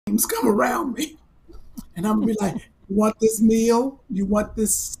dames come around me. And I'm going to be like, you want this meal? You want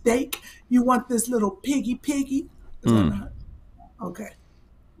this steak? You want this little piggy? Okay.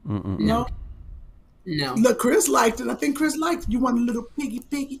 No? No. Look, Chris liked it. I think Chris liked it. You want a little piggy?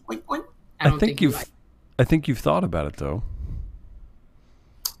 Oink, oink. I think you've thought about it, though.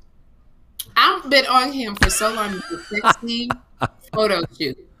 I've been on him for so long. The sexy photo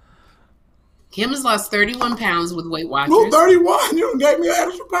shoot. Kym has lost 31 pounds with Weight Watchers. Oh, 31. You gave me an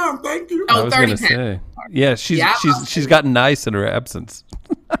extra pound. Thank you. Oh, I was 30 going to pounds. say. Yeah, she's gotten nice in her absence.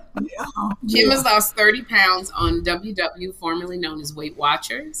 Kym has lost 30 pounds on WW, formerly known as Weight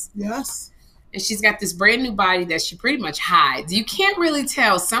Watchers. Yes. And she's got this brand new body that she pretty much hides. You can't really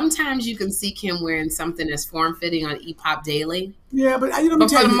tell. Sometimes you can see Kym wearing something that's form-fitting on E-Pop Daily. Yeah, but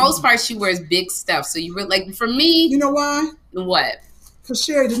for the most part, she wears big stuff. So you really, like, for me. You know why? What? Because,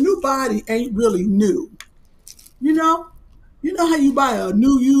 Sherri, the new body ain't really new. You know how you buy a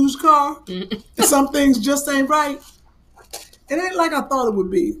new used car? And some things just ain't right? It ain't like I thought it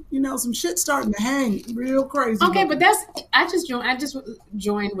would be. Some shit starting to hang real crazy. Okay, but I just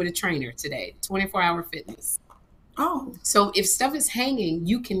joined with a trainer today, 24-hour fitness. Oh. So if stuff is hanging,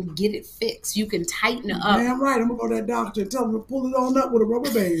 you can get it fixed. You can tighten it up. Damn right. I'm going to go to that doctor and tell him to pull it on up with a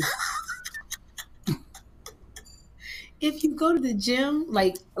rubber band. If you go to the gym,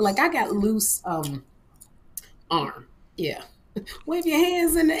 like I got loose arm. Yeah. Wave your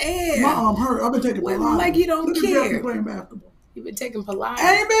hands in the air. My arm hurt. I've been taking Pilates. Like you don't care. Playing basketball. You've been taking Pilates.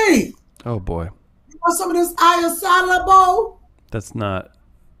 Amy! Oh, boy. You want some of this ayasala bowl? That's not,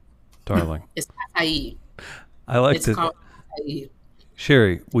 darling. It's acai. I like it's called acai.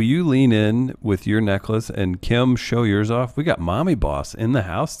 Sherri, will you lean in with your necklace and Kym show yours off? We got Mommy Boss in the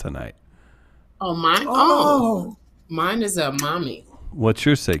house tonight. Oh, mine? Oh. Mine is a mommy. What's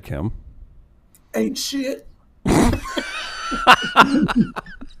yours say, Kym? Ain't shit.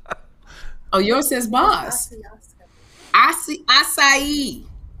 Oh, yours says boss. Acai.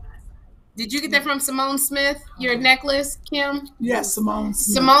 Did you get that from Simone Smith, your necklace, Kym? Yes, Simone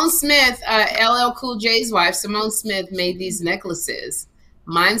Smith. Simone Smith, LL Cool J's wife, Simone Smith made these necklaces.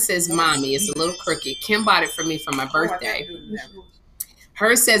 Mine says mommy. It's a little crooked. Kym bought it for me for my birthday.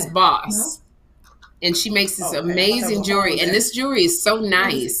 Hers says boss. And she makes this amazing jewelry. And this jewelry is so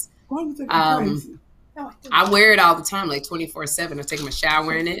nice. I wear it all the time, like 24/7. I take my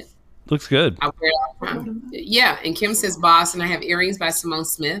shower in it. Looks good. I wear it all the time. Yeah, and Kym says boss, and I have earrings by Simone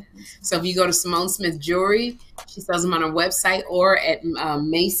Smith. So if you go to Simone Smith Jewelry, she sells them on her website or at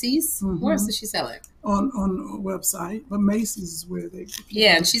Macy's. Where else does she sell it? On a website, but Macy's is where they.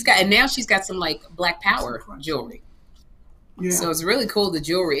 Yeah, and now she's got some like Black Power jewelry. Yeah. So it's really cool, the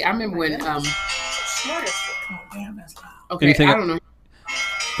jewelry. I remember when. Oh damn, that's loud. Okay, I don't know.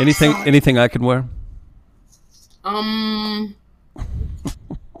 Anything I can wear?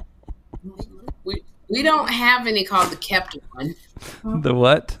 We don't have any called the kept one. The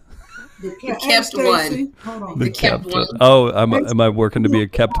what? The kept one. The kept one. Oh, am I working to be a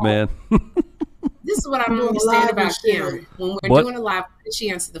kept man? This is what I don't understand about Kym. When we're doing a live, why does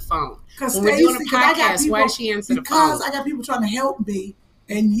she answer the phone? When we're doing a podcast, why does she answer the phone? Because I got people trying to help me,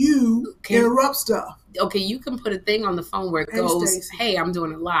 and you interrupt stuff. Okay, you can put a thing on the phone where it goes, "Hey, I'm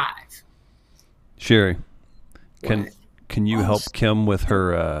doing it live." Sherri, can you help Kym with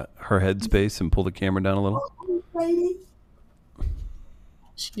her headspace and pull the camera down a little?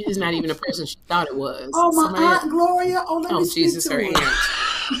 She is not even a person she thought it was. Oh, my Aunt Gloria. Oh, Jesus, her aunt.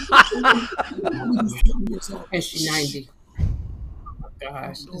 And she's 90. Oh, my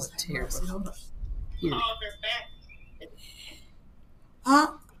gosh, this is terrible.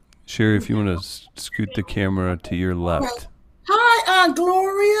 Sherri, if you want to scoot the camera to your left. Hi, Aunt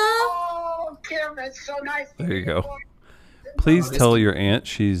Gloria. Oh, Kym, that's so nice. There you go. Please tell your aunt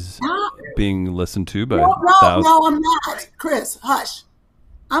she's being listened to by thousands. No, I'm not. Chris, hush.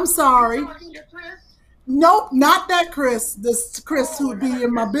 I'm sorry. Nope, not that Chris. This Chris who would be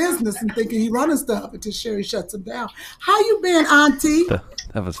in my business and thinking he running stuff until Sherri shuts him down. How you been, Auntie?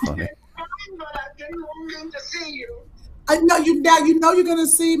 That was funny. To see you. I know you now. You know you're gonna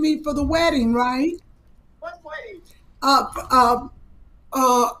see me for the wedding, right? What wedding?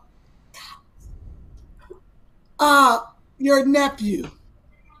 Your nephew.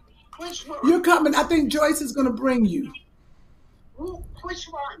 Which one? You're coming. I think Joyce is gonna bring you. Which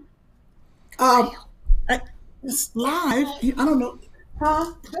one? It's live. I don't know.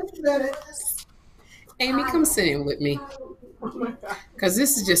 Huh? Amy, come sit in with me. Because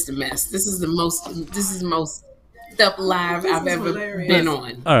this is just a mess. This is the most stuff live I've ever been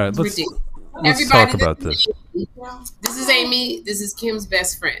on. All right, let's talk about this. This is Amy. This is Kym's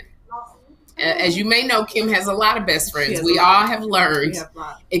best friend. As you may know, Kym has a lot of best friends. We all have learned,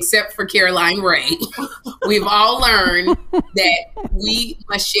 except for Caroline Ray, we've all learned that we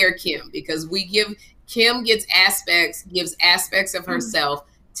must share Kym because Kym gives aspects of herself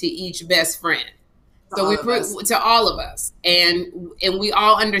to each best friend. So we to all of us, and we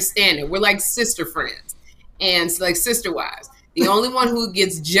all understand it. We're like sister friends and like sister wives. The only one who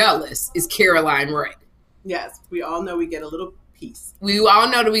gets jealous is Caroline Ray. Yes, we all know we get a little piece. We all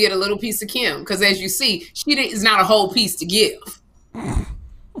know that we get a little piece of Kym because, as you see, she is not a whole piece to give.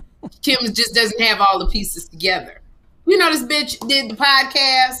 Kym just doesn't have all the pieces together. You know, this bitch did the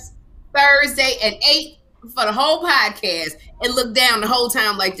podcast Thursday at 8 for the whole podcast and looked down the whole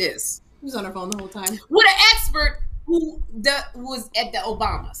time like this. He was on her phone the whole time. With an expert who was at the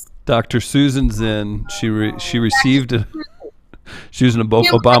Obamas. Dr. Susan Zinn. She received a. She was an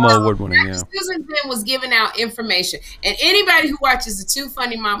Obama Award winning. Yeah. Susan Zinn was giving out information, and anybody who watches the Two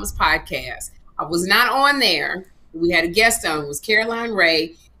Funny Mamas podcast, I was not on there. We had a guest on. It was Caroline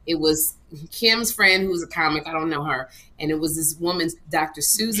Ray. It was Kym's friend, who's a comic. I don't know her, and it was this woman, Dr.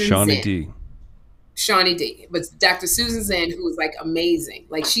 Susan Zinn. Shawnee D. But Dr. Susan Zinn, who was like amazing.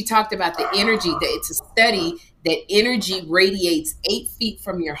 Like she talked about the energy that it's a study that energy radiates 8 feet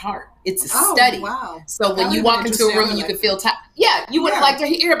from your heart. It's a study. Wow. So when you walk into a room and you can feel you would like to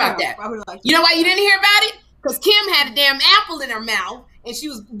hear about that. You know why you didn't hear about it? Because Kym had a damn apple in her mouth and she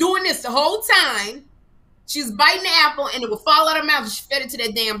was doing this the whole time. She was biting the apple and it would fall out of her mouth and she fed it to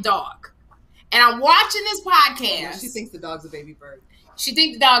that damn dog. And I'm watching this podcast. Yeah, she thinks the dog's a baby bird. She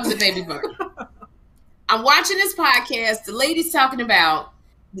thinks the dog's a baby bird. I'm watching this podcast. The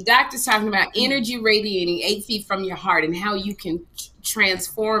doctor's talking about energy radiating 8 feet from your heart and how you can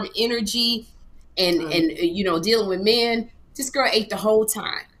transform energy and dealing with men. This girl ate the whole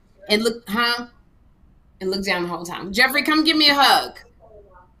time and looked down the whole time. Jeffrey, come give me a hug.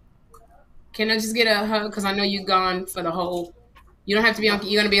 Can I just get a hug? Because I know you're gone for the whole. You don't have to be on.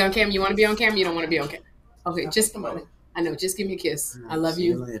 You're gonna be on camera. You want to be on camera? You don't want to be on camera. Okay, just a moment. I know. Just give me a kiss. I love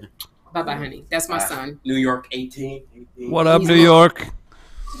you. Bye bye, honey. That's my son. New York 18. What up, New York?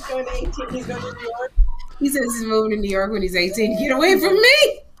 He's going to 18. He's going to New York. He says he's moving to New York when he's 18. Get away from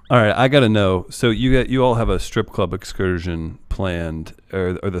me. All right, I gotta know. So you all have a strip club excursion planned.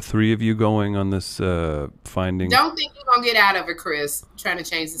 Are the three of you going on this finding? Don't think you're gonna get out of it, Chris. I'm trying to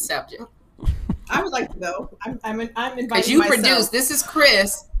change the subject. I would like to go. I'm inviting because you myself. produce. This is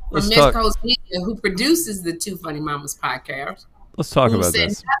Chris from Miss Coast Media, who produces the Two Funny Mamas podcast. Let's talk about this. Who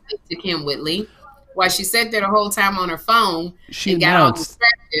said nothing to Kym Whitley while she sat there the whole time on her phone and got all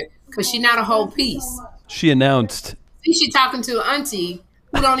distracted because she's not a whole piece. She announced. See, she talking to an auntie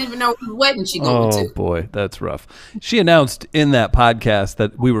who don't even know whose wedding she going to. Oh boy, that's rough. She announced in that podcast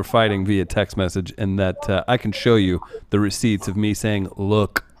that we were fighting via text message, and that I can show you the receipts of me saying,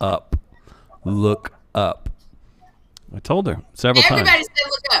 "Look up, look up." I told her several times. Everybody said,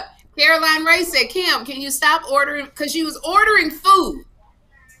 "Look up." Caroline Ray said, "Kym, can you stop ordering?" Because she was ordering food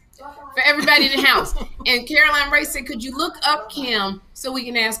for everybody in the house. And Caroline Ray said, "Could you look up Kym so we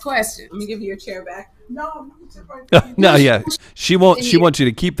can ask questions?" Let me give you your chair back. No, yeah. She won't. She wants you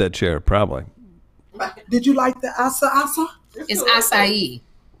to keep that chair, probably. Did you like the asa? It's acai.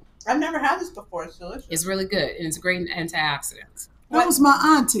 I've never had this before. It's delicious. It's really good, and it's great antioxidants. That was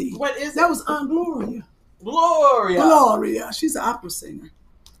my auntie. What is that? Was Aunt Gloria. Gloria. She's an opera singer.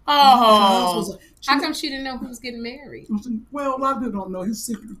 Oh, how come she didn't know who was getting married? Well, a lot of people don't know. He's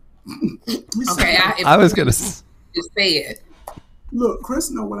secret. Okay, I was gonna just say it. Look, Chris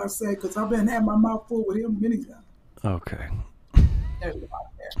know what I said because I've been having my mouth full with him many times. Okay. There's a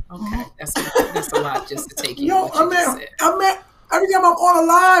lot there. Okay, that's a lot just to take you. No, I mean, every time I'm on a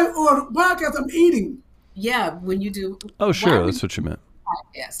live or a podcast, I'm eating. Yeah, when you do. Oh, sure, that's what you meant.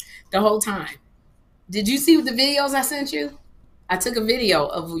 Yes, the whole time. Did you see the videos I sent you? I took a video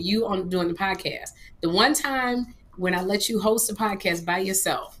of you on doing the podcast. The one time when I let you host a podcast by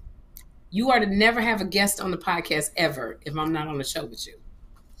yourself, you are to never have a guest on the podcast ever if I'm not on the show with you.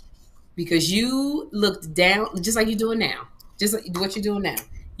 Because you looked down, just like you're doing now. Just like what you're doing now.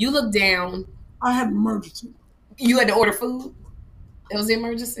 You looked down. I had an emergency. You had to order food? It was the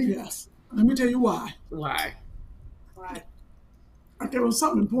emergency? Yes. Let me tell you why. Why? There was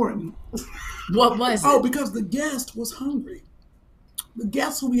something important. What was it? Oh, because the guest was hungry. The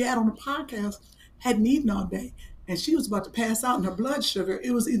guest who we had on the podcast hadn't eaten all day. And she was about to pass out in her blood sugar.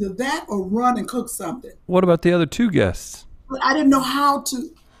 It was either that or run and cook something. What about the other two guests? But I didn't know how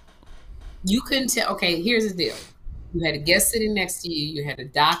to. You couldn't tell. Okay, here's the deal. You had a guest sitting next to you. You had a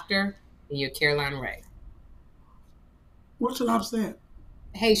doctor and you're Caroline Ray. What should I have said?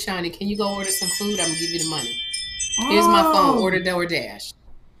 Hey, Shawnee, can you go order some food? I'm going to give you the money. Here's my phone. Order DoorDash.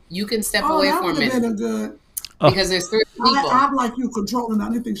 You can step away that for a would have minute. been a good. Because there's 3 people. I'm like you controlling. I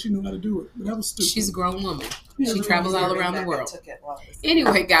didn't think she knew how to do it. But that was stupid. She's a grown woman. Yeah, She travels all around the world.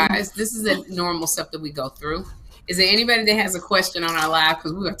 Anyway, guys, this is the normal stuff that we go through. Is there anybody that has a question on our live?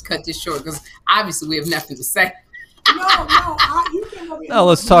 Because we have to cut this short because obviously we have nothing to say. No, you can't. No,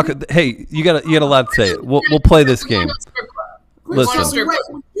 let's talk. Hey, you got a lot to say. We'll play this game. Listen. Wait,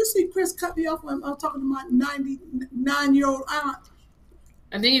 you see Chris cut me off when I was talking to my 99-year-old aunt.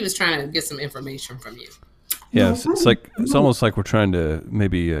 I think he was trying to get some information from you. Yeah, it's almost like we're trying to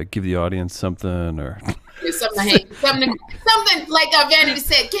maybe give the audience something or something like Vanity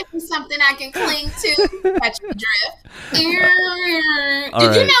said. Give me something I can cling to. Catch the drift. Did you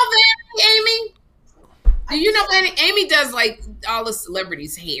know Vanity, Amy? Do you know Vanity? Amy does like all the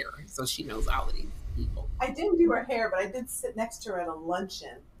celebrities' hair, so she knows all of these people. I didn't do her hair, but I did sit next to her at a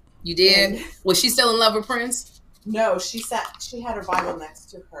luncheon. You did? Was she still in love with Prince? No, she had her Bible next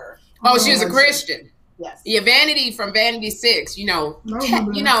to her. Oh, she was a Christian. Yes. Yeah, Vanity from Vanity 6, what's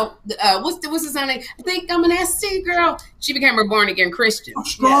his name? I think I'm an SC girl. She became a born again Christian.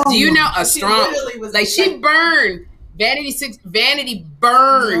 Do you know she burned Vanity 6? Vanity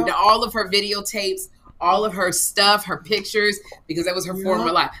burned all of her videotapes, all of her stuff, her pictures, because that was her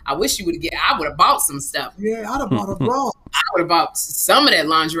former life. I wish you would I would have bought some stuff. Yeah, I'd have bought a bra. I would have bought some of that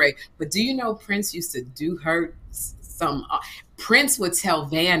lingerie. But do you know Prince used to do her some? Prince would tell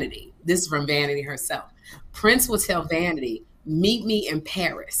Vanity. This is from Vanity herself. Prince would tell Vanity, meet me in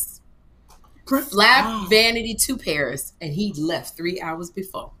Paris. Flap Vanity to Paris, and he left 3 hours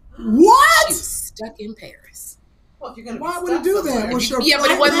before. What? She was stuck in Paris. Well, if you're gonna why would he do that?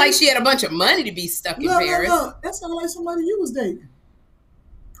 But it wasn't like she had a bunch of money to be stuck in Paris. Look. That sounded like somebody you was dating.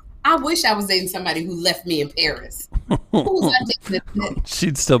 I wish I was dating somebody who left me in Paris. Who was I dating?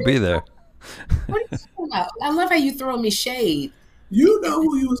 She'd still be there. What are you talking about? I love how you throw me shade. You know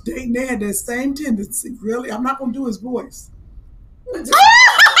who you was dating. They had that same tendency. Really? I'm not going to do his voice. I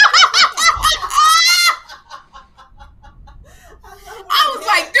was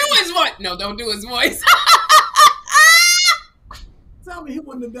like, do his voice. No, don't do his voice. Tell me he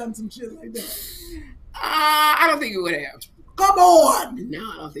wouldn't have done some shit like that. I don't think he would have. Come on.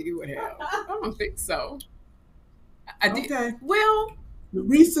 No, I don't think he would have. I don't think so. Okay. Well, the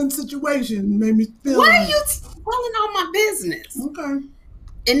recent situation made me feel. Why are you telling all my business? Okay.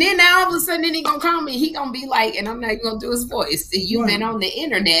 And then now all of a sudden, then he gonna call me. He gonna be like, and I'm not even gonna do his voice. See, you've been on the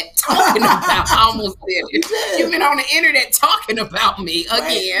internet talking about. I almost did it. You've been on the internet talking about me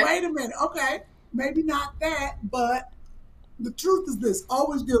again. Wait a minute. Okay, maybe not that, but the truth is this: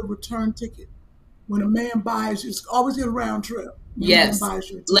 always get a return ticket when a man buys you. Always get a round trip. Yes,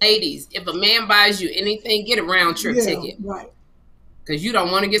 ladies, if a man buys you anything, get a round trip ticket. Right. Because you don't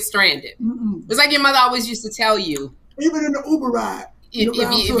want to get stranded. It's like your mother always used to tell you. Even in the Uber ride. If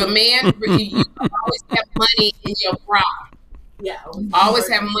a man, you always have money in your bra. Yeah. Always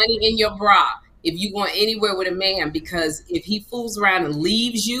have money in your bra if you going anywhere with a man, because if he fools around and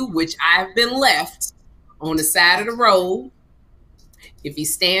leaves you, which I've been left on the side of the road, if he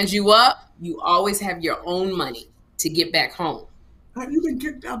stands you up, you always have your own money to get back home. Have you been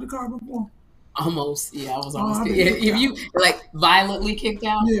kicked out the car before? Almost, yeah, I was almost. If you like violently kicked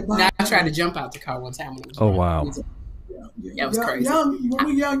out, I tried to jump out the car one time. Oh wow, that was crazy. When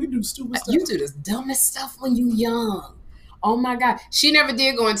we're young, you do stupid stuff. You do the dumbest stuff when you young. Oh my God, she never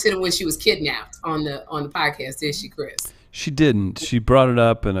did go into when she was kidnapped on the podcast, did she, Chris? She didn't. She brought it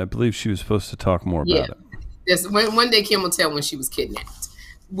up, and I believe she was supposed to talk more about it. Yes, one day Kym will tell when she was kidnapped.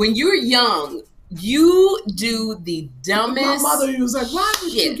 When you're young, you do the dumbest. My mother was like, "Why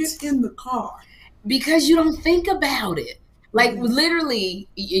did you get in the car?" Because you don't think about it. Like literally,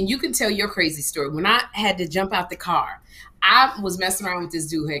 and you can tell your crazy story. When I had to jump out the car, I was messing around with this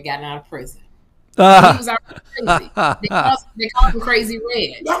dude who had gotten out of prison. He was already crazy. They called him Crazy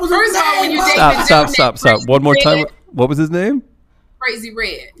Red. First of all, when you stop. One more time. What was his name? Crazy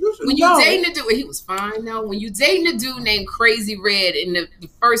Red. When you dating a dude, he was fine though. When you dating a dude named Crazy Red, and the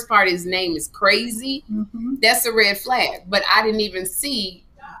first part of his name is Crazy, that's a red flag. But I didn't even see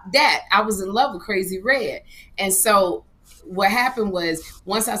that. I was in love with Crazy Red, and so what happened was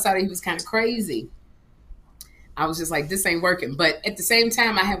once I saw that he was kind of crazy, I was just like, this ain't working. But at the same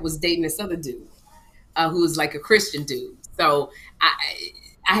time, I was dating this other dude who was like a Christian dude. So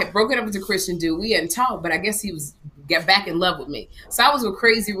I had broken up with a Christian dude. We hadn't talked, but I guess he got back in love with me. So I was with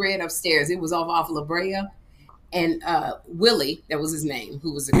Crazy Red upstairs. It was off La Brea. And Willie, that was his name,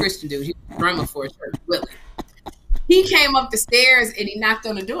 who was a Christian dude. He was a drummer for a church, Willie. He came up the stairs and he knocked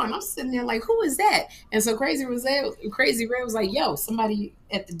on the door. And I'm sitting there like, who is that? And so Crazy Red was like, yo, somebody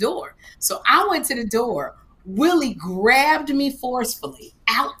at the door. So I went to the door, Willie grabbed me forcefully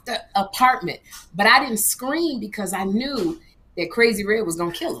out the apartment, but I didn't scream because I knew that Crazy Red was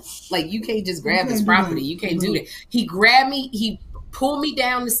gonna kill him. Like, you can't just grab his property. You can't do that. He grabbed me, he pulled me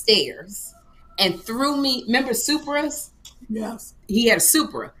down the stairs and threw me. Remember Supras? Yes. He had a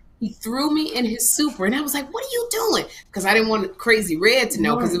Supra. He threw me in his Supra, and I was like, "What are you doing?" Because I didn't want Crazy Red to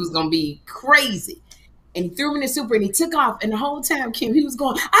know, because it was gonna be crazy. And he threw me in the Supra, and he took off. And the whole time, Kym, he was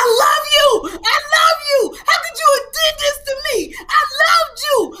going, "I love you! I love you! How could you have did this to me? I loved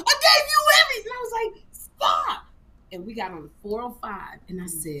you! I gave you everything!" I was like, "Stop!" And we got on the 405, and I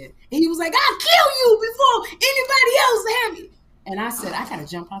said, and he was like, "I'll kill you before anybody else have you." And I said, "I gotta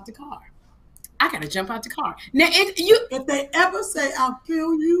jump out the car. I gotta jump out the car." Now, if they ever say, "I'll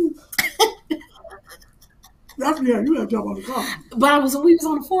kill you," you have to jump on the car. But we was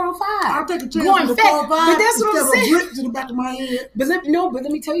on the 405. I'll take a chance going on the fast. 405. But that's what I'm instead of a saying. brick to the back of my head. But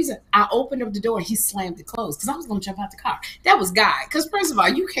let me tell you something. I opened up the door and he slammed it closed because I was gonna jump out the car. That was God. Because first of all,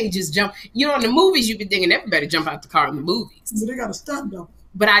 you can't just jump. You know, in the movies, you be thinking everybody jump out the car in the movies. But they got a stunt double.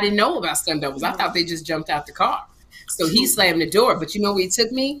 But I didn't know about stunt doubles. I thought they just jumped out the car. So he slammed the door. But you know where he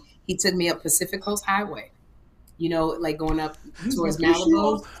took me? He took me up Pacific Coast Highway. You know, like going up towards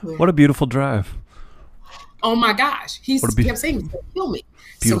Malibu. What a beautiful drive. Oh my gosh. He kept saying he's going to kill me.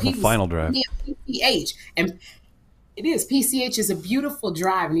 Beautiful so final drive. PCH. And it is. PCH is a beautiful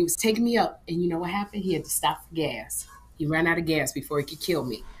drive. And he was taking me up. And you know what happened? He had to stop for gas. He ran out of gas before he could kill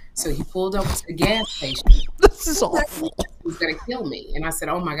me. So he pulled over to the gas station. This is awful. He was going to kill me. And I said,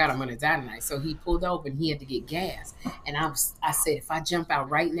 "Oh my God, I'm going to die tonight." So he pulled over and he had to get gas. And I said, "If I jump out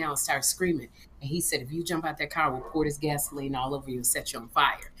right now and start screaming." And he said, "If you jump out that car, we'll pour this gasoline all over you and set you on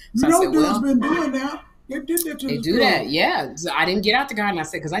fire." So You I know, said, dudes been doing that. They did that to they do that, yeah. So I didn't get out the car, and I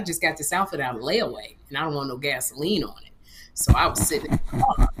said, because I just got this outfit out of layaway, and I don't want no gasoline on it. So I was sitting in the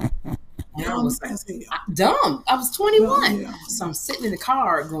car. And I was like, dumb. I was 21. Yeah. So I'm sitting in the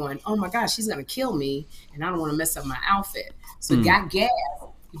car going, "Oh my gosh, she's going to kill me, and I don't want to mess up my outfit." So he got gas.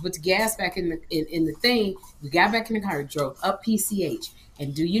 He put the gas back in the thing. We got back in the car, drove up PCH.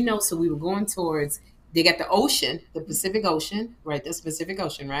 And do you know, so we were going towards, they got the ocean, the Pacific Ocean, right? That's Pacific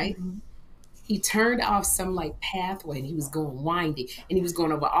Ocean, right? Mm-hmm. He turned off some like pathway and he was going winding and he was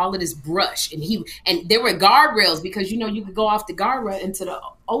going over all of this brush and there were guardrails because, you know, you could go off the guardrail into the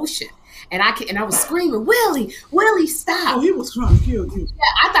ocean. And I was screaming, Willie, stop. Oh, he was trying to kill you.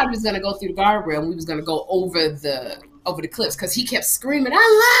 Yeah, I thought he was going to go through the guardrail and we was going to go over the cliffs because he kept screaming, "I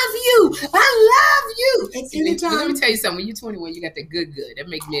love you. Anytime. Let me tell you something. When you're 21, you got that good. That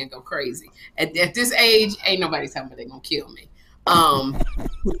makes men go crazy. At this age, ain't nobody telling me they're going to kill me.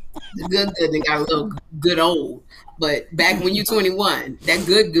 The good they got a little good old. But back when you're 21, that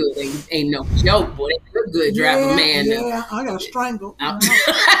good ain't no joke, boy. That good drive a man. Yeah, I got strangled.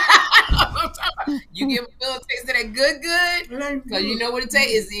 You give a little taste of that good, because you know what it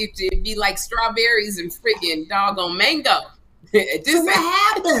tastes. It'd be like strawberries and freaking doggone mango. So what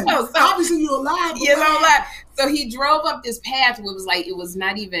happened? Obviously you're alive. You know, like, so he drove up this path where it was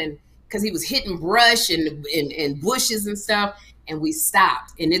not even, because he was hitting brush and bushes and stuff. And we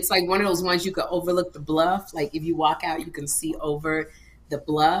stopped. And it's like one of those ones you could overlook the bluff. Like if you walk out, you can see over the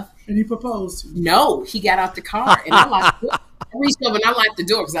bluff. And he proposed to you. No, he got out the car. And I reached over and I locked the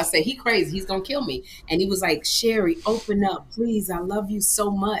door because I said, he crazy. He's going to kill me. And he was like, "Sherri, open up. Please. I love you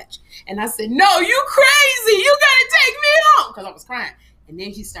so much." And I said, "No, you crazy. You got to take me home." Because I was crying. And then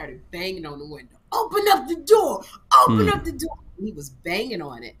he started banging on the window. "Open up the door. Open up the door." He was banging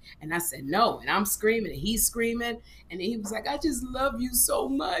on it. And I said, "No." And I'm screaming and he's screaming. And then he was like, "I just love you so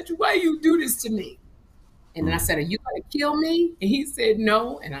much. Why you do this to me?" And then I said, "Are you going to kill me?" And he said,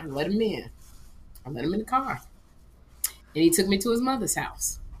 "No." And I let him in. I let him in the car. And he took me to his mother's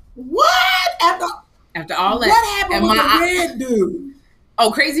house. What? After all that. What happened with the red dude?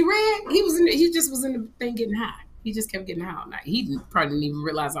 Oh, Crazy Red? He just was in the thing getting high. He just kept getting high all night. He probably didn't even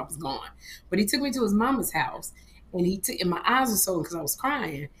realize I was gone. But he took me to his mama's house. And and my eyes were swollen because I was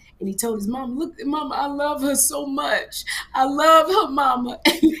crying. And he told his mom, "Look, Mama, I love her so much. I love her, Mama."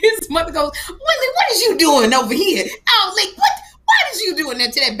 And his mother goes, "Willie, what is you doing over here?" I was like, "What is you doing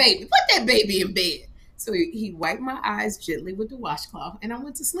that to that baby? Put that baby in bed." So he wiped my eyes gently with the washcloth, and I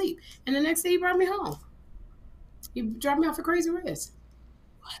went to sleep. And the next day, he brought me home. He dropped me off at Crazy Reds.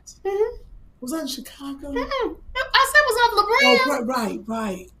 What? Mm-hmm. Was that in Chicago? Mm-hmm. I said it was off La Brea. Oh,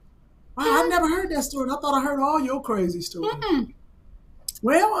 right. Wow, I never heard that story. I thought I heard all your crazy stories. Mm-hmm.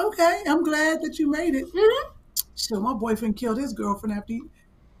 Well, okay. I'm glad that you made it. Mm-hmm. So my boyfriend killed his girlfriend after he...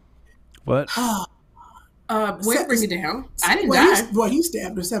 What? Wait, bring it down. I didn't die. He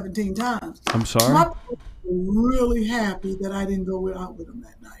stabbed her 17 times. I'm sorry? My boyfriend was really happy that I didn't go out with him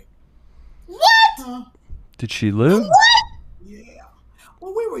that night. What? Did she live? Yeah.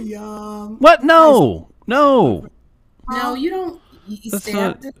 Well, we were young. What? No. No, you don't. You That's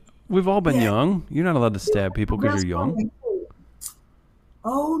stabbed not. it. We've all been Yeah. young. You're not allowed to stab people because That's you're young. fine.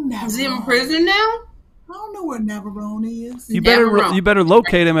 Oh, Navarone. Is he in prison now? I don't know where Navarone is. You better Navarone. you better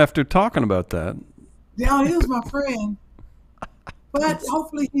locate him after talking about that. Down here's my friend. But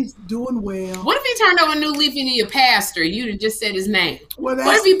hopefully he's doing well. What if he turned over a new leaf and he a pastor? You done just said his name. Well,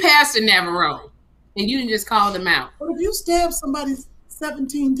 What if he Pastor Navarone and you done just called him out? But if you stab somebody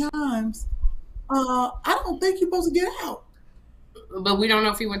 17 times, I don't think you're supposed to get out. But we don't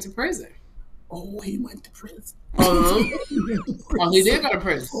know if he went to prison. Oh, he went to prison. Uh-huh. He went to prison. Oh, he did go to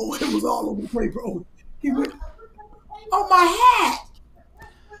prison. Oh, it was all over the paper. Oh, he went. Oh, my hat.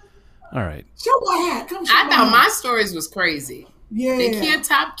 All right. Show my hat. Come show I thought hat. my stories was crazy. Yeah. They can't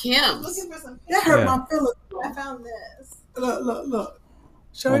top Kym's. Looking for some That hurt Yeah. my feelings. I found this. Look.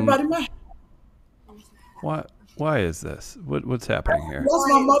 Show everybody my hat. Why is this? What's happening here? That's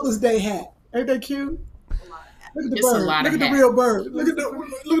my Mother's Day hat. Ain't that cute? Look at the It's a bird. lot Look of at the hats. real bird. Look at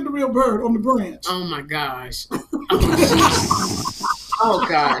the real bird on the branch. Oh my gosh. Oh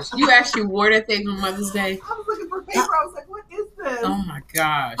gosh. You actually wore that thing on Mother's Day? I was looking for paper. I was like, what is this? Oh my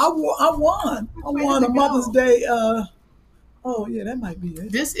gosh. I won. I won a Mother's Day. Oh yeah, that might be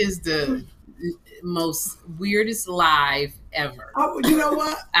it. This is the most weirdest live ever. You know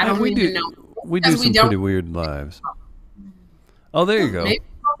what? I don't we even do. know. We do Because we some don't- pretty weird lives. Oh, there you go. Maybe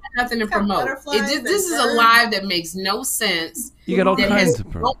nothing to It's got promote. butterflies This is and a birds. live that makes no sense. You got all That kinds has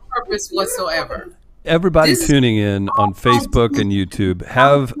of. no purpose whatsoever. Everybody This is- tuning in on Facebook and YouTube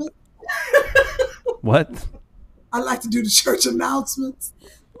have what? I like to do the church announcements.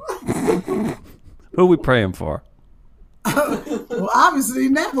 Who are we praying for? Well, obviously,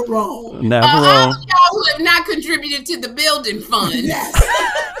 never wrong. Navarone. All of y'all who have not contributed to the building fund. Yes.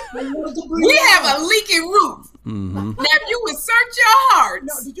 We have a leaking roof. Mm-hmm. Now, if you would search your hearts.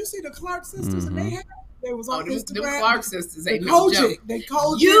 No, did you see the Clark sisters? And they was Oh, on them Instagram. Clark sisters They ain't no coach joke. it. They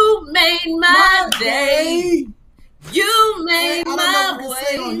coach You made my it. day. You made I don't know my if we can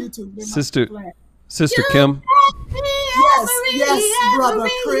say it on way. YouTube. They might Sister- flag. Sister Kym. Yes, brother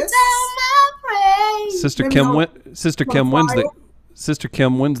Chris. Sister Let me Kym know. win. Sister Kym wins the. Sister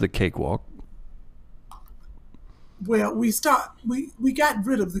Kym wins the cakewalk. Well, we got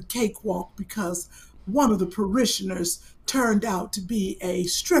rid of the cakewalk because one of the parishioners turned out to be a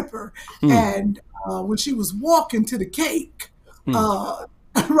stripper, and when she was walking to the cake,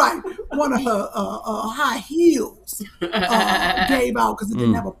 right, one of her high heels gave out because it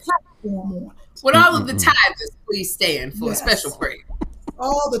didn't have a platform on it. Would all of the tithers please stand for Yes. a special prayer?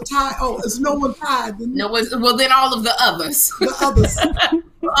 All the time. Oh, it's no one tied. No one's, well, then all of the others. The others.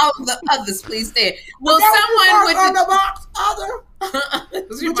 All of the others, please stand. Will That someone was on with the box. Other. the...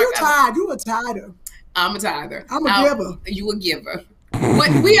 But you tied. You a tieder. I'm a tither. I'm a giver. You a giver.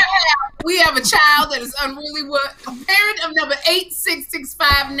 What we have a child that is unruly. What a parent of number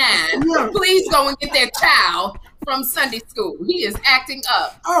 86659. Yeah. Please go and get that child from Sunday school. He is acting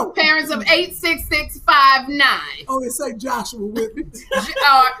up. Oh. Parents of 86659. Oh, it say Joshua Whitney.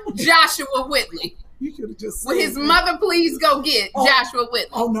 Joshua Whitley. You could have just said Will his that. mother please go get Oh. Joshua Whitley?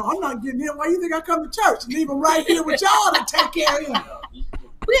 Oh no, I'm not getting him. Why you think I come to church? Leave him right here with y'all to take care of him.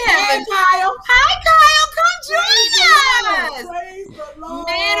 We have a Kyle. Hi Kyle, come join us. Praise the Lord.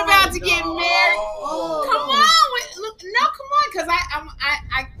 Man about to get married. Oh, Come on, look, no, come on, because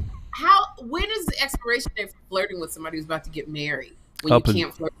when is the expiration date for flirting with somebody who's about to get married? When Up you in-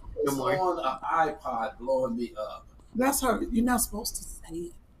 can't flirt no It's more. on an iPod blowing me up. That's her. You're not supposed to say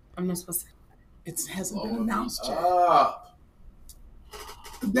it. I'm not supposed to. It hasn't been Blowing me announced yet. up.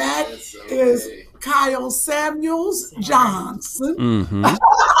 That It's is okay. Kyle Samuels Johnson. Mm-hmm.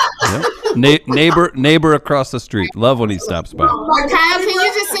 Yep. Neighbor across the street. Love when he stops by. Kyle, can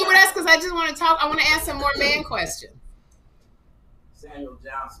you just sit with us? Because I just want to talk. I want to ask some more man questions. Samuel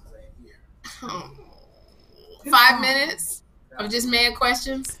Johnson ain't here. Oh. 5 minutes of just man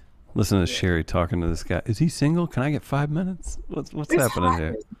questions. Listen to Sherri talking to this guy. Is he single? Can I get 5 minutes? What's It's happening hot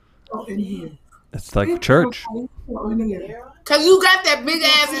here? in here. It's like church. In here. Because you got that big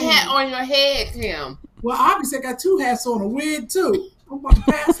ass hat on your head, Kym. Well, obviously, I got two hats on, a wig too. I'm about to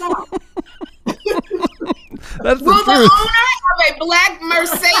pass out. That's the Will the truth. owner of a black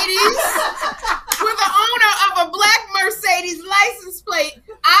Mercedes, will the owner of a black Mercedes license plate,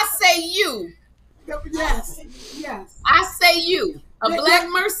 I say you. Yes, yes. I say you. A black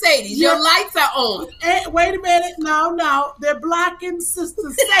Mercedes. Your lights are on. Hey, wait a minute. No. They're blocking Sister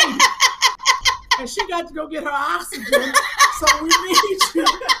Sadie. And she got to go get her oxygen. So we need you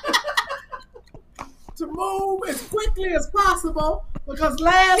to move as quickly as possible because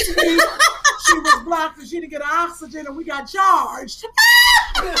last week she was blocked and she didn't get oxygen and we got charged.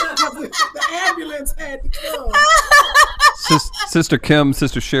 The ambulance had to come. Sister Kym,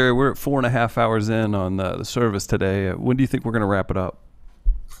 Sister Sherri, we're at 4.5 hours in on the service today. When do you think we're going to wrap it up?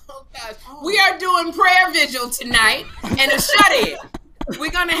 Oh, gosh. We are doing prayer vigil tonight and a shut-in.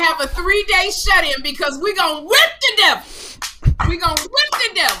 We're going to have a 3-day shut-in because we're going to whip the devil. We're going to whip the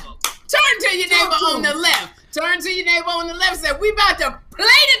devil. Turn to your neighbor on the left. Turn to your neighbor on the left and say, we about to play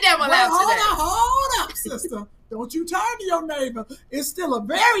the devil out today. Hold up, sister. Don't you turn to your neighbor. It's still a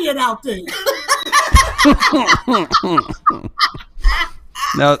variant out there.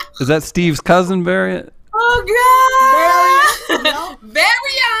 Now, is that Steve's cousin variant? Oh, God.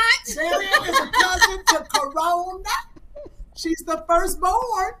 Variant. Variant is a cousin to Corona. She's the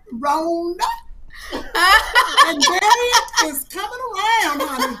firstborn, Rona. And Variant is coming around,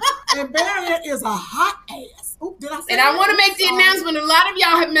 honey. And Variant is a hot ass. Ooh, did I say And I want to make the announcement, a lot of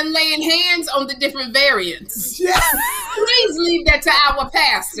y'all have been laying hands on the different variants. Yes. Please leave that to our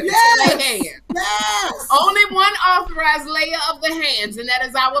pastor to lay hands. Yes. Only one authorized layer of the hands, and that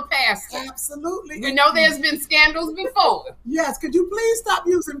is our pastor. Absolutely. We know there's been scandals before. Yes. Could you please stop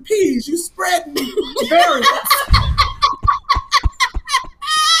using peas? You spreading variants.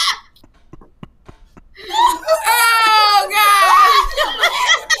 Oh, God.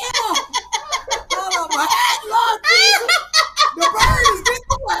 Hold on, my Lord Jesus. The bird is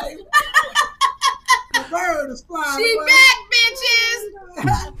getting away. The bird is flying She away. back, bitches.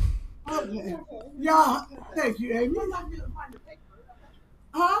 Okay. Y'all, thank you, Amy.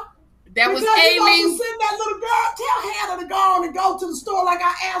 Huh? That was Because you Amy. supposed to send that little girl, tell Hannah to go on and go to the store like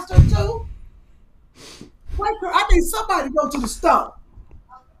I asked her to. Wait, I need somebody to go to the store.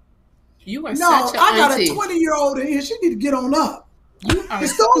 You are No, such an I got auntie. a 20-year-old in here. She need to get on up. You are The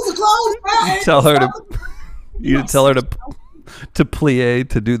stores are closed. Now, You tell her to. You tell her to plie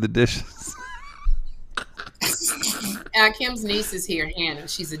to do the dishes. Kym's niece is here, Hannah.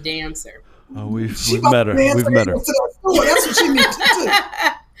 She's a dancer. Oh, we've She met her. must We've dance met her. to that store. That's what she needs to do.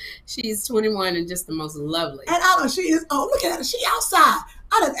 She's 21 and just the most lovely. And I know she is. Oh, look at her. She outside.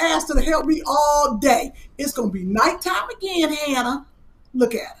 I done asked her to help me all day. It's gonna be nighttime again, Hannah.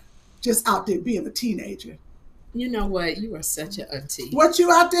 Look at her, just out there being a teenager. You know what? You are such an auntie. What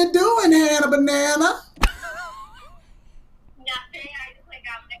you out there doing, Hannah Banana? Nothing. I just like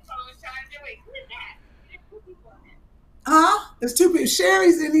got my phone charger. Wait, who is that? Huh? There's two people.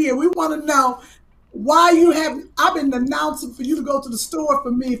 Sherri's in here. We want to know why you haven't. I've been announcing for you to go to the store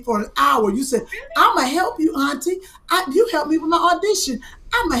for me for an hour. You said, I'm going to help you, Auntie. You helped me with my audition.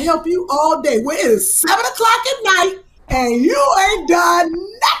 I'm going to help you all day. Well, it is 7 o'clock at night, and you ain't done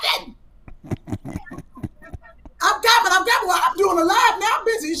nothing. I'm coming. Well, I'm doing a live now. I'm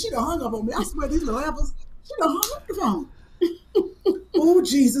busy. She done hung up on me. I swear these little apples. She done hung up the phone. Oh,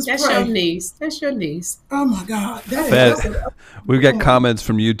 Jesus That's Christ. your niece. That's your niece. Oh, my God. We've got comments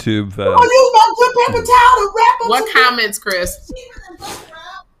from YouTube. Oh, you want to paper towel to wrap up What comments, Chris?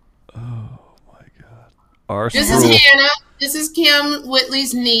 Oh my God. Our This school. is Hannah. This is Kym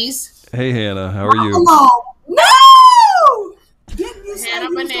Whitley's niece. Hey Hannah, how are you? No! Didn't you say Hannah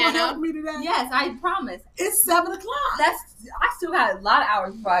you was going to Banana. help me today? Yes, I promise. It's 7 o'clock. I still got a lot of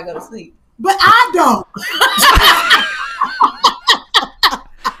hours before I go to sleep. But I don't.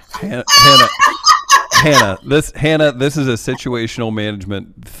 Hannah, this is a situational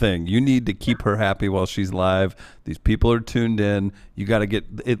management thing. You need to keep her happy while she's live. These people are tuned in. You got to get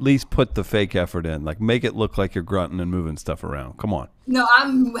at least put the fake effort in. Like make it look like you're grunting and moving stuff around. Come on. No,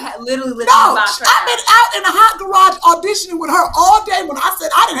 I'm literally living No, in my I've been out in the hot garage auditioning with her all day when I said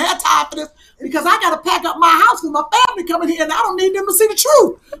I didn't have time for this because I got to pack up my house with my family coming here and I don't need them to see the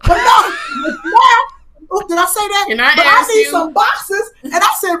truth. But no, oh, did I say that? Can I but ask I need you- some boxes, and I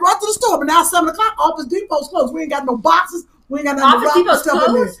said run to the store. But now it's 7 o'clock. Office Depot's closed. We ain't got no boxes. We ain't got nothing Office to wrap Depot's stuff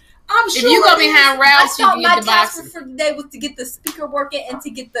in there. closed? I'm If sure. you go it is. behind I Ralph's, you thought can my get the task boxes. for today was to get the speaker working and to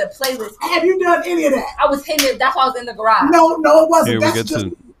get the playlist. Have you done any of that? I was hitting it. That's why I was in the garage. No, it wasn't. Here, we That's get just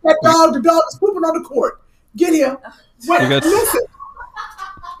to- that dog. The dog is pooping on the court. Get here. Wait, We got- listen.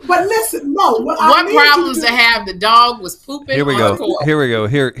 But listen, no. What Problems to have? The dog was pooping Here we on go. the court. Here we go.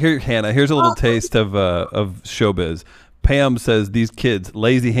 Here, Hannah. Here's a little taste of showbiz. Pam says these kids,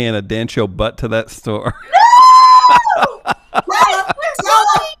 lazy Hannah, dance your butt to that store.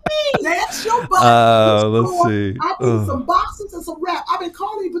 That's your butt. Let's see. I need some boxes and some wrap. I've been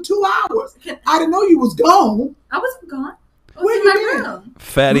calling you for 2 hours. I didn't know you was gone. I wasn't gone. Where in my you been? room.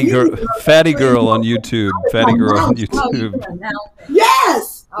 Fatty girl on YouTube. Fatty girl on YouTube.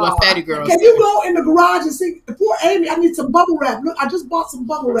 Yes. Well, fatty girl. Can you go in the garage and see? Poor Amy, I need some bubble wrap. Look, I just bought some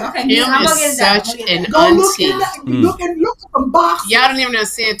bubble wrap. Okay, Kim I'm gonna is get that. such an Go look auntie. in that. Look at some boxes. Y'all don't even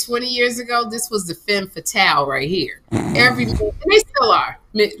understand. 20 years ago, this was the femme fatale right here. Every and they still are.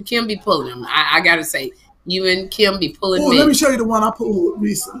 Kim be pulling them. I gotta say, you and Kim be pulling Oh, me. let me show you the one I pulled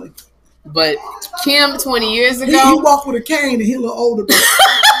recently. But Kim, 20 years He ago, walked with a cane and he a little older. But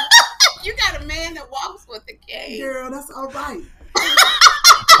you got a man that walks with a cane. girl, that's all right.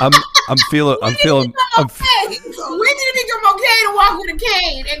 I'm feeling. When did it become okay to walk with a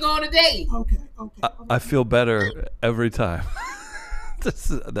cane and go on a date? Okay. I feel better every time.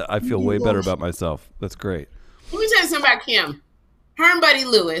 I feel way better about myself. That's great. Let me tell you something about Kim. Her and Buddy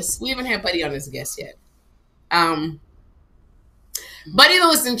Lewis. We haven't had Buddy on as a guest yet. Buddy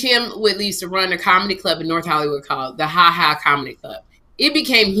Lewis and Kym Whitley used to run a comedy club in North Hollywood called the Ha Ha Comedy Club. It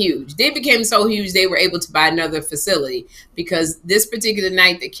became huge. They became so huge they were able to buy another facility because this particular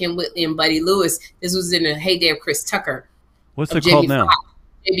night that Kym Whitley and Buddy Lewis, this was in the heyday of Chris Tucker. What's it called now?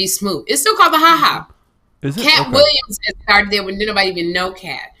 JB Smoove. It's still called the Ha Ha. Is it? Cat Okay. Williams had started there when nobody even know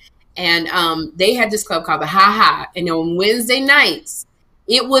Cat. And they had this club called the Ha Ha. And on Wednesday nights,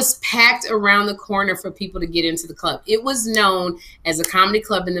 it was packed around the corner for people to get into the club. It was known as a comedy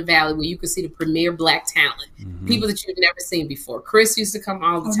club in the Valley where you could see the premier black talent, people that you'd never seen before. Chris used to come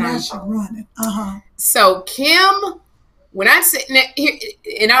all the time. Now she's running. So Kym, when I say,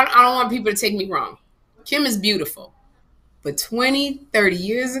 and I don't want people to take me wrong, Kym is beautiful. But 20, 30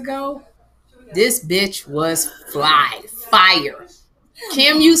 years ago, this bitch was fire.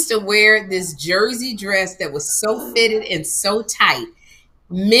 Kym used to wear this jersey dress that was so fitted and so tight.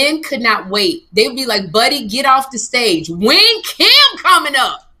 Men could not wait. They'd be like, buddy, get off the stage. When Kym coming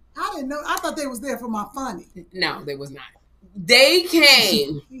up? I didn't know. I thought they was there for my funny. No, they was not. They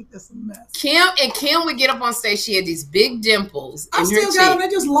came. That's a mess. Kym would get up on stage. She had these big dimples in I her still cheek. got them. They're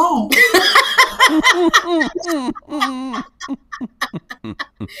just long.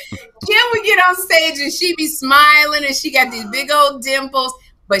 Kym would get on stage and she'd be smiling and she got these big old dimples,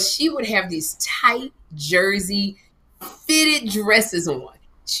 but she would have these tight jersey fitted dresses on.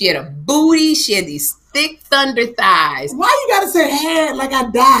 She had a booty. She had these thick thunder thighs. Why you gotta say head like I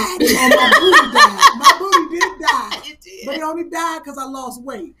died? And my booty died. My booty did die. It did. But it only died because I lost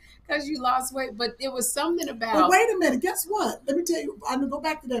weight. Because you lost weight, but it was something But about. wait a minute. Guess what? Let me tell you. I'm gonna go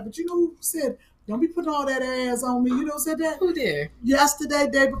back to that. But you know who said, "Don't be putting all that ass on me." You know who said that? Who did? Yesterday,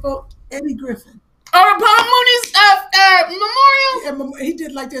 day before, Eddie Griffin. Oh, Paul Mooney's memorial. And he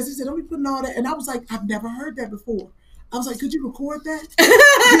did like this. He said, "Don't be putting all that." And I was like, "I've never heard that before." I was like, "Could you record that?" He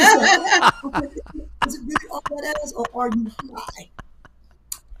said, "Is it really all that ass, or are you high?"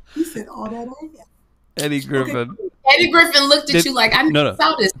 He said, "All that ass." Eddie Griffin. Eddie Griffin looked at you like I never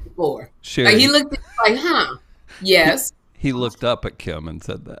saw this before. Sherri. Like he looked at you like, huh? Yes. He looked up at Kym and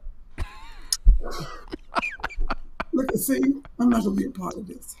said that. Look and see, I'm not gonna be a part of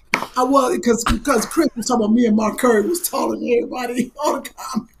this. I was because Chris was talking about me and Mark Curry was taller than everybody on the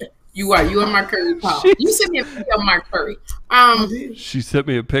comments. You are. You and Mark Curry, Paul. You sent me a video of Mark Curry. She sent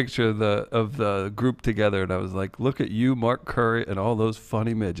me a picture of the group together, and I was like, "Look at you, Mark Curry, and all those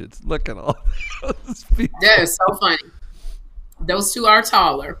funny midgets. Look at all those people." That is so funny. Those two are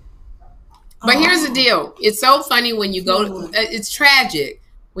taller. But here's the deal. It's so funny when you go. It's tragic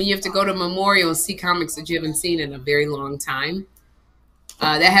when you have to go to a memorial and see comics that you haven't seen in a very long time.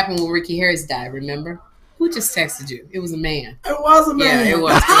 That happened when Ricky Harris died. Remember? Who just texted you? It was a man. It was a man. Yeah, it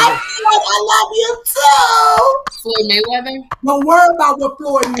was. I love you too. Floyd Mayweather. Don't worry about what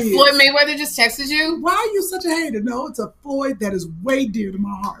Floyd is. Floyd Mayweather just texted you. Why are you such a hater? No, it's a Floyd that is way dear to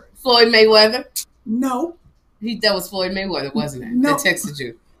my heart. Floyd Mayweather. No. That was Floyd Mayweather, wasn't it? No. That texted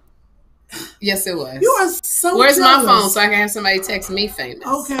you. Yes, it was. You are so Where's jealous. my phone so I can have somebody text me famous?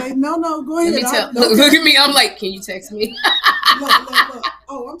 Okay, no, go ahead. Let me tell. Look at me. I'm like, can you text me? Look.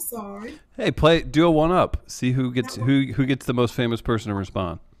 Oh, I'm sorry. Hey, do a 1-up. See who gets the most famous person to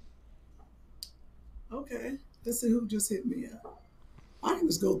respond. Okay, let's see who just hit me up. I can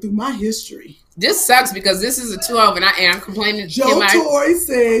just go through my history. This sucks because this is a 2-0 and I'm complaining. Joe Torre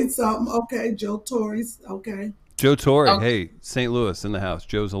said something. Okay, Joe Torre's okay. Joe Torre, Okay. Hey, St. Louis in the house.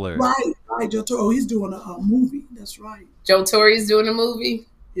 Joe's hilarious. Right, Joe Torre. Oh, he's doing a movie. That's right. Joe Torre's doing a movie.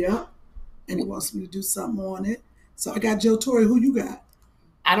 Yeah, and he wants me to do something on it. So I got Joe Torre. Who you got?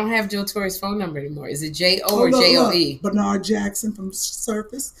 I don't have Joe Torre's phone number anymore. Is it J-O or J-O-E? Bernard Jackson from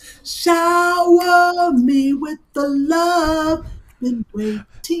Surface. Shower me with the love. Been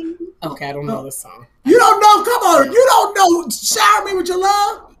waiting. Okay, I don't know the song. You don't know? Come on. You don't know Shower Me With Your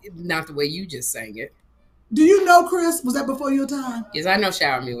Love? Not the way you just sang it. Do you know, Chris? Was that before your time? Yes, I know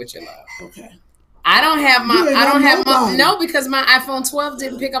Shower Me With Your Love. Okay. I don't have You ain't got nobody. no, because my iPhone 12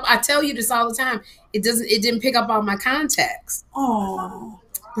 didn't pick up. I tell you this all the time. It didn't pick up all my contacts. Oh.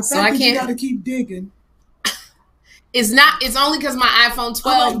 The fact So I that you can't- got to keep digging. It's only because my iPhone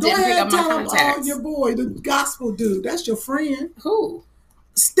 12 didn't pick up my contacts. Your boy, the gospel dude. That's your friend. Who?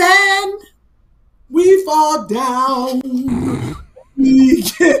 Stand, we fall down, we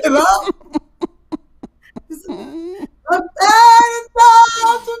get up.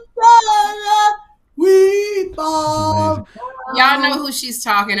 We fall. Y'all know who she's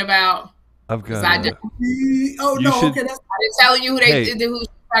talking about? I've 'Cause got. I did- Oh You no! should- Okay, that's I didn't tell you who she's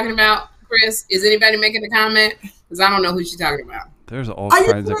talking about, Chris. Is anybody making a comment? Because I don't know who she's talking about. There's all Are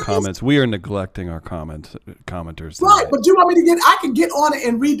you kinds of serious? comments. We are neglecting our commenters. right. tonight. But you want me to get? I can get on it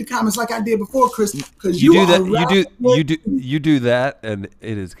and read the comments like I did before, Chris. Because You you do that. are You do that, and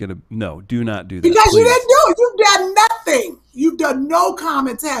it is gonna. No, do not do that. because you please. didn't do it. You've done nothing. You've done no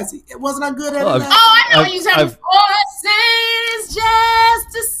comments, has he? It wasn't I good at Well, it. I've- last Oh, I know what I've- you're talking I've- about. Oh, sin is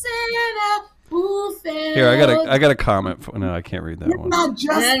just a sinner who fell. Here, I got a comment. No, I can't read that one. Not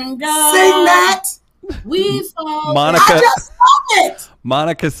just And sing God, that. we fall. Monica. I just sung it.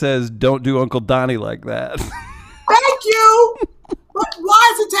 Monica says, "Don't do Uncle Donnie like that." Thank you. But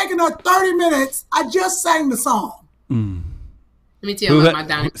why is it taking her 30 minutes? I just sang the song. Let me tell you about my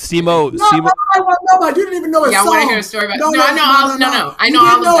Donnie. Simo. No, I want nobody. You didn't even know his Y'all song. want to hear a story about? No, I know. no. I know You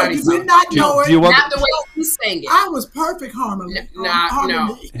all didn't of know it. Donnie's You did not know it. Do you want? Not the way you sang it. I was perfect harmony. No.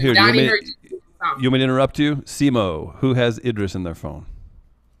 Harmony. Here, Donnie you heard want you. Song. me to interrupt you? Simo, who has Idris in their phone?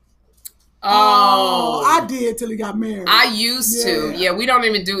 Oh, I did till he got married. I used to. Yeah, we don't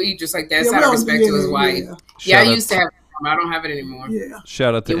even do Idris like that. It's Yeah, out of we don't- respect to his yeah, wife. yeah. Yeah, I Shout out- used to have it. I don't have it anymore. Yeah.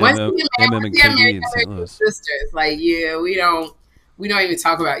 Shout out to Once MM we and get KD married, in St. Louis. sisters. Like, yeah, we don't even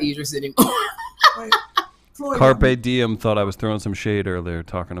talk about Idris anymore. Wait, Floyd, Carpe Diem thought I was throwing some shade earlier,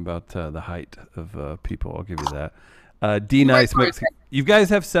 talking about the height of people. I'll give you that. D Nice, Wait, you guys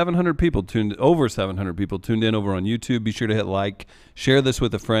have 700 people over 700 people tuned in over on YouTube. Be sure to hit like, share this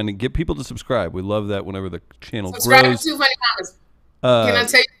with a friend, and get people to subscribe. We love that whenever the channel Subscribe grows. to Two Funny Comments. Can I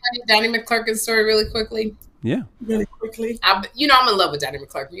tell you Donnie McClurkin's story really quickly? Yeah. really quickly. I'm in love with Donnie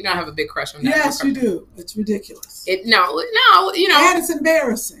McClurkin. You know, I have a big crush on Donnie Yes, you McClurkin. do. It's ridiculous. No, you know, And it's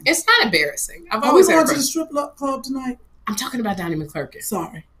embarrassing. it's not embarrassing. I've Are we always had a going to the crush. strip club tonight? I'm talking about Donnie McClurkin.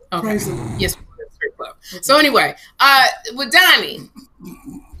 Sorry. Okay. Praise the Lord. Yes, we're at the strip club. So anyway, with Donnie,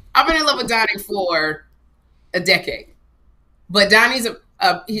 I've been in love with Donnie for a decade. But Donnie's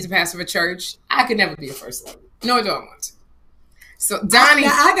he's a pastor of a church. I could never be a first lady. Nor do I want to. So Donnie,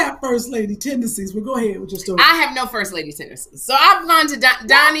 I got first lady tendencies, but go ahead with your story. I have no first lady tendencies. So I've gone to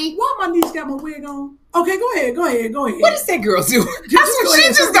Donnie. Why my niece got my wig on? Okay, go ahead. What does that girl do? Just That's go what she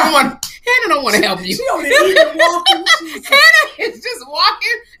ahead. just don't want. Hannah don't want to help you. She on there eating, walking. Hannah is just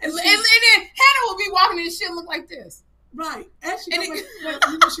walking, and then Hannah will be walking and she'll look like this. Right. And she And got it-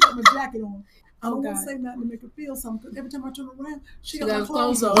 you know she got my jacket on. I don't Oh, want to God. say nothing to make her feel something. 'Cause every time I turn around, she She got my got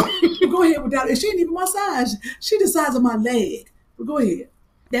clothes clothes on. on. But go ahead with that. And she ain't even my size. She the size of my leg. But go ahead.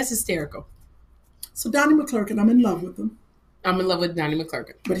 That's hysterical. So Donnie McClurkin, I'm in love with him, I'm in love with Donnie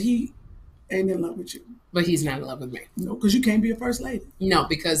McClurkin, but he ain't in love with you. but he's not in love with me. No, because you can't be a first lady. No,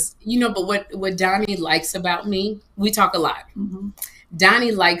 because but what Donnie likes about me, we talk a lot. Mm-hmm.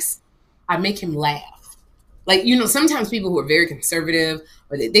 Donnie likes, I make him laugh. Like, sometimes people who are very conservative,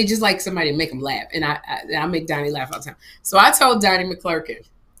 or they just like somebody to make them laugh. And I make Donnie laugh all the time. So I told Donnie McClurkin,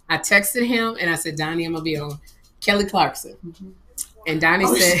 I texted him and I said, Donnie, I'm going to be on Kelly Clarkson. Mm-hmm. And Donnie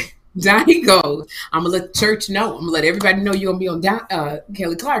said, Donnie goes, I'm going to let the church know. I'm going to let everybody know you're going to be on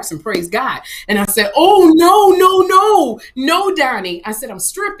Kelly Clarkson. Praise God. And I said, oh, no, Donnie. I said, I'm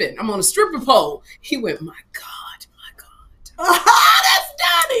stripping. I'm on a stripper pole. He went, my God.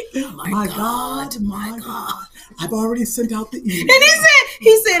 That's Donnie. My God. I've already sent out the email. And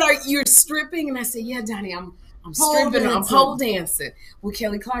he said, are you stripping? And I said, yeah, Donnie, I'm stripping. I'm dancing. pole dancing with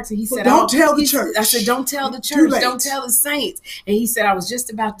Kelly Clarkson. He said, don't tell the church. I said, don't tell the Too church. late. Don't tell the saints. And he said, I was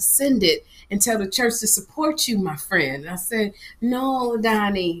just about to send it and tell the church to support you, my friend. And I said, no,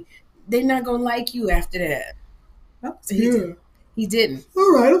 Donnie, they're not going to like you after that. That's He good. did. He didn't.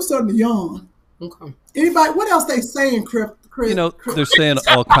 All right, I'm starting to yawn. Okay. Anybody? What else they saying, Chris? They're saying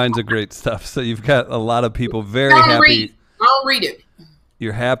all kinds of great stuff. So you've got a lot of people very Don't happy. read. Don't read it.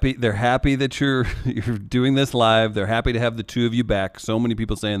 You're happy. They're happy that you're doing this live. They're happy to have the two of you back. So many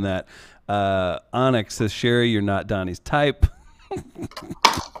people saying that. Onyx says, Sherri, you're not Donnie's type.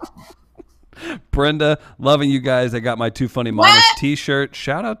 Brenda, loving you guys. I got my Too Funny Mamas t-shirt.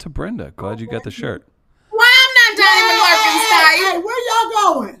 Shout out to Brenda. Glad you got the shirt. Why I'm not Donnie McClurkin's type? Hey, where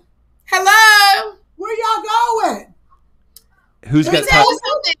y'all going? Hello? Where y'all Who's Let me got tell top? you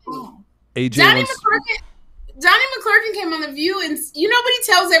something. AJ Donnie wants. McClurkin came on The View, and you know what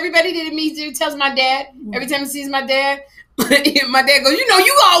he tells everybody that he meets? He tells my dad every time he sees my dad. My dad goes,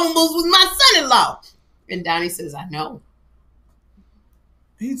 you almost was my son-in-law. And Donnie says, I know.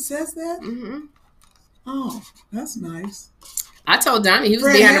 He says that? Mm-hmm. Oh, that's nice. I told Donnie he was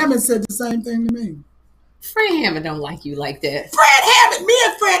Fred behind. Hammond said the same thing to me. Fred Hammond don't like you like that. Fred Hammond, me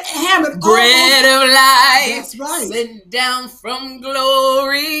and Fred Hammond. Bread of life, That's right. sent down from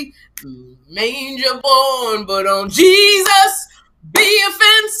glory, manger born, but on Jesus be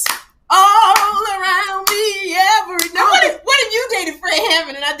offense all around me. Now, what if you dated Fred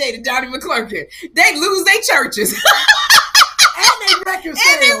Hammond and I dated Donnie McClurkin? They'd lose their churches. And they record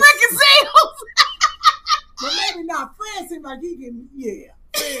sales. But maybe not. Fred seems like he can, Fred.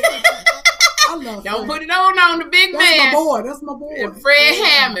 I love Don't Fred. put it on the big That's man. my boy. That's my boy. And Fred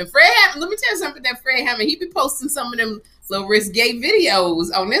Hammond. Let me tell you something that Fred Hammond, he be posting some of them little risque videos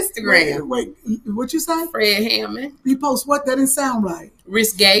on Instagram. Wait, what you say? Fred Hammond. He posts what? That didn't sound right.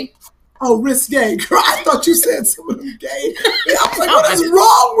 Risque. Oh, risque. I thought you said some of them gay. I was like, what is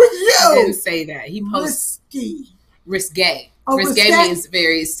wrong with I didn't you? say that. He posts Risky. risque. Oh, risque risque? means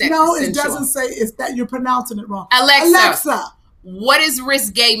very sexual. No, it doesn't say. It's that you're pronouncing it wrong. Alexa. What does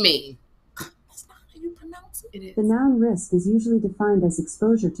risque mean? That's not how you pronounce it. It is. The noun risk is usually defined as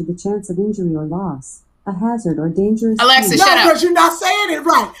exposure to the chance of injury or loss, a hazard or dangerous Alexa, thing. shut No, up. because you're not saying it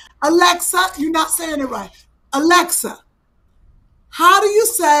right. Alexa, you're not saying it right. Alexa, how do you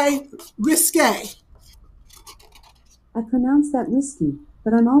say risque? I pronounce that risky,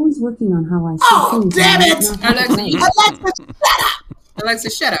 but I'm always working on how I say Oh, things. damn and it! not have Alexa, to you- say. Alexa, shut up. Alexa,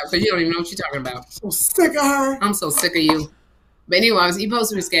 shut up, because you don't even know what you're talking about. So sick of her. I'm so sick of you. But anyways, he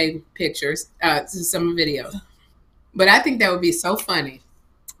posted risque pictures to some videos. But I think that would be so funny.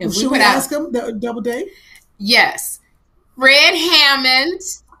 If Should we put out- ask him the double date? Yes. Fred Hammond,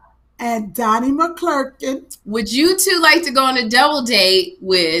 And Donnie McClurkin. would you two like to go on a double date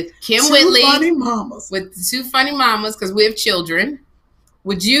with Kym Two Whitley? funny mamas. With the two funny mamas, because we have children.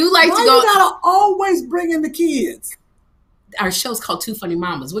 Would you like Why to go? you gotta always bring in the kids? Our show's called Two Funny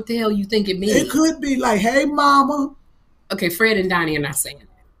Mamas. What the hell you think it means? It could be like, hey, mama. Okay, Fred and Donnie are not saying that.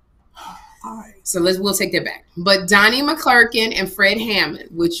 All right. So we'll take that back. But Donnie McClurkin and Fred Hammond,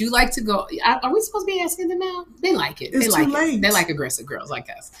 would you like to go? Are we supposed to be asking them now? They like it. It's they like too late. it. They like aggressive girls like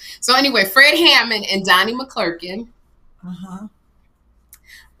us. So anyway, Fred Hammond and Donnie McClurkin, Uh-huh.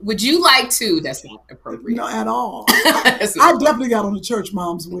 would you like to? That's not appropriate. No, at all. That's I not- definitely got on the church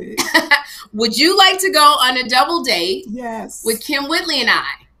mom's wig. Would you like to go on a double date Yes. with Kym Whitley and I?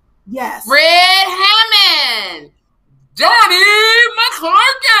 Yes. Fred Hammond, Donnie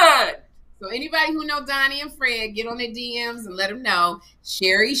McClurkin. So anybody who know Donnie and Fred, get on their DMs and let them know.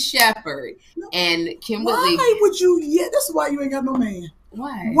 Sherri Shepherd and Kym Whitley. Why would you yell? This is why you ain't got no man.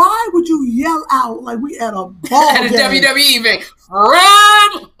 Why? Why would you yell out like we at a ball At a game? WWE event.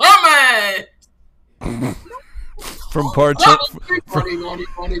 Fred Hammond. From parts Donnie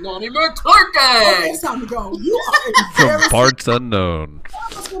McClurkin. Okay, it's time to go. You are from embarrassing. parts unknown.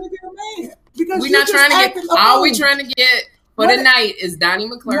 I'm just gonna get a man. Because We're you not just trying to acting get. a All we fool. trying to get for What? the night is Donnie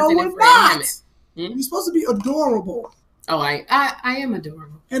No, McClurkin we're and Fred not. Hammond. Hmm? You're supposed to be adorable Oh, I am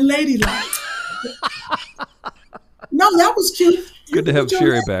adorable. and ladylike. No, that was cute. You Good to can have put your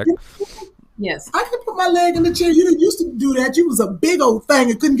Sherri leg- back. Yes. I can put my leg in the chair. You didn't used to do that. You was a big old thing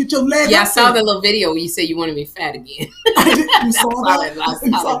and couldn't get your leg Yeah, I up saw there. the little video where you said you wanted me fat again. You saw I that? saw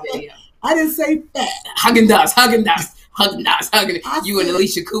You saw the video. I didn't say fat. Haagen-Dazs. I You and said-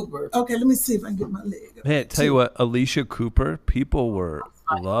 Alicia Cooper. Okay, let me see if I can get my leg up. Man, tell you what, Alicia Cooper, people were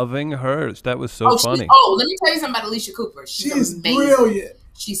loving hers. That was so let funny. me tell you something about Alicia Cooper. She's She's amazing. brilliant.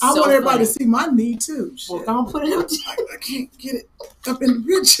 She's I so want everybody funny. to see my knee too. Well, Shit. don't put it up. I can't get it up in the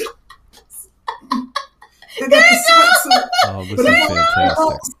picture. They got the sweatsuit. Oh, this But is if I-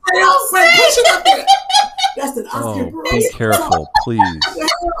 fantastic. Wait, push it up there. That's an Oscar Oh, be careful, please.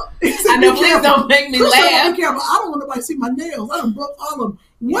 I know, please don't make me laugh. Be careful. I don't want nobody to see my nails. I done broke all of them.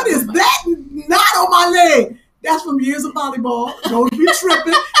 What is that knot on my leg? That's from years of volleyball. Don't be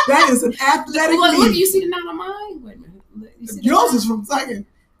tripping. That is an athletic Look, knee. you see the knot on mine? Wait a minute. Look, you see the Yours knot? is from second.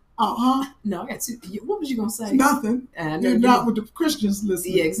 Uh-huh. No, I got two. What was you going to say? Nothing. I know You're you- not with the Christians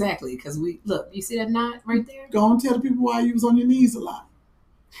listening. Yeah, exactly. Because you see that knot right there? Go and tell the people why you was on your knees a lot.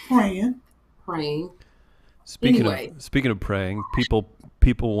 Praying. Praying. Speaking Anyway. of praying,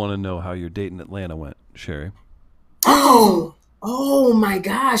 people want to know how your date in Atlanta went, Sherri. Oh my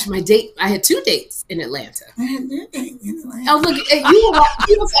gosh, my date. I had 2 dates in Atlanta. Man, that ain't in Atlanta. Oh look,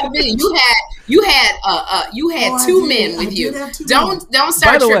 you saw the video. You had Oh, I 2 did. men I with did you. have 2 Don't By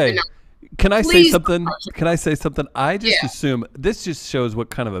start the way, tripping. Can I say Please. something? Can I say something? I just Yeah. assume this just shows what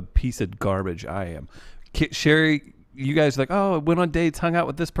kind of a piece of garbage I am. Sherri, you guys are like, oh, I went on dates, hung out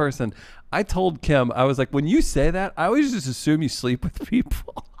with this person. I told Kym, I was like, when you say that, I always just assume you sleep with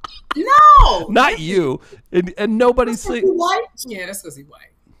people. No. Not you. And nobody sleeps. White? Yeah, that's because he's white.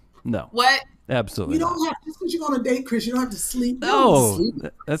 No. What? Absolutely You not. don't have, just because you're on a date, Chris, you don't have to sleep. No, sleep.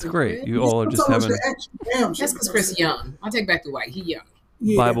 that's great. You all are just So much having for extra damn shit. That's because Chris young. I'll take back the white. He young.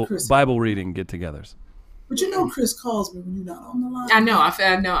 Yeah, Chris. Bible reading get-togethers. But you know, Chris calls me when you're not on the line. I know.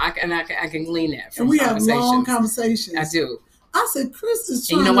 I know. I can glean that from And we have conversations. long conversations. I do. I said, Chris is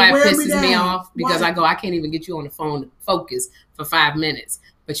And trying you know why to it wear pisses me down. off? Because Why? I can't even get you on the phone to focus for 5 minutes.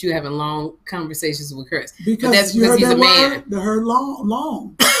 But you having long conversations with Chris. Because but that's you because heard he's a that man. word? The her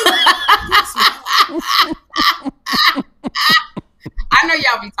long. I know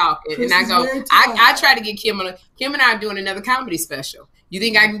y'all be talking, Chris and I is go. very I tired. try to get Kym on. Kym and I are doing another comedy special. You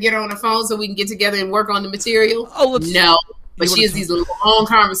think I can get her on the phone so we can get together and work on the material? Oh, let's. No, but You she has wanna these long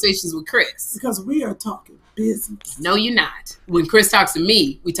conversations with Chris. Because we are talking business. No, you're not. When Chris talks to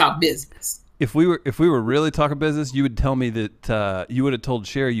me, we talk business. If we were really talking business, you would tell me that you would have told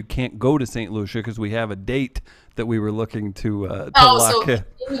Sherri you can't go to St. Lucia because we have a date that we were looking to lock in.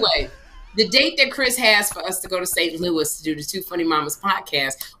 Anyway, the date that Chris has for us to go to St. Louis to do the Two Funny Mamas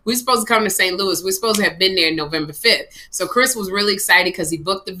podcast, we're supposed to come to St. Louis. We're supposed to have been there November 5th. So Chris was really excited because he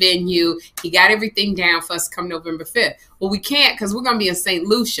booked the venue. He got everything down for us to come November 5th. Well, we can't because we're going to be in St.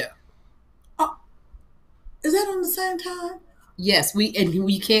 Lucia. Is that on the same time? Yes, we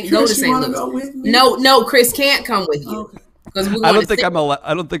can't Chris, go to you St. wanna Louis. go with me? No, Chris can't come with you. Okay. Because we're going I don't to think sit- I'm allowed.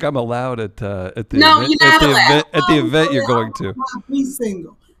 I don't think I'm allowed at the No, event, you're not allowed. at the event you're going to. Be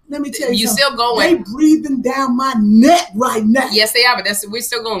single. Let me tell you You something. still going. They breathing down my neck right now. Yes, they are, but we're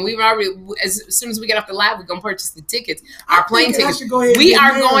still going. We've already, as soon as we get off the live, we're gonna purchase the tickets, our plane thinking I tickets. should go ahead and We get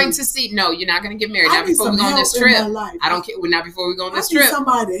are married. going to see. No, you're not gonna get married. I Not need before we some go on this help in trip. my life. I don't care. We're not before we go on I this need trip.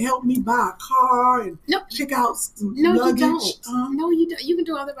 somebody to help me buy a car and No, check out some no, luggage. you don't. No, you don't. You can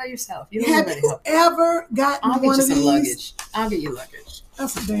do all that by yourself. You don't Have need anybody you help. ever gotten I'll get one you of some these? luggage. I'll get you luggage.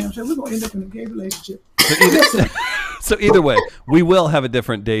 That's a damn shame. We're gonna end up in a gay relationship. So either way, we will have a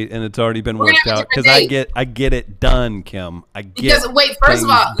different date, and it's already been We're gonna worked have a out because different I get it done, Kym. I get Because wait, first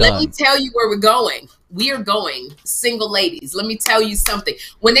of all, things let me done. tell you where we're going. We are going single ladies. Let me tell you something.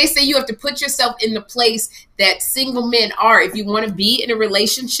 When they say you have to put yourself in the place that single men are, if you want to be in a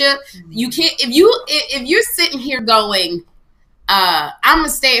relationship, you can't. If you're sitting here going, I'm gonna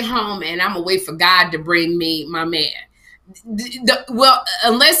stay at home and I'm gonna wait for God to bring me my man. Well,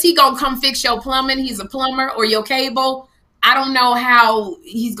 unless he gonna come fix your plumbing, he's a plumber, or your cable. I don't know how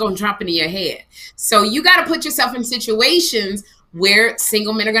he's gonna drop into your head. So you got to put yourself in situations where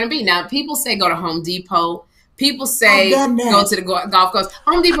single men are gonna be. Now, people say go to Home Depot. People say I've done that. go to the golf course.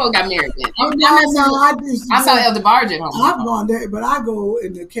 Home Depot got married then. I I saw Elder Barge at Home I've Depot. gone there, but I go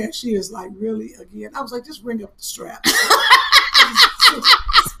and the cashier's like, really again. I was like, just ring up the strap.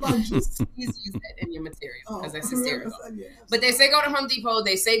 Sponges. You use that in your material Oh, because that's hysterical. yeah. But they say go to Home Depot.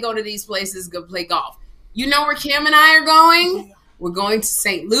 They say go to these places, go play golf. You know where Kym and I are going? We're going to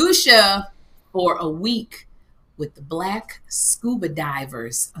St. Lucia for a week with the Black Scuba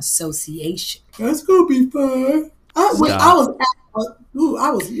Divers Association. That's gonna be fun. I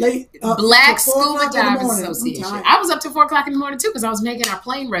was late. Black till 4 Scuba o'clock in the Divers morning. I'm Association. tired. I was up till 4 o'clock in the morning too because I was making our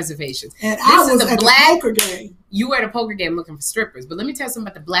plane reservations. And This I is was the at Black- the poker game. You were at a poker game looking for strippers, but let me tell you something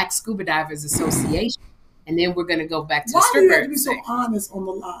about the Black Scuba Divers Association, and then we're gonna go back to the Why do you have stripper to be so thing. honest on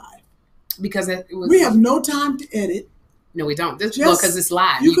the live? Because it was. We have no time to edit. No, we don't. This, Just- well, because it's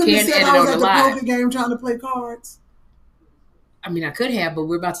live. You You couldn't have can't said edit I was on at the the live. poker game trying to play cards. I mean, I could have, but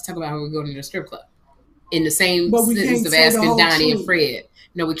we're about to talk about how we're going to the strip club in the same But we sentence can't of say the asking whole Donnie and truth. Fred.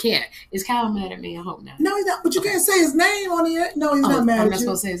 No, we can't. Is Kyle mad at me? I hope not. No, he's not. But you can't say his name on the air. No, he's not mad I'm at not you.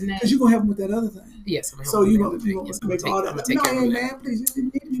 supposed to say his name. Because you're going to help him with that other thing. Yes, I'm So you you're going to make all that. I'm take No, care he of ain't that. mad. Please, you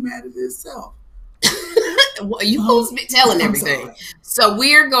need to be mad at yourself. Well, you supposed to be telling I'm everything. sorry. So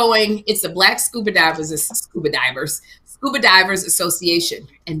we're going. It's the Black Scuba Divers Association,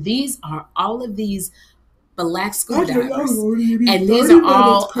 and these are all of these Black scuba divers. And these are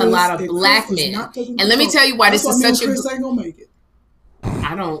all a lot of black men. And let me tell you why this is such a. Chris ain't gonna make it.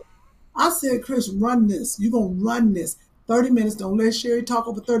 I don't. I said, Chris, run this. You're gonna run this. 30 minutes. Don't let Sherri talk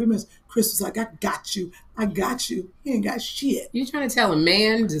over 30 minutes. Chris was like, I got you. I got you. He ain't got shit. You trying to tell a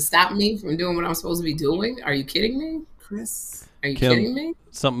man to stop me from doing what I'm supposed to be doing? Are you kidding me? Chris. Are you Kym, kidding me?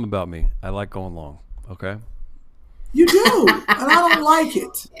 Something about me. I like going long. Okay. You do. And I don't like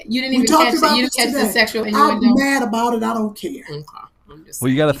it. You didn't We even talked catch about it. You this didn't catch the today. sexual I'm innuendo. mad about it. I don't care. Okay. I'm just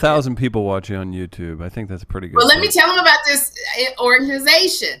Well, you got saying. 1,000 people watching on YouTube. I think that's pretty good. Well, let me stuff. tell them about this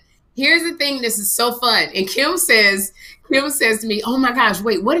organization. Here's the thing. This is so fun. And Kym says to me, oh my gosh,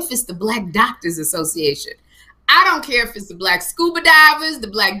 wait, what if it's the Black Doctors Association? I don't care if it's the Black scuba divers, the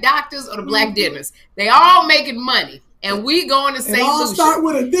Black doctors, or the Black dentists. They all making money. And we going to St. Lucia. It all start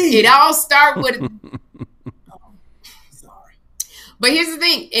with a D. It all start with a sorry. But here's the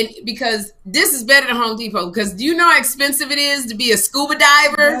thing, and because this is better than Home Depot, because do you know how expensive it is to be a scuba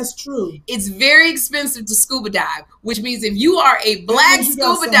diver? That's true. It's very expensive to scuba dive, which means if you are a Black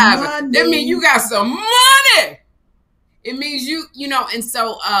scuba diver, that means you got some money. It means you know, and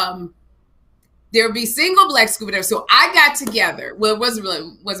so there'll be single Black scuba divers. So I got together. Well, it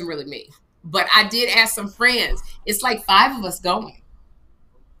wasn't really me, but I did ask some friends. It's like 5 of us going.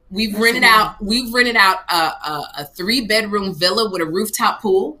 We've rented out a 3-bedroom villa with a rooftop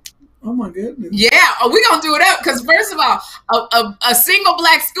pool. Oh my goodness. Yeah. Oh, we're gonna do it up because first of all, a single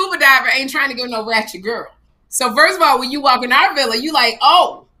Black scuba diver ain't trying to go no ratchet girl. So first of all, when you walk in our villa, you like,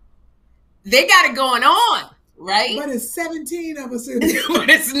 oh, they got it going on. Right? But it's 17 of us in there. But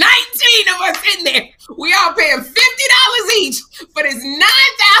it's 19 of us in there. We all paying $50 each for this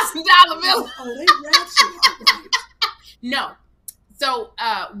 $9,000 villa. Oh, they ratchet. No. So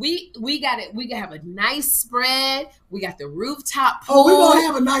we got it. We have a nice spread. We got the rooftop pool. Oh, we're gonna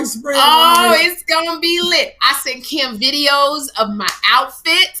have a nice spread. Oh, it's gonna be lit. I sent Kym videos of my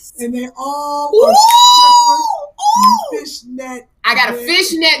outfits. And they all fishnet. I got a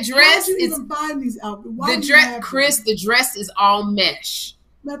fishnet dress. Why did you even buy these outfits? The dress is all mesh.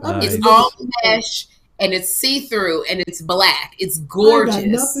 Nice. It's all mesh and it's see-through and it's black. It's gorgeous. I got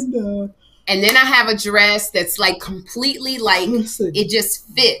nothing done. And then I have a dress that's like completely like it just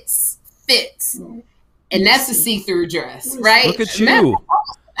fits. Oh. And that's a see-through dress, right? Look at you.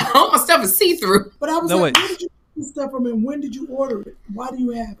 All my stuff is see-through. But I was where did you get this stuff from and when did you order it? Why do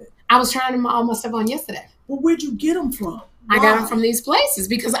you have it? I was trying all my stuff on yesterday. Well, where'd you get them from? I got them from these places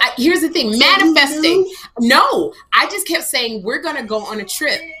because here's the thing, manifesting. No, I just kept saying, we're going to go on a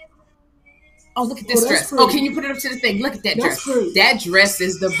trip. Oh, look at this dress. Pretty. Oh, can you put it up to the thing? Look at that dress. Pretty. That dress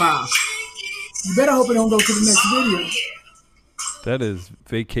is the bomb. You better hope it don't go to the next video. That is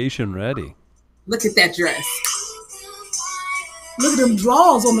vacation ready. Look at that dress. Look at them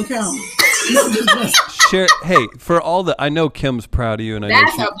drawers on the counter. Hey, for all the, I know Kym's proud of you, and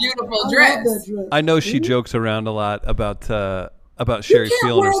that's a beautiful dress. I know she jokes around a lot about Sherri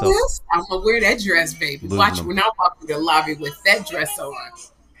feeling herself. I'm gonna wear that dress, baby. Watch when I walk through the lobby with that dress on.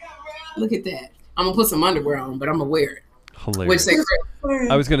 Look at that. I'm gonna put some underwear on, but I'm gonna wear it. Hilarious.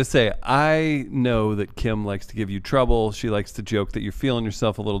 I was gonna say, I know that Kym likes to give you trouble. She likes to joke that you're feeling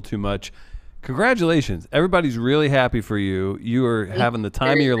yourself a little too much. Congratulations. Everybody's really happy for you. You are having the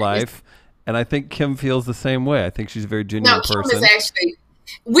time of your life. And I think Kym feels the same way. I think she's a very genuine person. Kym is actually,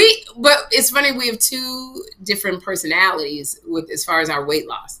 but it's funny, we have 2 different personalities with as far as our weight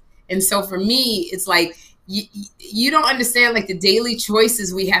loss. And so for me, it's like, you don't understand like the daily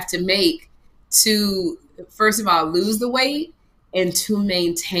choices we have to make to, first of all, lose the weight and to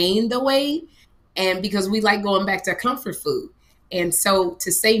maintain the weight. And because we like going back to comfort food. And so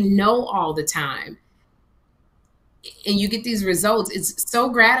to say no all the time and you get these results, it's so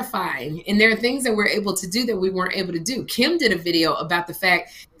gratifying. And there are things that we're able to do that we weren't able to do. Kym did a video about the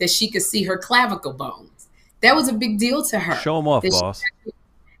fact that she could see her clavicle bones. That was a big deal to her. Show them off, boss.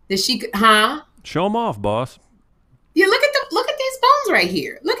 That she could, huh? Show them off, boss. Yeah, look at these bones right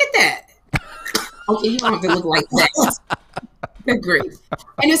here. Look at that. Okay, you don't have to look like that. Good grief.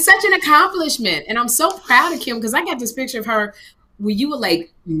 And it's such an accomplishment. And I'm so proud of Kym because I got this picture of her where you were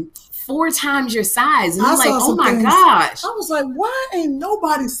like 4 times your size. And I'm like, oh my gosh. I was like, why ain't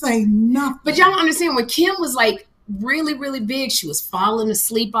nobody saying nothing? But y'all don't understand, when Kym was like really, really big, she was falling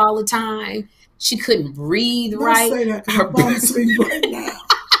asleep all the time. She couldn't breathe right. Don't say that because I'm falling asleep right now.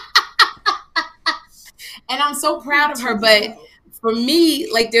 And I'm so proud of her. But for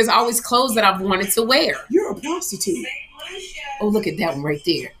me, like there's always clothes that I've wanted to wear. You're a prostitute. Oh, look at that one right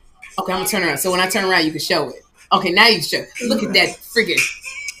there. Okay, I'm going to turn around. So when I turn around, you can show it. Okay, now you can show it. Look at that friggin'.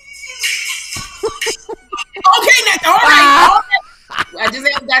 Okay, that's all right. I just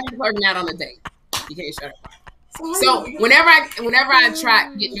haven't gotten working out on the date. You can't show it. So whenever I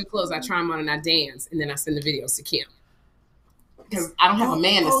try get new clothes, I try them on and I dance, and then I send the videos to Kym. Because I don't have a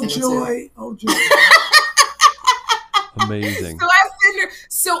man to send them to. Oh, joy. Amazing. So I send her.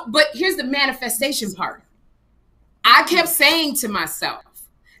 So, but here's the manifestation part. I kept saying to myself,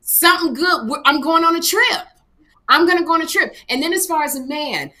 something good. I'm going on a trip. I'm going to go on a trip. And then as far as a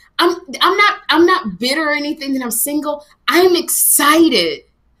man, I'm not bitter or anything that I'm single. I'm excited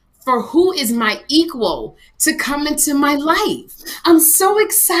for who is my equal to come into my life. I'm so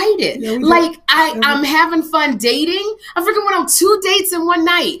excited. Yeah, like I'm having fun dating. I freaking went on 2 dates in one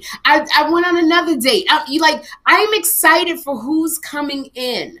night. I went on another date. I'm excited for who's coming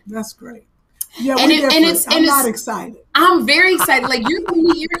in. That's great. Yeah, I'm not excited. I'm very excited. Like, you're gonna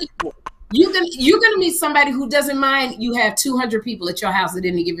meet your equal. You're gonna meet somebody who doesn't mind you have 200 people at your house at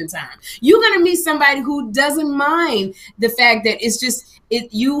any given time. You're gonna meet somebody who doesn't mind the fact that it's just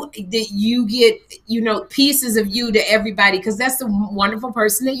you get, you know, pieces of you to everybody, because that's the wonderful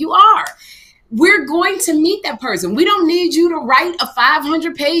person that you are. We're going to meet that person. We don't need you to write a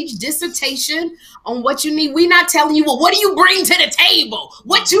 500-page dissertation on what you need. We're not telling you, well, what do you bring to the table?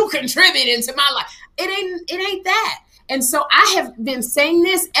 What you contribute into my life? It ain't that. And so I have been saying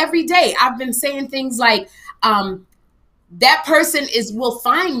this every day. I've been saying things like, that person will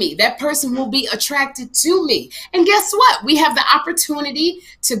find me. That person will be attracted to me. And guess what? We have the opportunity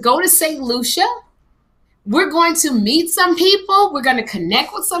to go to St. Lucia. We're going to meet some people. We're going to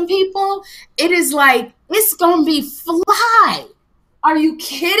connect with some people. It is like, it's going to be fly. Are you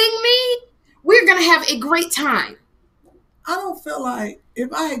kidding me? We're going to have a great time. I don't feel like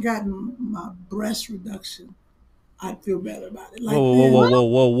if I had gotten my breast reduction, I'd feel better about it. Like, whoa. Do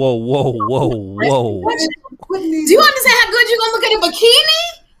you understand how good you're going to look at a bikini?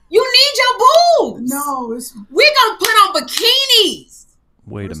 You need your boobs. No, we're going to put on bikinis.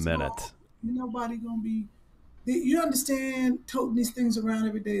 Wait a minute. Nobody going to be, you understand, toting these things around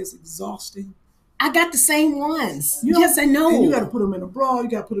every day is exhausting. I got the same ones. Yes, I know. And you got to put them in a bra. You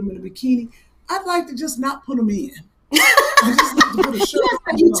got to put them in a bikini. I'd like to just not put them in. I just like to put a shirt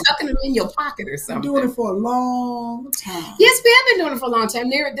on. You tucking them in your pocket or something. I'm doing it for a long time. Yes, we have been doing it for a long time.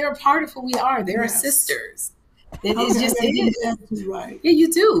 They're a part of who we are. They're our sisters. It is. Right. Yeah, you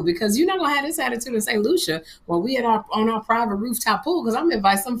do, because you're not gonna have this attitude in St. Lucia while we on our private rooftop pool, because I'm gonna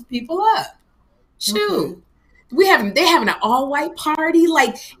invite some people up. Shoot. Okay. They're having an all-white party.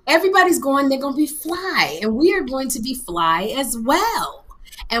 Like, everybody's going, they're gonna be fly. And we are going to be fly as well.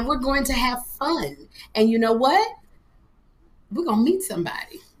 And we're going to have fun. And you know what? We're gonna meet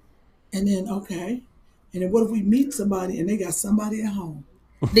somebody. And then and then what if we meet somebody and they got somebody at home?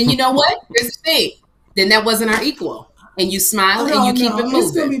 Then you know what? Here's the thing. Then that wasn't our equal. And you smile and you keep it moving.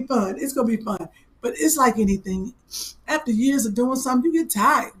 It's gonna be fun. It's gonna be fun. But it's like anything. After years of doing something, you get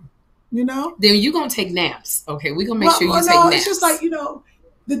tired. You know? Then you're gonna take naps. Okay, we're gonna make sure you take naps. It's just like,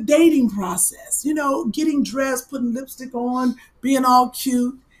 the dating process, getting dressed, putting lipstick on, being all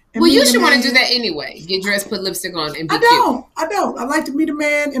cute. Well, you should want to do that anyway. Get dressed, put lipstick on, and be cute. I don't. I like to meet a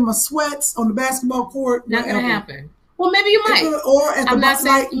man in my sweats on the basketball court. Not going to happen. Well, maybe you might. Or at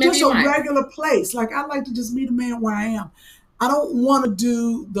regular place. Like, I like to just meet a man where I am. I don't want to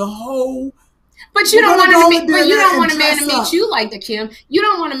do the whole. But you don't want a man to meet you like that, Kym. You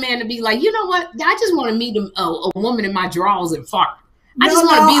don't want a man to be like, you know what? I just want to meet a woman in my drawers and fart. I just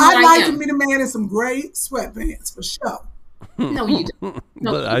want to be like I like to meet a man in some gray sweatpants for sure. No, you don't.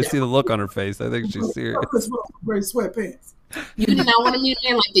 But I see the look on her face. I think she's serious. Gray sweatpants. You do not want to meet a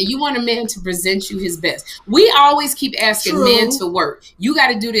man like that. You want a man to present you his best. We always keep asking men to work. You got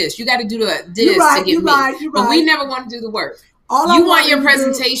to do this. You got to do this to get me. But we never want to do the work. You want your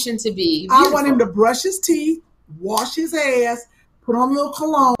presentation to be beautiful. I want him to brush his teeth, wash his ass, put on a little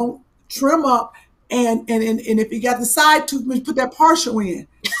cologne, trim up, and if he got the side tooth, put that partial in.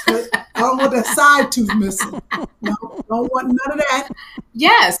 But I don't want that side tooth missing. No, don't want none of that.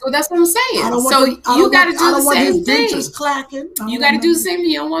 Yes, well, that's what I'm saying. So you got to do the same thing. Dentures clacking. You got to do the same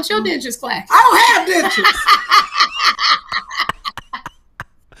thing. You don't want your dentures clacking. I don't have dentures.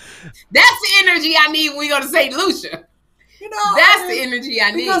 That's the energy I need when we go to St. Lucia. That's the energy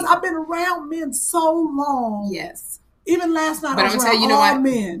I need. Because I've been around men so long. Yes. Even last night, I was around all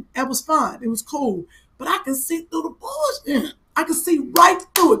men. It was fun. It was cool. But I can see through the bullshit. I can see right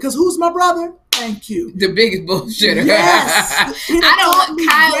through it. Because who's my brother? Thank you. The biggest bullshitter. Yes. I don't want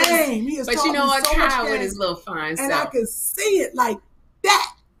Kyle. But you know what? Kyle with his little fine and self. I can see it like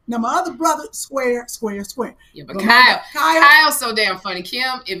that. Now, my other brother, square. Yeah, but Kyle's so damn funny.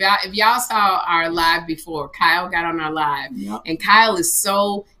 Kym, if y'all saw our live before, Kyle got on our live. Yep. And Kyle is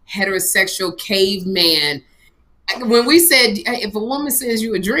so heterosexual caveman. When we said, if a woman sends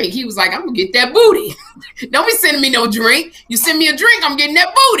you a drink, he was like, I'm going to get that booty. Don't be sending me no drink. You send me a drink, I'm getting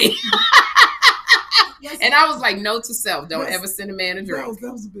that booty. And I was like, note to self, don't ever send a man a drink.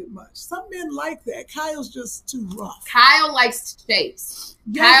 That was a bit much. Some men like that. Kyle's just too rough. Kyle likes to chase.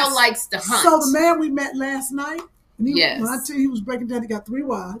 Yes. Kyle likes to hunt. So the man we met last night, when I tell you he was breaking down, he got 3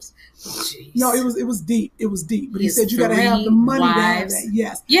 wives. Oh, no, it was deep. It was deep. But he said you got to have the money to have that.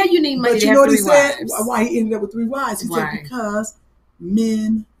 Yes. Yeah, you need money but to you have know what he 3 said? wives. Why he ended up with 3 wives? He said because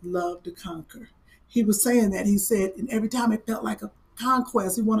men love to conquer. He was saying that. He said, and every time it felt like a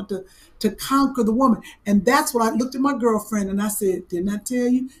conquest, he wanted to conquer the woman. And that's what I looked at my girlfriend and I said, didn't I tell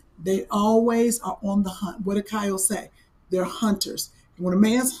you? They always are on the hunt. What did Kyle say? They're hunters. And when a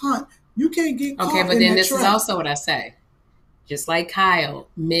man's hunt, you can't get caught Okay, but in then that this trap. is also what I say. Just like Kyle,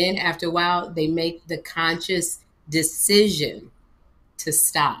 men, after a while, they make the conscious decision to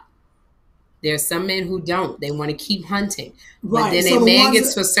stop. There are some men who don't. They want to keep hunting. But Right. then So a the man ones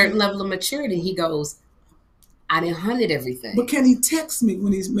gets to a certain level of maturity, he goes, I didn't hunted everything. But can he text me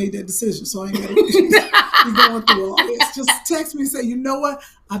when he's made that decision? So I ain't got to be going through all this. Just text me and say, you know what?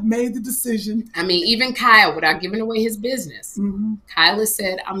 I've made the decision. I mean, even Kyle, without giving away his business, Mm-hmm. Kyle has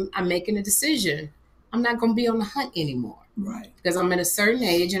said, I'm making a decision. I'm not going to be on the hunt anymore. Right. Because I'm at a certain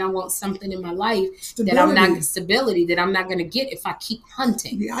age and I want something in my life Stability. that I'm not going to get if I keep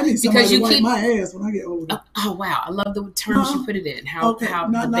hunting. Yeah, I need somebody Because to you wipe keep my ass when I get older. Oh wow, I love the terms you put it in. How Okay, how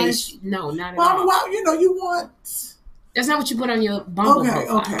not the nice. base? No, not at Well, all. well, you know, you want. That's not what you put on your Bumble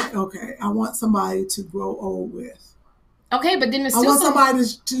profile. Okay. I want somebody to grow old with. Okay, but then it's I still want somebody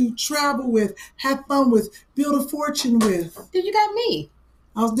to travel with, have fun with, build a fortune with. Then you got me.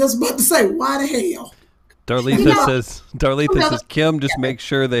 I was just about to say, why the hell? Darletha says, Kym, just make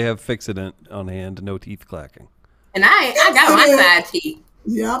sure they have Fix-It on hand, no teeth clacking. And I got my side teeth.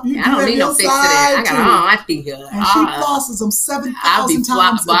 Yeah, you I don't need no Fix-It. I got all my teeth good. And she flosses them 7,000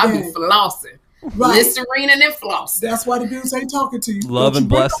 times a day. I'll be flossing. Right. Listerine and then flossing. That's why the dudes ain't talking to you. Love and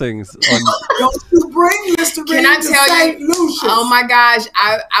blessings. Don't you bring Listerine Can I to tell St. you? Lucius. Oh my gosh,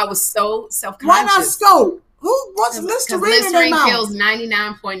 I was so self-conscious. Why not scope? What's Listerine in their Listerine mouth? kills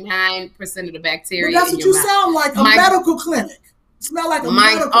 99.9% of the bacteria. But that's in what your you mouth. sound like, a medical clinic. Smell like a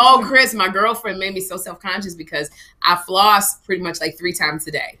medical clinic. Chris, my girlfriend made me so self-conscious because I floss pretty much like 3 times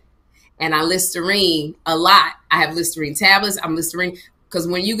a day. And I Listerine a lot. I have Listerine tablets. I'm Listerine because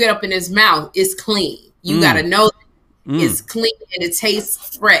when you get up in his mouth, it's clean. You got to know it's clean and it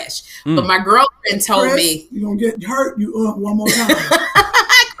tastes fresh. But my girlfriend told me. You're going to get hurt one more time.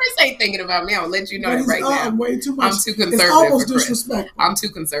 Chris ain't thinking about me. I'll let you know that right now. Way too much. I'm too conservative it's almost for Chris. Disrespectful. I'm too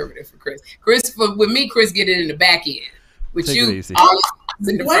conservative for Chris. With me, Chris get it in the back end. With Take you, it easy. Wait a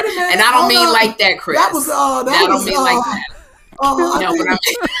minute. And I don't mean like that, Chris. That was I don't mean like that. No, what I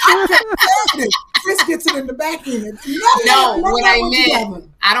mean. Chris gets it in the back end. What I meant,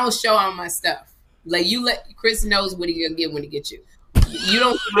 I don't show all my stuff. Like Chris knows what he gonna get when he gets you. You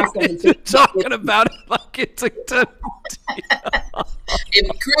don't You're talking about it like it's a done deal.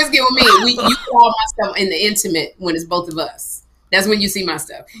 If Chris get with me, you call my stuff in the intimate when it's both of us. That's when you see my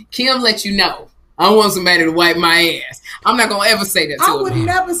stuff. Kym let you know. I want somebody to wipe my ass. I'm not gonna ever say that to him. I would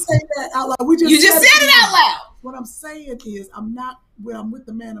never say that out loud. You just said it out loud. What I'm saying is, I'm with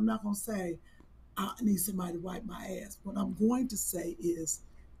the man, I'm not gonna say I need somebody to wipe my ass. What I'm going to say is,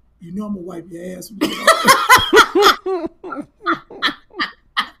 you know, I'm gonna wipe your ass.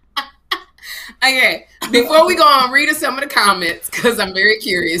 Okay, before we go on, read us some of the comments because I'm very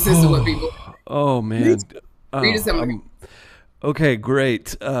curious as to what people. Oh man, read us some of them. Okay,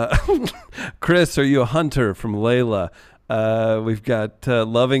 great. Chris, are you a hunter? From Layla. We've got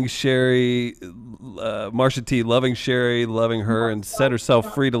loving Sherri, Marsha T, loving Sherri, loving her, and set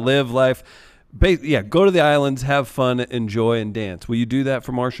herself free to live life. Go to the islands, have fun, enjoy, and dance. Will you do that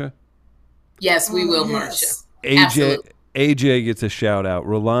for Marsha? Yes, we will, Marsha. AJ gets a shout out.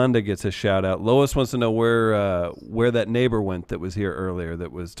 Rolanda gets a shout out. Lois wants to know where that neighbor went that was here earlier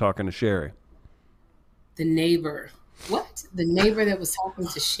that was talking to Sherri. The neighbor. What? The neighbor that was talking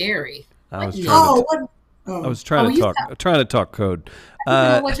to Sherri. I was trying to talk code.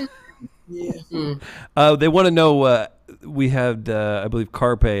 Yeah. They want to know. We had, I believe,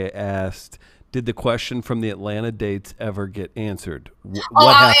 Carpe asked, did the question from the Atlanta dates ever get answered?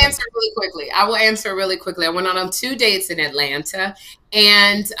 I'll answer really quickly. I will answer really quickly. I went on 2 dates in Atlanta,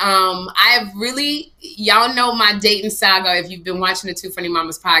 and y'all know my dating saga. If you've been watching the Two Funny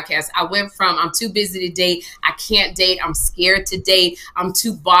Mamas podcast, I went from I'm too busy to date, I can't date, I'm scared to date, I'm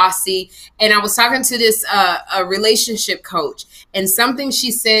too bossy. And I was talking to this a relationship coach, and something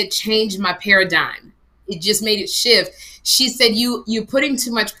she said changed my paradigm. It just made it shift. She said, you're putting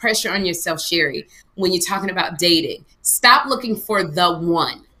too much pressure on yourself, Sherri, when you're talking about dating. Stop looking for the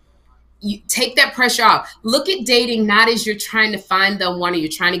one. You take that pressure off. Look at dating not as you're trying to find the one or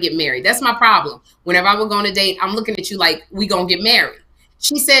you're trying to get married. That's my problem. Whenever I would go on a date, I'm looking at you like we gonna get married.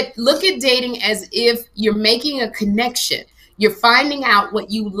 She said, look at dating as if you're making a connection. You're finding out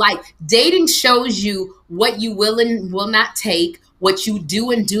what you like. Dating shows you what you will and will not take, what you do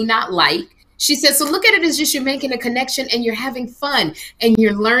and do not like. She said, so look at it as just you're making a connection and you're having fun and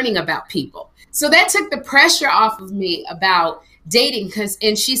you're learning about people. So that took the pressure off of me about dating.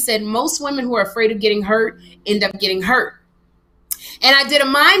 And she said, most women who are afraid of getting hurt end up getting hurt. And I did a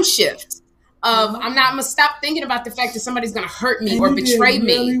mind shift of I'm gonna stop thinking about the fact that somebody's gonna hurt me or betray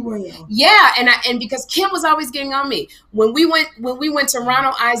me. Well. Yeah, and because Kym was always getting on me. When we went to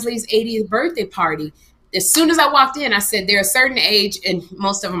Ronald Isley's 80th birthday party, as soon as I walked in, I said, they're a certain age and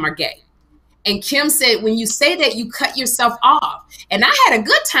most of them are gay. And Kym said, when you say that, you cut yourself off. And I had a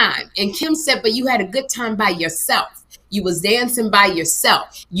good time. And Kym said, but you had a good time by yourself. You was dancing by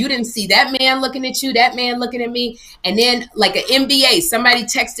yourself. You didn't see that man looking at you, that man looking at me. And then like an NBA, somebody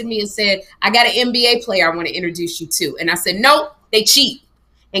texted me and said, I got an NBA player I want to introduce you to. And I said, nope, they cheat.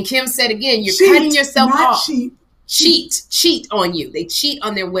 And Kym said again, you're cutting yourself off. Cheat on you. They cheat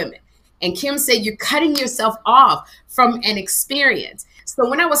on their women. And Kym said, you're cutting yourself off from an experience. So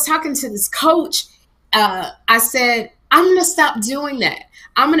when I was talking to this coach, I said, I'm going to stop doing that.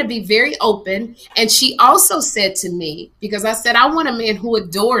 I'm going to be very open. And she also said to me, because I said, I want a man who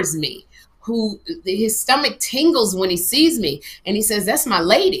adores me, who his stomach tingles when he sees me. And he says, that's my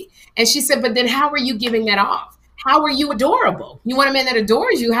lady. And she said, but then how are you giving that off? How are you adorable? You want a man that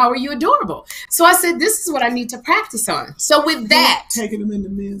adores you. How are you adorable? So I said, this is what I need to practice on. So with that. Taking them in the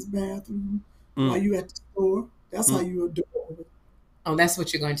men's bathroom while you at the store. That's how you adorable. Oh, that's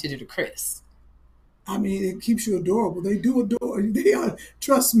what you're going to do to Chris. I mean, it keeps you adorable. They do adore. They are.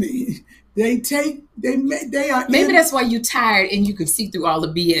 Trust me. They are. Maybe that's why you tired and you can see through all the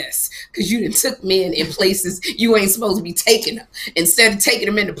BS because you done took men in places you ain't supposed to be taking them. Instead of taking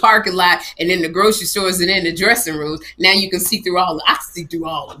them in the parking lot and in the grocery stores and in the dressing rooms, now you can see through all the. I can see through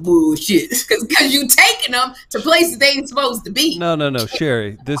all the bullshit because you taking them to places they ain't supposed to be. No,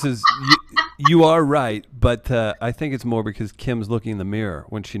 Sherri, this is you are right, but I think it's more because Kym's looking in the mirror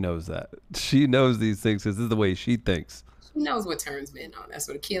when she knows that. She knows these things because this is the way she thinks. She knows what turns men on. That's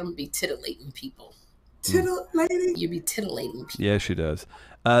what Kym be titillating people. Titillating? You be titillating people. Yeah, she does.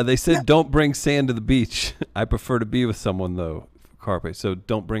 They said don't bring sand to the beach. I prefer to be with someone though, Carpe. So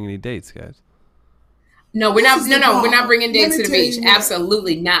don't bring any dates, guys. No, we're not. No, we're not bringing dates to the beach.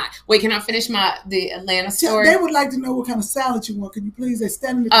 Absolutely not. Wait, can I finish the Atlanta story? They would like to know what kind of salad you want. Can you please? They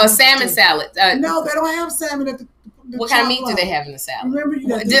stand in the salmon salad. No, they don't have salmon at the what kind of meat do they have in the salad? Remember,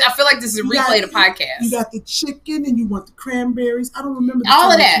 I feel like this is a replay of the podcast. You got the chicken and you want the cranberries. I don't remember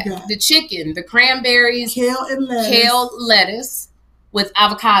all of that. The chicken, the cranberries, kale and lettuce. Kale, lettuce with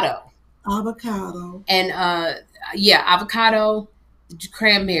avocado. And avocado,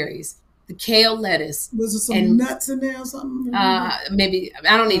 cranberries. The kale, lettuce. Was there some nuts in there or something? Maybe.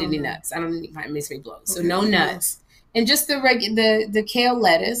 I don't need any nuts. I don't need it makes me blow. So okay, no nuts. And just the kale,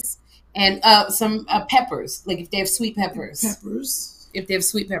 lettuce, and some peppers. Like if they have sweet peppers. If they have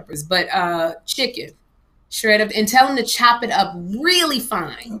sweet peppers. But chicken, shred up, and tell them to chop it up really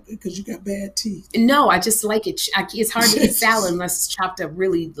fine. Okay, because you got bad teeth. No, I just like it. It's hard to eat salad unless it's chopped up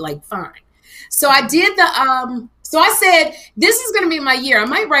really like fine. So I did the So I said, this is going to be my year. I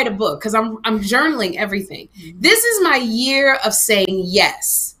might write a book because I'm journaling everything. Mm-hmm. This is my year of saying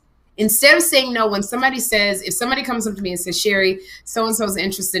yes. Instead of saying no, when somebody says, if somebody comes up to me and says, Sherri, so-and-so is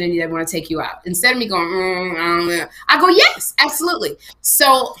interested in you, they want to take you out. Instead of me going, I go, yes, absolutely.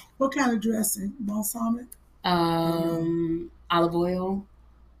 So. What kind of dressing? Balsamic? Olive oil.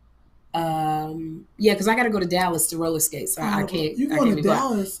 Yeah, because I got to go to Dallas to roller skate. So I can't. You going to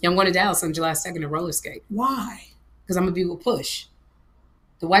Dallas? Yeah, I'm going to Dallas on July 2nd to roller skate. Why? Because I'm going to be with Push.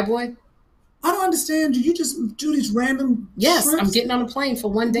 The white boy. I don't understand. You just do these random Yes, trips? I'm getting on a plane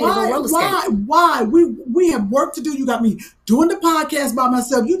for one day to go roller skate. Why? We have work to do. You got me doing the podcast by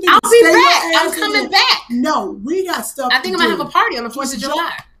myself. You need I'll to be stay back. I'm coming back. No, we got stuff I think to I'm going to do. have a party on the 4th of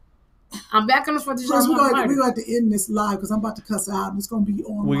July. I'm back on the 4th of July. We're going to end this live because I'm about to cuss out. It's going to be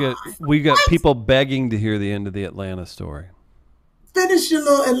on live. We got people begging to hear the end of the Atlanta story. Finish your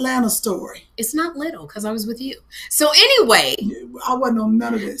little Atlanta story. It's not little because I was with you. So anyway. I wasn't on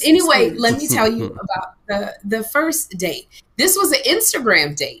none of this. Anyway, let me tell you about the first date. This was an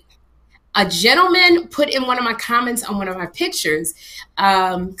Instagram date. A gentleman put in one of my comments on one of my pictures,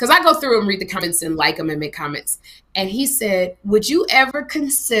 because I go through and read the comments and like them and make comments. And he said, would you ever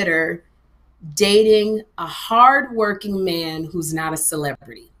consider dating a hardworking man who's not a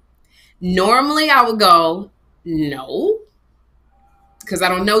celebrity? Normally I would go, no, because I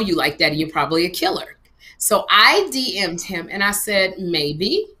don't know you like that and you're probably a killer. So I DM'd him and I said,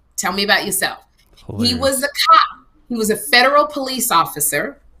 maybe. Tell me about yourself. Hilarious. He was a cop. He was a federal police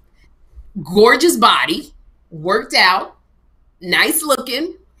officer. Gorgeous body, worked out, nice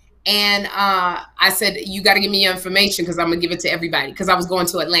looking, And I said, you got to give me your information because I'm going to give it to everybody. Because I was going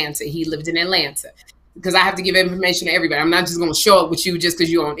to Atlanta. He lived in Atlanta. Because I have to give information to everybody. I'm not just going to show up with you just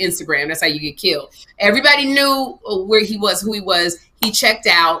because you're on Instagram. That's how you get killed. Everybody knew where he was, who he was. He checked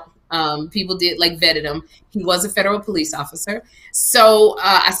out. People did like vetted him. He was a federal police officer. So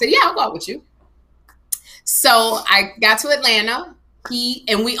I said, yeah, I'll go out with you. So I got to Atlanta.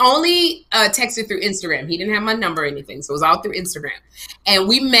 And we only texted through Instagram. He didn't have my number or anything. So it was all through Instagram. And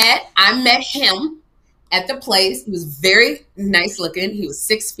we met. I met him at the place. He was very nice looking. He was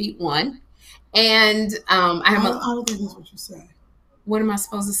 6'1". And I don't think that's what you say. What am I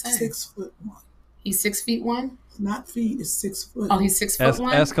supposed to say? 6'1". He's 6'1". Not feet. It's 6 foot. Oh, he's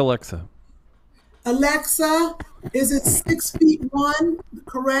 6'1". Ask Alexa. Alexa, is it 6'1"?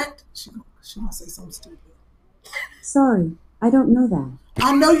 Correct? She gonna say something stupid. Sorry, I don't know that.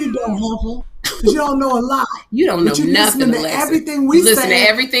 I know you don't, Helper, because you don't know a lot. You don't know nothing, Alexa. Everything we listen to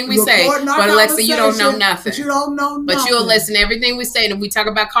everything we say. But Alexa, you don't know nothing. But you don't know nothing. But you'll listen to everything we say. And if we talk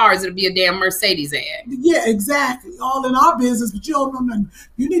about cars, it'll be a damn Mercedes ad. Yeah, exactly. All in our business, but you don't know nothing.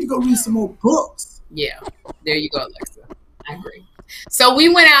 You need to go read some more books. Yeah, there you go, Alexa. I agree. So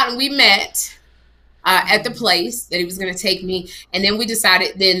we went out and we met at the place that he was going to take me. And then we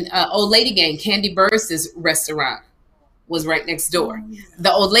decided, Old Lady Gang, Candy Burst's restaurant was right next door.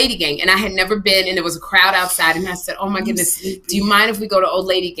 The Old Lady Gang. And I had never been, and there was a crowd outside. And I said, oh my goodness, do you mind if we go to Old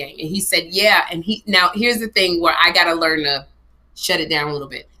Lady Gang? And he said, yeah. And now here's the thing where I got to learn to shut it down a little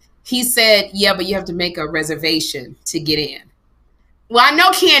bit. He said, yeah, but you have to make a reservation to get in. Well, I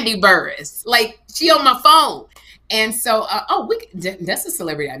know Candy Burris. Like, she on my phone. And so, that's a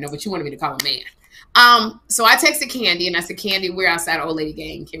celebrity I know, but you wanted me to call a man. So I texted Candy and I said, Candy, we're outside Old Lady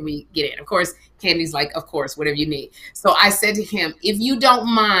Gang. Can we get in? Of course, Candy's like, of course, whatever you need. So I said to him, if you don't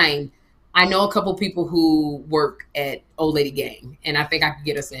mind, I know a couple people who work at Old Lady Gang, and I think I could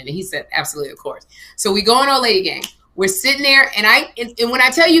get us in. And he said, absolutely, of course. So we go on Old Lady Gang. We're sitting there, and when I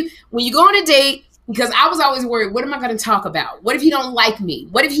tell you, when you go on a date, because I was always worried, what am I going to talk about? What if he don't like me?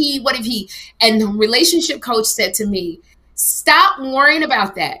 What if he? And the relationship coach said to me, stop worrying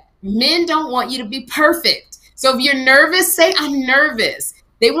about that. Men don't want you to be perfect. So if you're nervous, say, I'm nervous.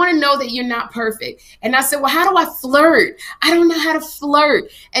 They want to know that you're not perfect. And I said, well, how do I flirt? I don't know how to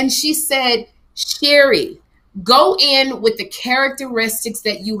flirt. And she said, Sherri, go in with the characteristics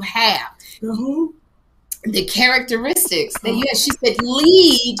that you have. The characteristics that you have. She said,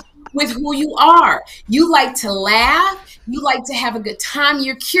 lead with who you are. You like to laugh. You like to have a good time.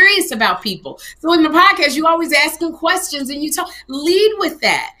 You're curious about people. So in the podcast, you always asking questions and you talk. Lead with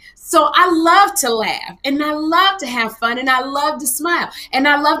that. So I love to laugh and I love to have fun and I love to smile and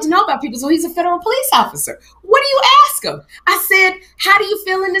I love to know about people. So he's a federal police officer. What do you ask him? I said, how do you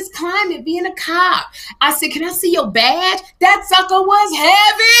feel in this climate being a cop? I said, can I see your badge? That sucker was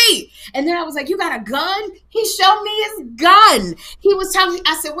heavy. And then I was like, you got a gun? He showed me his gun. He was telling me,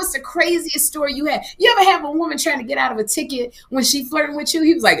 I said, what's the craziest story you had? You ever have a woman trying to get out of a ticket when she flirting with you?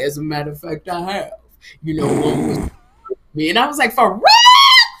 He was like, as a matter of fact, I have. You know, one was me. And I was like, for real?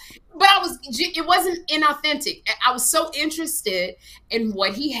 But it wasn't inauthentic. I was so interested in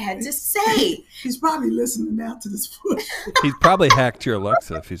what he had to say. He's probably listening now to this. He's probably hacked your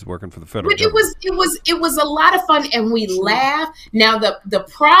Alexa if he's working for the federal government. It was a lot of fun and we laughed. Now the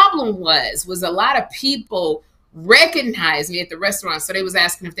problem was a lot of people recognized me at the restaurant. So they was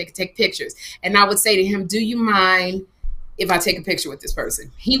asking if they could take pictures. And I would say to him, do you mind if I take a picture with this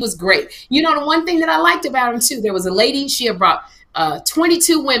person? He was great. You know, the one thing that I liked about him too, there was a lady, she had brought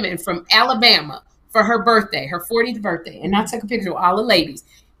 22 women from Alabama for her birthday, her 40th birthday. And I took a picture with all the ladies.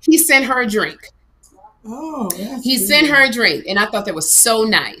 He sent her a drink. Oh, that's he good. sent her a drink. And I thought that was so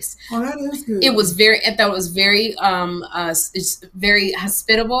nice. Oh, that is good. I thought it was very, it's very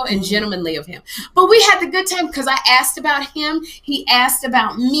hospitable and gentlemanly of him. But we had the good time because I asked about him. He asked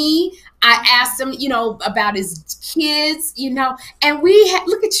about me. I asked him, you know, about his kids, you know, and we had,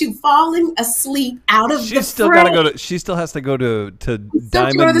 look at you falling asleep out of She still has to go to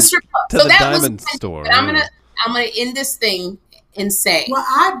Diamond, the strip club. to So the that Diamond was, store. I'm gonna end this thing and say,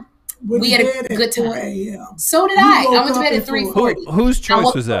 well, we had a good time. 4 a.m. So did I. I went to bed at 3:40. Whose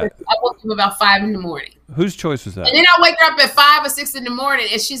choice was that? I woke up about 5 in the morning. Whose choice was that? And then I wake her up at 5 or 6 in the morning,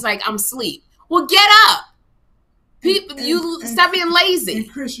 and she's like, "I'm asleep." Well, get up. People, stop being lazy.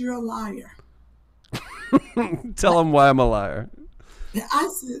 And Chris, you're a liar. Tell him why I'm a liar.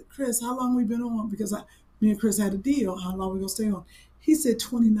 I said, Chris, how long we been on? Because me and Chris had a deal. How long we gonna stay on? He said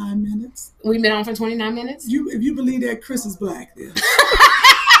 29 minutes. We've been on for 29 minutes? If you believe that, Chris is black then.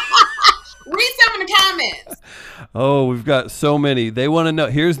 Read some in the comments. Oh, we've got so many. They want to know.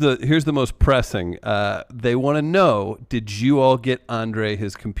 Here's the most pressing. They want to know, did you all get Andre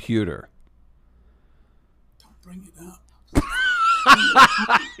his computer? Don't bring it up.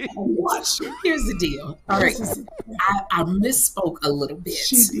 Here's the deal. All right. I misspoke a little bit.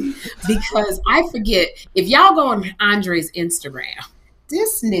 She did. Because I forget, if y'all go on Andre's Instagram,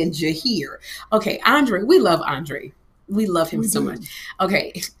 this ninja here. Okay, Andre, we love Andre. We love him so much.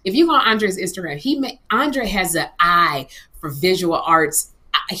 Okay, if you go on Andre's Instagram, Andre has an eye for visual arts.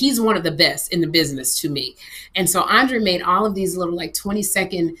 He's one of the best in the business to me. And so Andre made all of these little like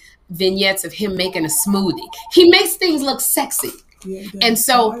 20-second vignettes of him making a smoothie. He makes things look sexy. Yeah, and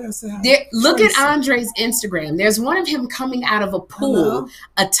so look at Andre's Instagram. There's one of him coming out of a pool,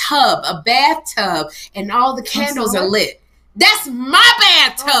 a tub, a bathtub, and all the candles are lit. That's my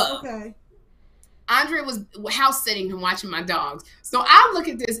bathtub. Oh, okay. Andre was house sitting and watching my dogs. So I look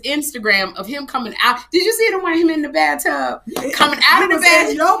at this Instagram of him coming out. Did you see the one of him in the bathtub? Yeah, coming out of the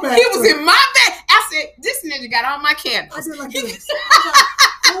bathtub. He was in my bed. I said, this nigga got all my candles. I did like this.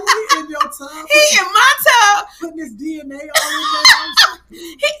 He in your tub. He in my tub. Putting his DNA all in there.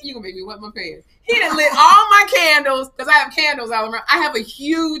 You gonna make me wet my pants. He done lit all my candles because I have candles all around. I have a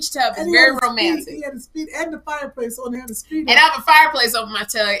huge tub. It's very romantic. He had a speed and the fireplace on there. And I have a fireplace over my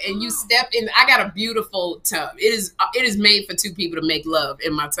tub, and you step in. I got a beautiful tub. It is made for two people to make love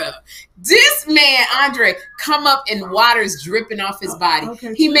in my tub. This man, Andre, come up and water's dripping off his body.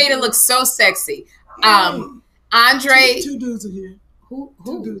 Okay, he made it look so sexy. Andre, two dudes are here. Who?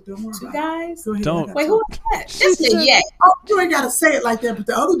 Two dudes. Don't worry. Two guys? Go ahead. Don't. Wait, who is that? This is Ye. Oh, you ain't gotta say it like that, but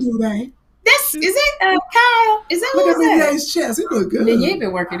the other dude ain't. This is it, Kyle. Is that look what at Minye's chest? He look good. Minye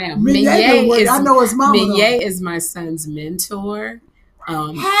been working out. I know his mama. Minye is my son's mentor. Hey,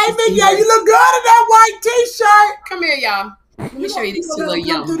 Minye, you look good in that white T-shirt. Come here, y'all. Let me show you these two little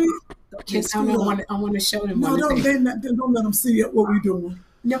young. I want to show them. No, don't let them see what we're doing.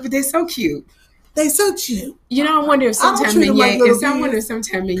 No, but they're so cute. They so cute. You know, I wonder if sometime Minye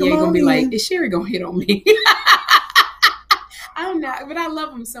gonna be like, is Sherri gonna hit on me? I don't know, but I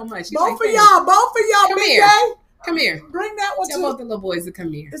love him so much. Both of y'all. Come here. Come here. Bring that one. Tell both the little boys to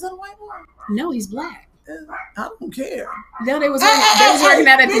come here. Is that a white boy? No, he's black. I don't care. No, they was working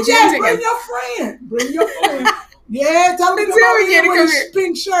out at the gym together. Bring your friend. Yeah, tell me to come here.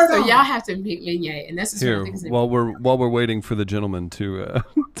 Pink shirt on. So y'all have to meet Minye, and this is here while we're waiting for the gentleman to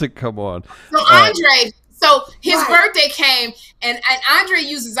come on. So Andre. So his birthday came, and Andre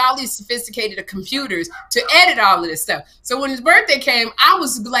uses all these sophisticated computers to edit all of this stuff. So when his birthday came, I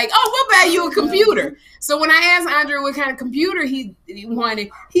was like, oh, we'll buy you a computer. So when I asked Andre what kind of computer he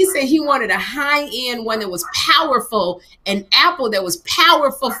wanted, he said he wanted a high-end one that was powerful, an Apple that was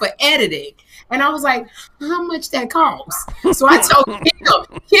powerful for editing. And I was like, how much that costs? So I told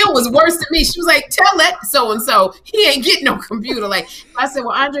Kym was worse than me. She was like, tell that so-and-so he ain't getting no computer. Like I said,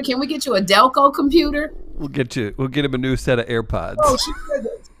 well, Andre, can we get you a Delco computer? We'll get him a new set of AirPods. Oh, she said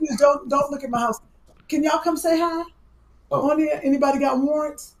that. Don't look at my house. Can y'all come say hi? On here? Anybody got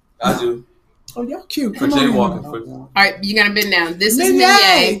warrants? I do. Oh, y'all cute. For jaywalking. All right, you gotta bend down. This is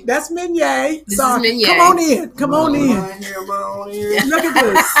Minye. That's Minye. This is Minye. Come on in. Come on in. Look at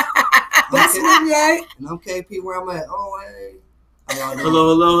this. That's Minye. And I'm KP where I'm at. Oh, hey.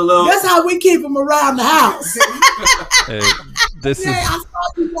 Hello. That's how we keep them around the house. Hey, this I saw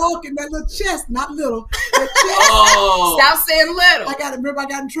you walking that little chest, not little. That chest. Oh. Stop saying little. I got in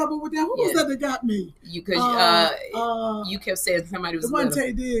trouble with that. Who was that got me? You kept saying somebody was little.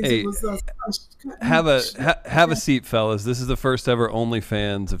 Hey, have a seat, fellas. This is the first ever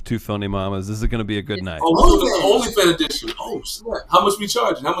OnlyFans of Two Phony Mamas. This is going to be a good night. Oh, OnlyFans edition. Oh, snap. How much we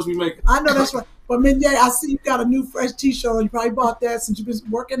charging? How much we making? I know that's right. But Minye, I see you got a new fresh T-shirt on. You probably bought that since you've been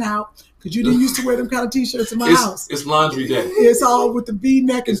working out because you didn't used to wear them kind of T-shirts in my house. It's laundry day. It's all with the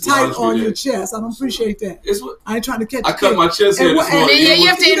V-neck and tight on your chest. I don't appreciate that. I ain't trying to catch. I cut my chest hair this morning. Minye, you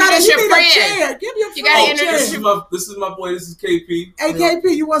have to introduce your friend. Give your friend. You got to introduce. This is my boy. This is KP. Hey,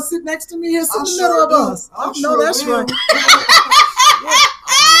 KP, you want to sit next to me here? Sit in the middle of us. No, that's right.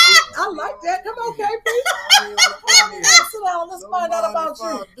 I like that. Come on, KP. Sit down. Let's find out about you.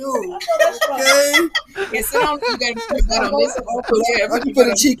 I know that's right. Okay, sit down. You got to put that on this. I can put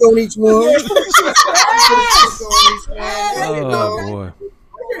a cheek on each one. Oh, boy.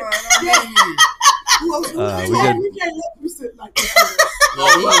 We can't let you sit like this.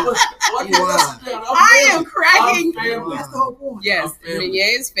 I am cracking. That's the whole point. Yes,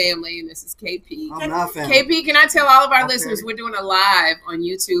 Minye is family, and this is KP. I'm not family. KP, can I tell all of our listeners we're doing a live on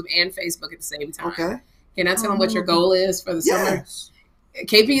YouTube and Facebook at the same time? Okay. Can I tell them what your goal is for the summer?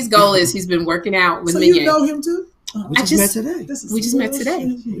 KP's goal is he's been working out with Minye. So you know him too? We just met today. We just met today.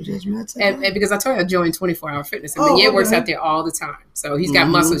 We just met today. And because I told you I joined 24-hour fitness. And Mignon works out there all the time. So he's got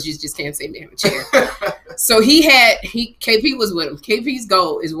muscles. You just can't see him in a chair. So KP was with him. KP's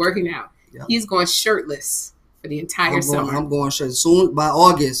goal is working out. Yep. He's going shirtless for the entire summer. I'm going shirtless. Soon by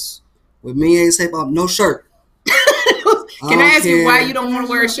August. With me ain't say about no shirt. Can I ask you why you don't want to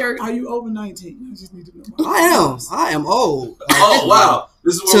wear a shirt? Are you over 19? I just need to know. I am old. Oh, wow.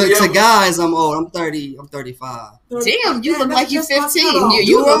 This is what to guys, I'm old. I'm 30. I'm 35. Damn, you look like you're 15.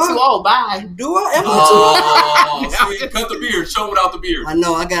 You look too old. Bye. Do I? Am I too old? See, cut the beard. Show without the beard. I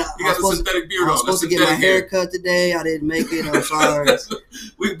know. You got a synthetic beard on. I was supposed to get my hair cut today. I didn't make it. I'm sorry.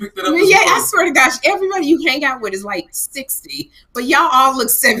 We picked it up. Yeah, I swear to gosh, everybody you hang out with is like 60, but y'all all look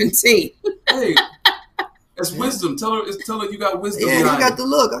 17. Hey. That's wisdom. Tell her you got wisdom. Yeah, you got the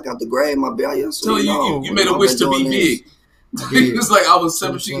look. I got the gray in my beard. Tell her you made a wish to be big. It's like I was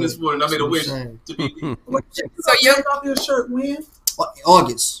 17 this morning. I made a wish to be big. So you're off your shirt when?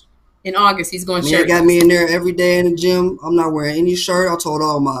 August. In August, he's going shirtless. Got me in there every day in the gym. I'm not wearing any shirt. I told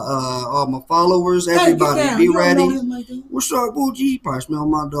all my followers, everybody, be ready. What's up, Bougie? Probably smell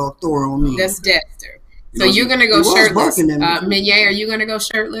my dog Thor on me. That's Dexter. So you're gonna go shirtless. Mignon, are you gonna go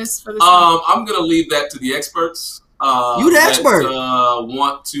shirtless for the summer? I'm gonna leave that to the experts. You the expert.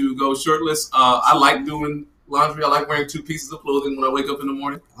 Want to go shirtless? I like doing laundry. I like wearing 2 pieces of clothing when I wake up in the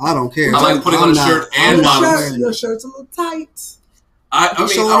morning. I don't care. I like putting on a shirt and bottoms. Your shirt's a little tight. I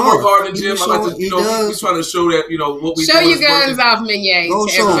work hard in the gym. I like to, he's trying to show that, what we do. Show your guns off, Mignon.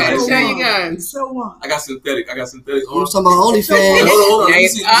 Show your guns. Show one. I got synthetic. I'm talking about OnlyFans. Hold on.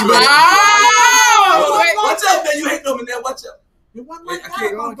 Watch out, man. You ain't no man. Watch out. You want my We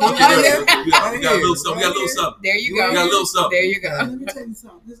got a little something. There you go. We got a little something. There you go. Let me tell you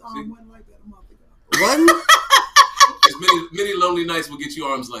something. This arm wasn't like that a month ago. What? Many lonely nights will get you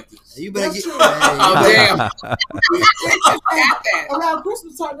arms like this. You better get. Oh damn! Around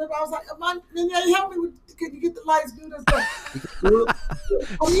Christmas time, I was like, "Man, help me with. Can you get the lights? Do this stuff."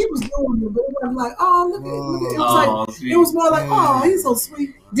 Oh, he was doing it, but it wasn't like, "Oh, look at." It was like, it was more like, "Oh, he's so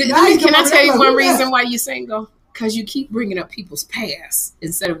sweet." Can I tell you one reason why you're single? Because you keep bringing up people's past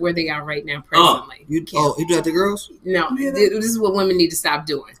instead of where they are right now presently. You do that to girls? No, this is what women need to stop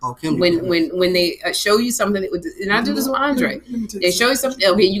doing. Oh, Kym, when they show you something, and I do this with Andre. They show you something.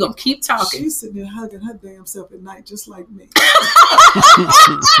 Okay, you're gonna keep talking. She's sitting there hugging her damn self at night, just like me.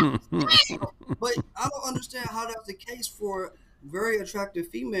 But I don't understand how that's the case for very attractive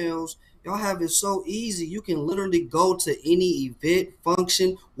females. Y'all have it so easy. You can literally go to any event,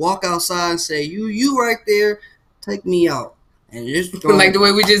 function, walk outside and say, you right there. Take me out, and just like the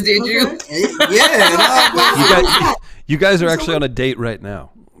way we just did you. Yeah, you guys are actually on a date right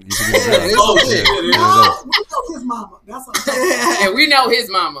now. We know his mama. That's and we know his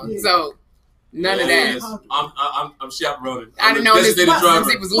mama. So none of that. I'm chaperoning. I didn't know this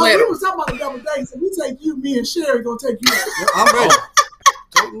since he was little. We was talking about a double date, so we take you, me and Sherri gonna take you out. I'm ready.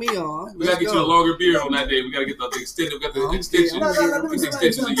 Take me on. We gotta get you a longer beard on that day. We gotta get the extended. We got the extensions. These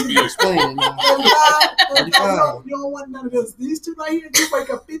extensions in your beard. You don't want none of this. These two right here, you wake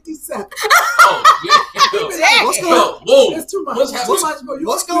up 57. What's going? Whoa! It's too much.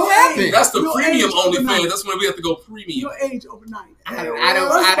 What's going to happen? That's the premium OnlyFans. That's when we have to go premium. Your age overnight. I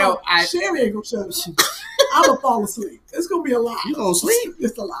don't. Sherri ain't gonna shut up. I'm gonna fall asleep. It's gonna be a lot. You gonna sleep?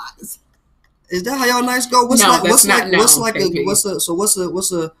 It's a lot. Is that how y'all nights go? What's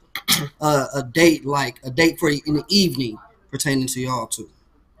a date like? A date for in the evening pertaining to y'all two?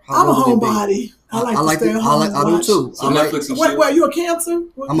 I'm a homebody. I like to stay at home. I do too. So Netflix and shit. Wait, you a Cancer?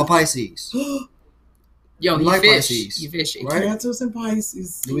 I'm a Pisces. Yo, you like fish. Pisces. You fishing. Right? Cancers and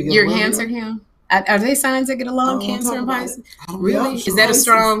Pisces. You're Cancer, Kym? Are they signs that get along, Cancer and Pisces? Really? Is that a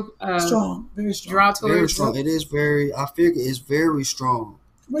strong, strong, very strong draw towards? Very strong. It is very. I figure it's very strong.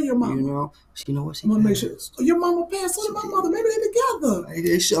 Where your mama? You know, she know what she. I want to make sure. Your mama passed. So did my mother. Maybe they together.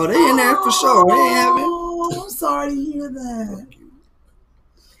 They in there for sure. They ain't having. Oh, I'm sorry to hear that.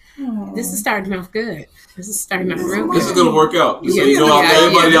 This is starting off good. This is starting off real good. This is gonna work out.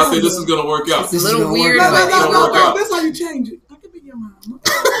 Everybody out there, this is gonna work out. It's a little weird, but it'll work out. That's how you change it. I could be your mama.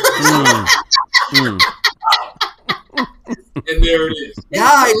 And there it is. It's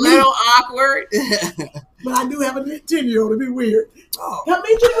a little awkward. But I do have a 10-year-old. It'd be weird. Oh. Come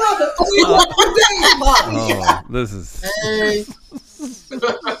meet your brother. Oh, this is. Hey.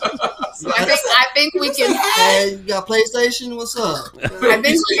 I think we can. Hey, you got PlayStation? What's up? I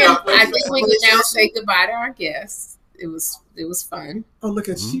think we can now say goodbye to our guests. It was fun. Oh, look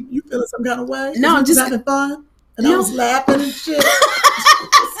at you! You feeling some kind of way? No, I'm just having fun. And I was laughing and shit.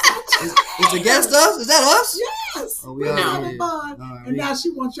 Is the guest us? Is that us? Yes. Oh, we're having fun. All right. And now she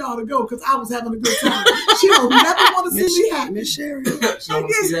wants y'all to go because I was having a good time. She don't never want to see me happy. Miss Sherri. Because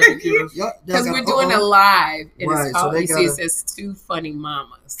we're doing a live. And Right, so they you see it says two funny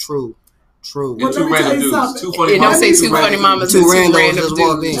mamas. True. Well, Two random dudes. Two funny It don't mamas. say two funny mamas. Two Two randos random just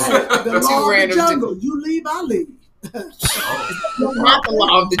walked in. dudes. The Two law of the random jungle. You leave, I leave. Not the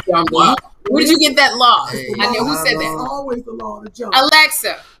law of the jungle. Where did you get that law? Hey, I know who said It's that. always the law of the jungle.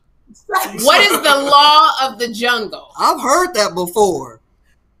 Alexa, what is the law of the jungle? I've heard that before.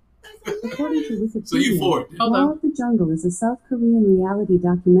 According to Wikipedia, So you for it. Hold Law on. of the Jungle is a South Korean reality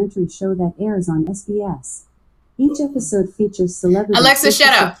documentary show that airs on SBS. Each episode features celebrities. Alexa, shut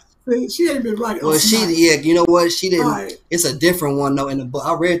up. See, she ain't been right. Well, you know what? She didn't. Right. It's a different one though in the book.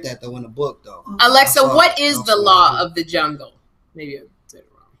 I read that though in the book though. Alexa, I what saw is it. the law of the jungle? Maybe I said it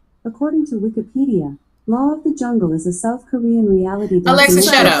wrong. According to Wikipedia, Law of the Jungle is a South Korean reality Alexa, documentary.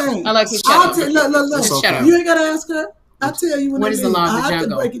 shut up. Alexa, I'll shut tell up. look. It's okay. Shut up. You ain't gotta ask her. I'll tell you when What it is the means. law of the I jungle?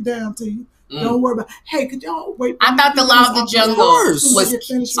 can break it down to you. Don't worry about. Hey, could y'all wait? I thought the law of the jungle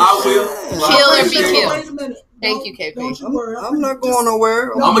was I will. kill or be Wait killed. a minute. Thank you, KP. Don't you worry. I'm not going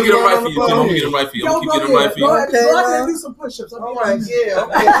nowhere. I'm gonna get it right for you, Kim. I'm gonna get it right for you. I'm gonna keep it right for you. Go ahead Okay, and do some push-ups. All right, yeah.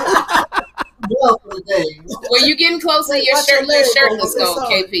 Okay. Well, for the day. Well, you getting closer to your Watch your shirtless leg, goal,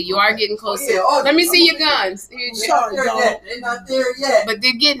 sorry. KP. You are getting closer. Yeah, oh, Let me see your guns. Sorry, y'all. They're not there yet. But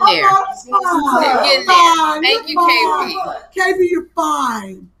they're getting Oh, there. no, it's fine. They're getting Fine. there. Thank you, You're KP. fine. KP, you're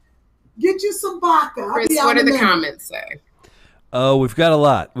fine. Get you some vodka. I'll Chris, be out what in do a the minute. comments say? Oh, we've got a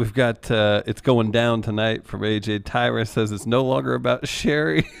lot. We've got it's going down tonight from AJ. Tyra says it's no longer about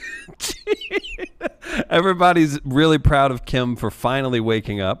Sherri. Everybody's really proud of Kym for finally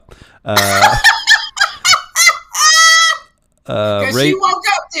waking up. Because she woke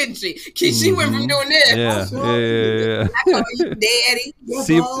up, didn't she? Because she went from doing this. Yeah. I call you daddy. That's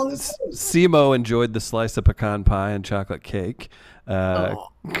all it is. Simo enjoyed the slice of pecan pie and chocolate cake.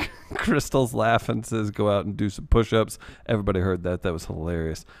 Crystal's laughing, says go out and do some push-ups. Everybody heard that. That was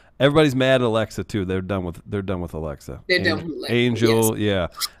hilarious. Everybody's mad at Alexa too. They're done with Alexa. They're done with Alexa, Angel, yeah.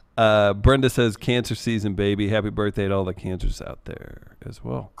 Brenda says cancer season, baby. Happy birthday to all the cancers out there as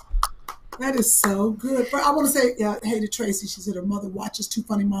well. That is so good. But I want to say, hey to Tracy. She said her mother watches Two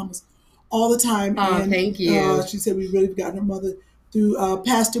Funny Mamas all the time. Oh, and, thank you. She said we really got her mother through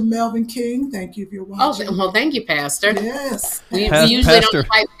Pastor Melvin King. Thank you if you're watching. Oh, well, thank you, Pastor. Yes. We usually Pastor. don't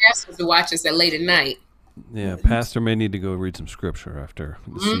invite pastors to watch us at late at night. Yeah, Pastor may need to go read some scripture after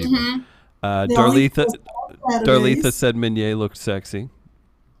this Mm-hmm. evening. Saturdays. Darletha said Minier looked sexy.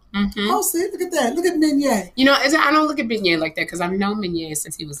 Mm-hmm. Oh, see, look at that. Look at Minier. You know, I don't look at Beignet like that because I've known Beignet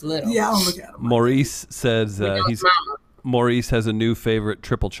since he was little. Yeah, I don't look at him. Maurice says We know his mama. Maurice has a new favorite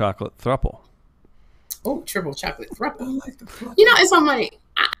triple chocolate thruple. Oh, triple chocolate I thruple. like the front. You know, it's on my.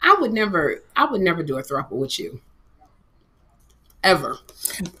 I would never do a thruple with you. Ever.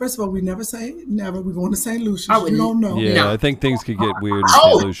 First of all, we never say never. We're going to St. Lucia's. I You wouldn't. don't know. Yeah, No. I think things could get weird in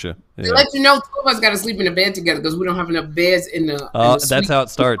Oh! St. Lucia. To Yeah. let you know, two of us got to sleep in a bed together because we don't have enough beds in the. in the That's how it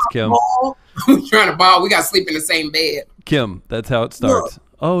starts, Kim. We're trying to ball. We got to sleep in the same bed. Kim, that's how it starts.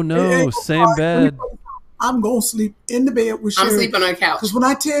 Oh It no, ain't same hard. bed. I'm going to sleep in the bed with I'm Sherri. sleeping on the couch. Because when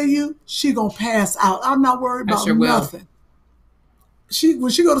I tell you, she going to pass out. I'm not worried I about sure will. nothing. When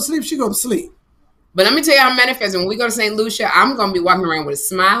she go to sleep, she go to sleep. But let me tell you how manifesting. When we go to St. Lucia, I'm going to be walking around with a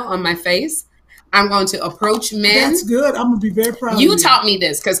smile on my face. I'm going to approach men. That's good. I'm going to be very proud of You taught me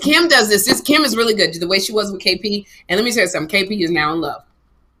this because Kym does this. Kym is really good. The way she was with KP. And let me tell you something. KP is now in love.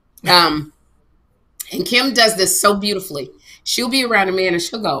 And Kym does this so beautifully. She'll be around a man and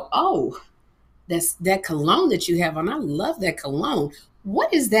she'll go, oh, that's that cologne that you have on. I love that cologne.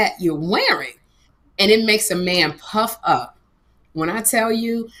 What is that you're wearing? And it makes a man puff up. When I tell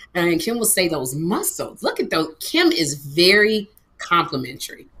you, and Kym will say those muscles. Look at those. Kym is very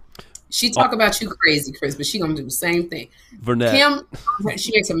complimentary. She talk about you crazy, Chris, but she gonna do the same thing. Vernette. Kym,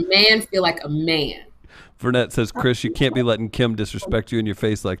 she makes a man feel like a man. Vernette says, Chris, you can't be letting Kym disrespect you in your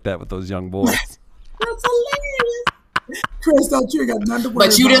face like that with those young boys. That's hilarious. Chris, don't you got nothing to worry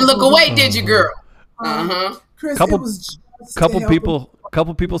But you about. didn't look away, did you, girl? Chris, Couple- it was just to couple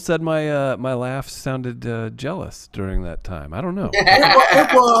help people said my laugh sounded jealous during that time. I don't know.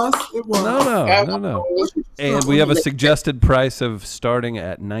 It was. No. And we have a suggested price of starting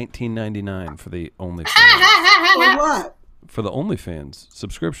at $19.99 for the OnlyFans. For what? For the OnlyFans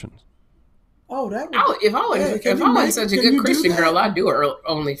subscriptions. Oh, that was, Oh, if I was such a good Christian girl, I'd do her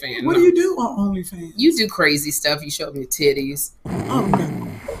OnlyFans. What do you do on OnlyFans? You do crazy stuff. You show me your titties, Oh,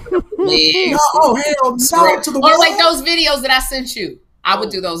 no. legs, Oh, hell no. To the or wall. like those videos that I sent you. I would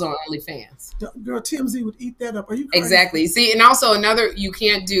do those on OnlyFans. Girl, TMZ would eat that up. Are you crazy? Exactly. See, and also you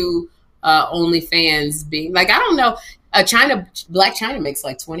can't do OnlyFans being like, I don't know. Black China makes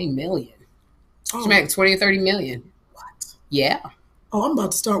like 20 million. Oh. She makes 20 or 30 million. What? Yeah. Oh, I'm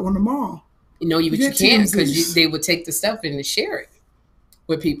about to start one tomorrow. No, you Get can't TMZs. because they would take the stuff and share it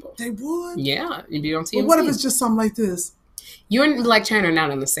with people. They would? Yeah, you'd be on TMZ. But what if it's just something like this? You and Black China are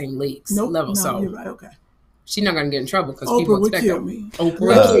not on the same leagues level, No, so you're right. Okay. she's not going to get in trouble because Oprah people would expect kill her. me. Oprah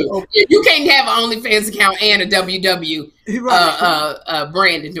would kill you. You can't have an OnlyFans account and a WW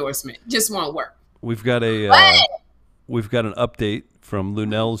brand endorsement. Just won't work. We've got an update from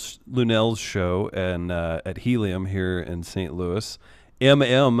Lunel's show and at Helium here in St. Louis.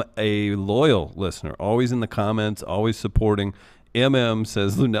 MM, a loyal listener, always in the comments, always supporting. MM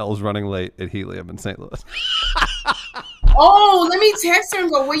says Lunel's running late at Helium in St. Louis. Oh, let me text her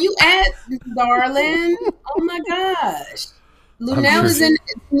and go, where you at, darling? Oh my gosh. Lunel is in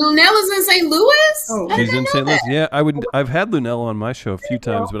St. Louis? Oh, she's in St. Louis. Yeah, I've had Lunel on my show a few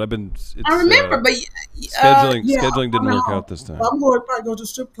times, but I remember, but scheduling didn't work out this time. I'm going to probably go to the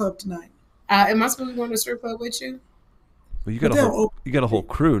strip club tonight. Am I supposed to be going to the strip club with you? Well, you got a whole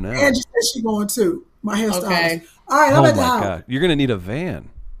crew now. Angie said she's going too. My hairstylist. Okay. All right, I'm Oh at my the house. God, you're gonna need a van.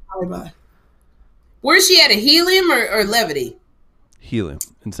 All right, bye. Where's she at? A Helium or Levity? Helium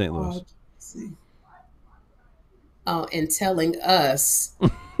in St. Louis. Let's see. Oh, and telling us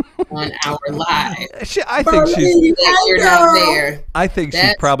on our live. I think she's. That you're not there. I think she's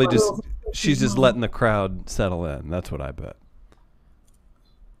That's probably just letting the crowd settle in. That's what I bet.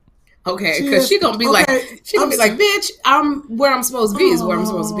 Okay, because she's gonna be like, bitch, I'm where I'm supposed to be is where I'm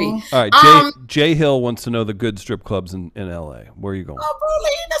supposed to be. All right, Jay Hill wants to know the good strip clubs in LA. Where are you going? Oh,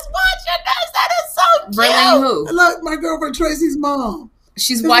 Berlene is watching us. That is so cute. Berlene who? Look, my girlfriend Tracy's mom.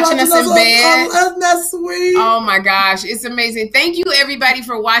 She's watching us in bed. Isn't that sweet? Oh my gosh, it's amazing. Thank you everybody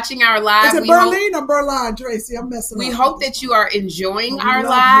for watching our live. Is it Berlin or Berlin, Tracy? I'm messing up. We hope that you are enjoying our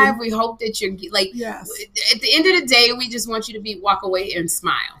live. We hope that you're like, yes. At the end of the day, we just want you to walk away and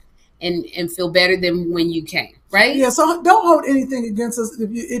smile. And feel better than when you came, right? Yeah, so don't hold anything against us.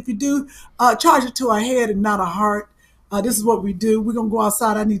 If you do, charge it to our head and not a heart. This is what we do. We're going to go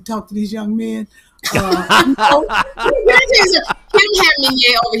outside. I need to talk to these young men. Kym had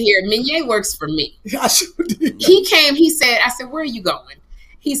Mignet over here. Mignet works for me. I sure did. He came, I said, where are you going?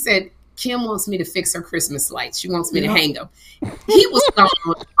 He said, Kym wants me to fix her Christmas lights. She wants me to hang them. He was gone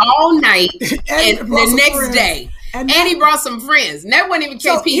all night and the next day. And he brought some friends. And that wasn't even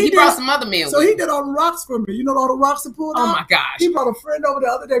KP. He brought some other men. So he did all the rocks for me. You know all the rocks he pulled out? Oh my gosh. He brought a friend over the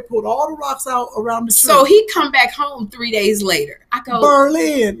other day, pulled all the rocks out around the tree. So he come back home 3 days later. I go,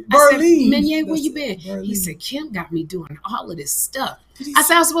 Berlin. I said, Mignet, where you been? Berlin. He said, Kym got me doing all of this stuff. I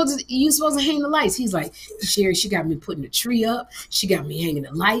said, you supposed to hang the lights. He's like, Sherri, she got me putting the tree up. She got me hanging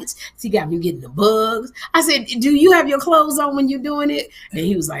the lights. She got me getting the bugs. I said, do you have your clothes on when you're doing it? And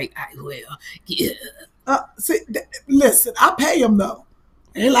he was like, I will. Yeah. Listen, I pay him though.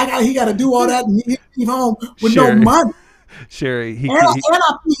 Ain't like he got to do all that and leave home with no money. Sherri, and I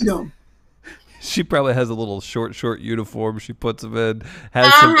feed him. She probably has a little short uniform. She puts them in. He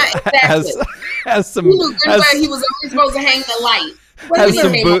was only supposed to hang the light. I'm just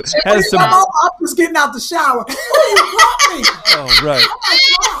getting out the shower. Oh, right.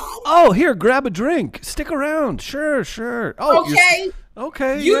 Oh, here, grab a drink. Stick around. Sure. Oh,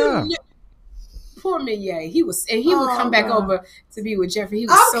 okay. Yeah. Poor Mignet. He would come back over to be with Jeffrey. He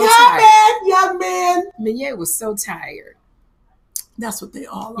was so tired. Young man. Mignet was so tired. That's what they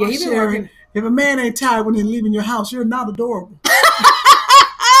all are. Yeah, he been working. If a man ain't tired when he's leaving your house, you're not adorable.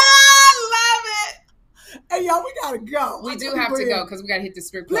 Hey, y'all, we got to go. We do have to go because we got to hit the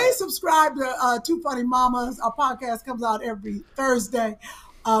strip club. Please subscribe to Two Funny Mamas. Our podcast comes out every Thursday.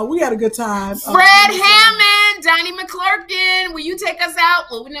 We had a good time. Fred Hammond, Donnie McClurkin, will you take us out?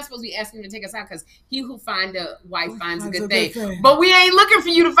 Well, we're not supposed to be asking him to take us out because he who finds a wife finds a good thing. But we ain't looking for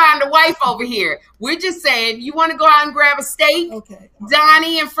you to find a wife over here. We're just saying, you want to go out and grab a steak? Okay.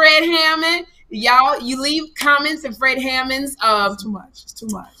 Donnie and Fred Hammond. Y'all, you leave comments in Fred Hammond's it's too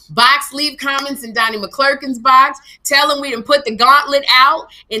much. Box. Leave comments in Donnie McClurkin's box. Tell them we done put the gauntlet out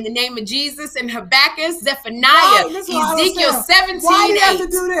in the name of Jesus and Habakkuk, Zephaniah, Ezekiel 17. Why do you have to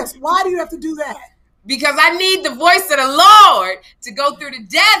do this? Why do you have to do that? Because I need the voice of the Lord to go through the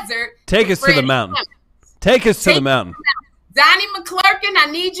desert. Take us to the mountain. Take us to the mountain. Donnie McClurkin, I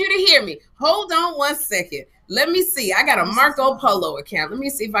need you to hear me. Hold on 1 second. Let me see. I got a Marco Polo account. Let me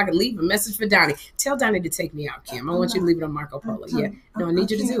see if I can leave a message for Donnie. Tell Donnie to take me out, Kym. I want you to leave it on Marco Polo. Yeah. No, I need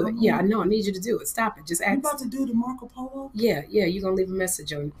you to do it. Yeah, I know. I need you to do it. Stop it. Just ask. You about to do the Marco Polo? Yeah. You're going to leave a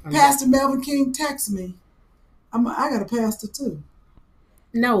message on Pastor Melvin King, text me. I got a pastor too.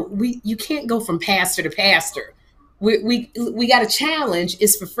 No, you can't go from pastor to pastor. We got a challenge.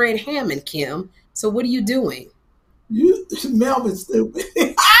 It's for Fred Hammond, Kym. So what are you doing? Melvin's stupid.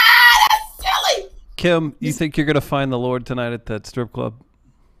 That's silly. Kym, you think you're gonna find the Lord tonight at that strip club?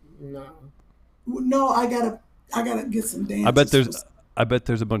 No, I gotta get some dances. I bet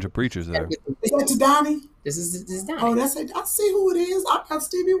there's a bunch of preachers there. Is that to Donnie? This is Donnie. Oh, that's it. I see who it is. I got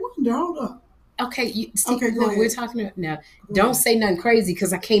Stevie Wonder. Hold up. Okay, Okay, go ahead. we're talking about now. Don't say nothing crazy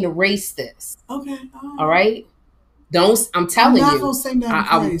because I can't erase this. Okay. All right. I'm telling you. I'm not gonna say nothing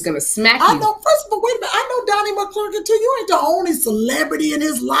I'm crazy. gonna smack you. I know. First of all, wait a minute. I know Donnie McClurkin too. You ain't the only celebrity in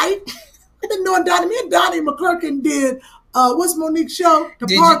his life. I've been knowing Donnie. Me and Donnie McClurkin did. What's Monique's show?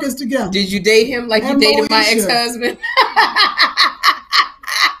 The Parkers together. Did you date him like you dated my ex-husband?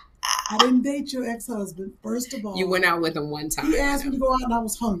 I didn't date your ex-husband. First of all, You went out with him one time. he asked me to go out and I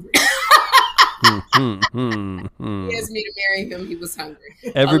was hungry. He asked me to marry him. He was hungry.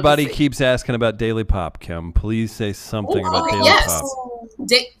 Everybody keeps asking about Daily Pop, Kym. Please say something about Daily yes. Pop.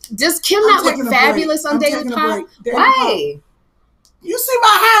 Does Kym not look fabulous on Daily Pop? Why? You see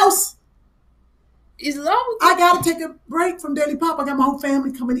my house? Is low. I gotta take a break from Daily Pop. I got my whole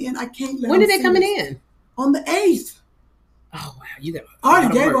family coming in. I can't let When them are they see coming this. in? On the 8th. Oh wow, you got. I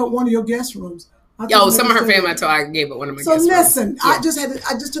already gave up one of your guest rooms. Some of her family I told I gave up one of my So guest listen, rooms. I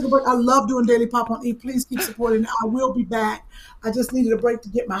just took a break. I love doing Daily Pop on E. Please keep supporting it. I will be back. I just needed a break to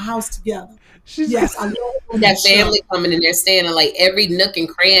get my house together. Yes, I love that family coming in there, staying in like every nook and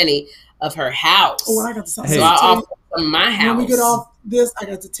cranny of her house. Oh, I got to So I offer from my house. When we get off this, I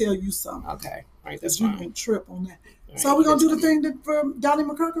got to tell you something. Okay, all right, that's you fine. can trip on that. Right, so are we gonna do the thing for Donnie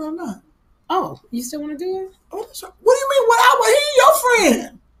McClurkin or not? Oh, you still want to do it? Oh, what do you mean? He your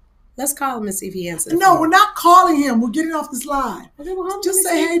friend? Let's call him and see if he answers. No, we're not calling him. We're getting off this line. Okay, well, just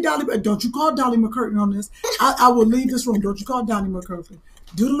say, hey, Donnie, don't you call Donnie McClurkin on this. I will leave this room. Don't you call Donnie McClurkin.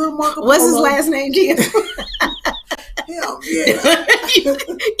 Do the little Marco What's Polo. his last name, Kym? Hell yeah.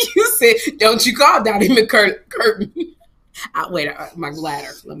 you said, don't you call Donnie McClurkin. Wait, my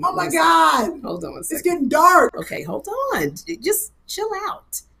bladder. Oh my God. Hold on a second. It's getting dark. Okay, hold on. Just chill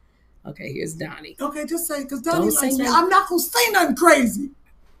out. Okay, here's Donnie. Okay, just say, because Donnie Don't likes say me. nothing. I'm not going to say nothing crazy.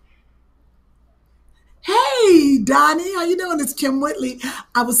 Hey, Donnie, how you doing? It's Kym Whitley.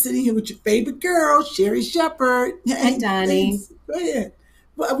 I was sitting here with your favorite girl, Sherri Shepherd. Hi, Donnie. Go ahead.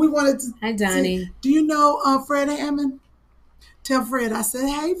 Well, we wanted to. Hi, Donnie. Do you know Fred Hammond? Tell Fred. I said,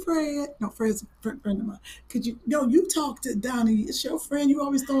 hey, Fred. No, Fred's a friend of mine. Could you? No, you talk to Donnie. It's your friend. You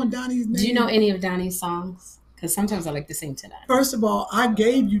always throwing Donnie's name. Do you know any of Donnie's songs? Because sometimes I like to sing to Donnie. First of all, I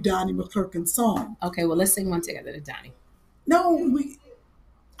gave you Donnie McClurkin's song. Okay, well, let's sing one together to Donnie. No,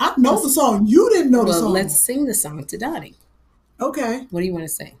 I know the song. You didn't know the song. Well, let's sing the song to Donnie. Okay. What do you want to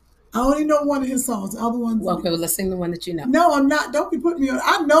sing? I only know one of his songs. The other ones. Well, okay, well, let's sing the one that you know. No, I'm not. Don't be putting me on.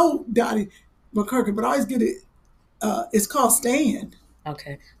 I know Donnie McClurkin, but I always get it. It's called Stand.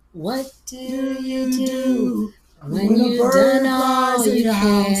 Okay. What do you do when a you've bird done all flies in you your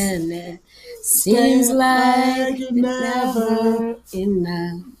can? house? Seems like it's it's never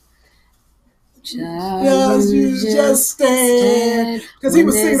enough. Just you just stand. Because he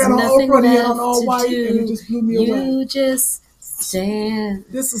was singing that on Oprah, he had on all white, and it just blew me away. You just stand.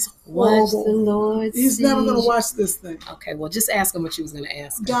 This is Watch horrible. the Lord. He's never going to watch this thing. Okay, well, just ask him what you was going to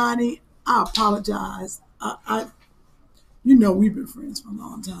ask him. Donnie, I apologize. You know, we've been friends for a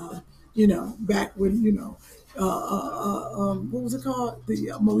long time. You know, back when, what was it called?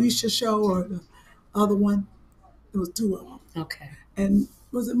 The Moesha show or the other one? There was two of them. Okay. And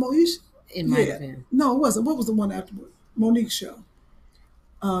was it Moesha? It might have been. No, it wasn't. What was the one afterward? Monique's show.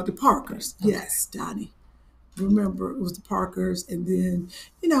 The Parkers. Okay. Yes, Donnie. Remember, it was the Parkers, and then,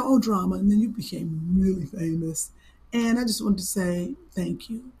 drama, and then you became really famous. And I just wanted to say thank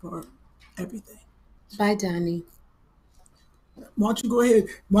you for everything. Bye, Donnie. Why don't you go ahead?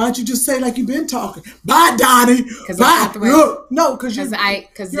 Why don't you just say like you've been talking? Bye, Donnie. Bye. No, because you're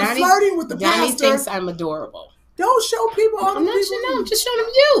flirting with the Donnie pastor. thinks I'm adorable. Don't show people all the people. I'm just showing them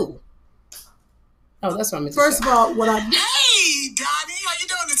you. Oh, that's what I'm. First of all, Hey, Donnie, how you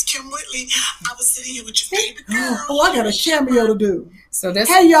doing? It's Kym Whitley. I was sitting here with your favorite girl. Oh, I got a cameo to do. So that's.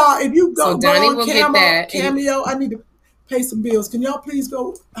 Hey, y'all, if you go, Donnie on will get that cameo, I need to pay some bills. Can y'all please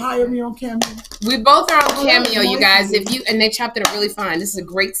go hire me on Cameo? We both are on Cameo, you guys. And they chopped it up really fine. This is a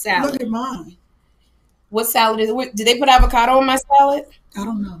great salad. Look at mine. What salad is it? Did they put avocado on my salad? I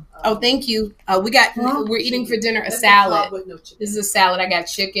don't know. Oh, thank you. We're eating for dinner a salad. This is a salad. I got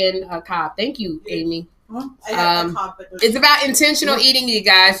chicken, Cobb. Thank you, Amy. It's about intentional eating, you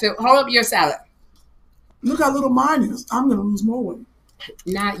guys. So hold up your salad. Look how little mine is. I'm going to lose more weight.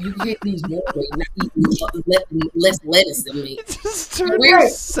 Not you can't lose more weight, not eating less lettuce than me. Just turn your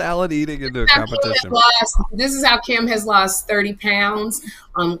salad eating into a competition. This is how Kym has lost 30 pounds.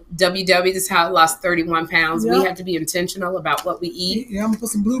 WW, this is how it lost 31 pounds. Yep. We have to be intentional about what we eat. Yeah, I'm gonna put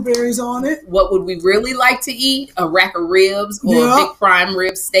some blueberries on it. What would we really like to eat? A rack of ribs or a big prime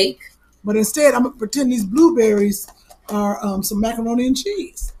rib steak? But instead, I'm gonna pretend these blueberries are some macaroni and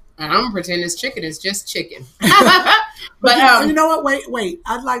cheese. I'm gonna pretend this chicken is just chicken. But you know what? Wait.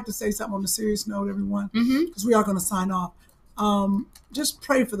 I'd like to say something on a serious note, everyone, because we are going to sign off. Just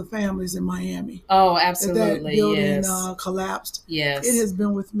pray for the families in Miami. Oh, absolutely. That building collapsed. Yes. It has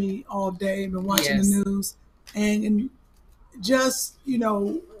been with me all day. I've been watching the news. And just,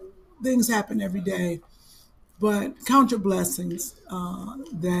 things happen every day. But count your blessings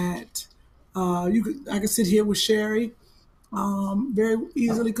that I could sit here with Sherri. Very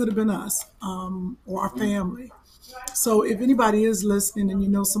easily could have been us or our family. So if anybody is listening and you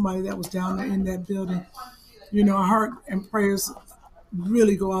know somebody that was down there in that building, our heart and prayers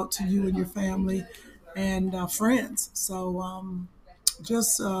really go out to you and your family and friends. So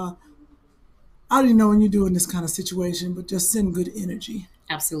I don't know when you're doing this kind of situation, but just send good energy.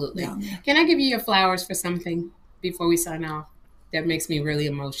 Absolutely. Can I give you your flowers for something before we sign off? That makes me really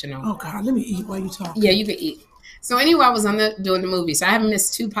emotional. Oh God, let me eat while you talk. Yeah, you can eat. So anyway, I was doing the movie. So I haven't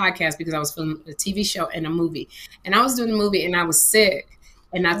missed 2 podcasts because I was filming a TV show and a movie. And I was doing the movie and I was sick.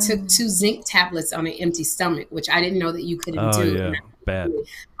 And I took 2 zinc tablets on an empty stomach, which I didn't know that you couldn't do. Yeah, bad.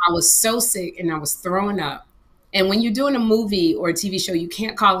 I was so sick and I was throwing up. And when you're doing a movie or a TV show, you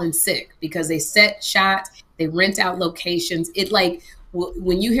can't call in sick because they set shots, they rent out locations.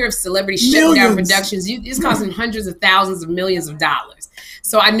 When you hear of celebrities shutting down productions, it's costing hundreds of thousands of millions of dollars.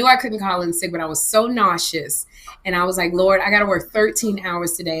 So I knew I couldn't call in sick, but I was so nauseous. And I was like, Lord, I got to work 13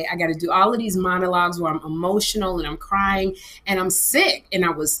 hours today. I got to do all of these monologues where I'm emotional and I'm crying and I'm sick. And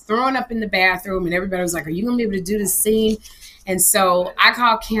I was throwing up in the bathroom and everybody was like, are you going to be able to do this scene? And so I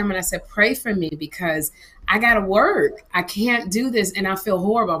called Kym and I said, pray for me because I got to work. I can't do this. And I feel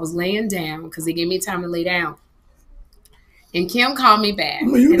horrible. I was laying down because they gave me time to lay down. And Kym called me back.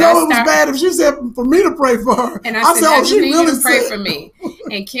 Well, it was bad if she said for me to pray for her. And I said, I just need you to pray for me.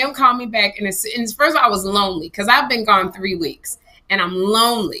 And Kym called me back. And first of all, I was lonely because I've been gone 3 weeks. And I'm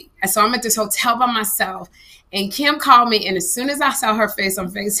lonely. And so I'm at this hotel by myself. And Kym called me. And as soon as I saw her face on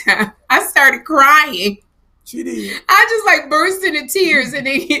FaceTime, I started crying. She did. I just burst into tears. And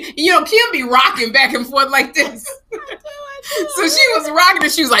then, Kym be rocking back and forth like this. So she was rocking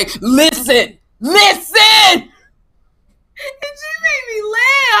and she was like, listen. And she made me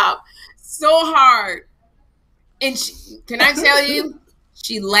laugh so hard. And can I tell you,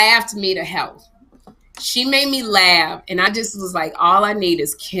 she laughed me to health. She made me laugh. And I just was like, all I need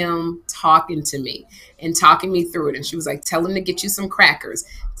is Kym talking to me and talking me through it. And she was like, tell him to get you some crackers.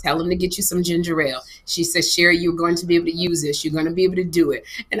 Tell him to get you some ginger ale. She said, Sherri, you're going to be able to use this. You're going to be able to do it.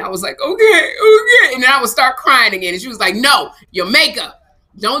 And I was like, okay. And then I would start crying again. And she was like, no, your makeup.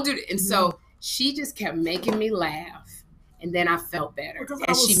 Don't do it. And so she just kept making me laugh. And then I felt better. Because and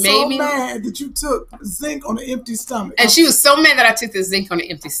I was she so made me mad that you took zinc on an empty stomach. And she was so mad that I took the zinc on an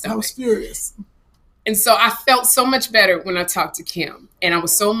empty stomach. I was furious. And so I felt so much better when I talked to Kym. And I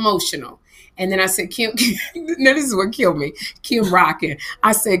was so emotional. And then I said, Kym, no, this is what killed me. Kym rocking.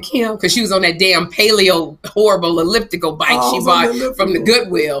 I said, Kym, because she was on that damn paleo horrible elliptical bike she bought from the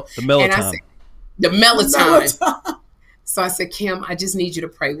Goodwill. The Melatonin. And I said, the Melatonin. So I said, Kym, I just need you to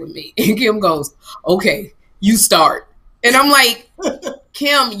pray with me. And Kym goes, okay, you start. And I'm like,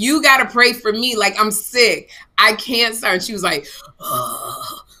 Kym, you got to pray for me. Like, I'm sick. I can't start. And she was like,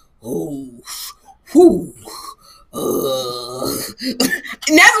 And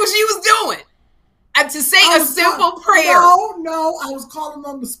that's what she was doing. To say a simple prayer. No, I was calling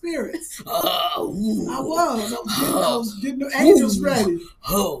on the spirits. I was getting the angels ready.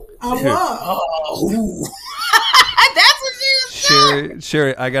 I was. That's what she was doing.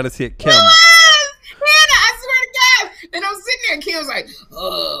 Sherri, I got to see it. Kym. I swear to God. And I'm sitting there, and Kym was like,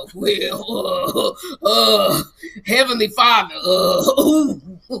 Heavenly Father,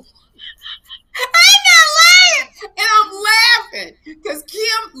 I'm not lying. And I'm laughing because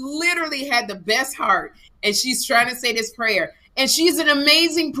Kym literally had the best heart. And she's trying to say this prayer. And she's an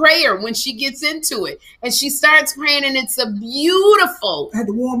amazing prayer when she gets into it. And she starts praying, and it's a beautiful. I had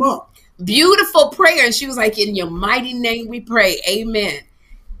to warm up. Beautiful prayer. And she was like, in your mighty name we pray. Amen.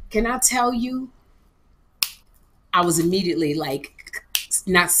 Can I tell you? I was immediately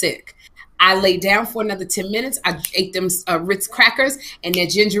not sick. I lay down for another 10 minutes. I ate them Ritz crackers and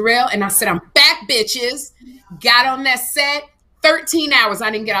that ginger ale. And I said, I'm back, bitches. Got on that set, 13 hours. I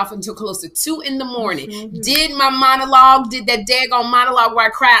didn't get off until close to 2 in the morning. Did my monologue, did that daggone monologue where I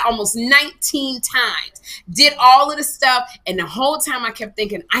cried almost 19 times. Did all of the stuff. And the whole time I kept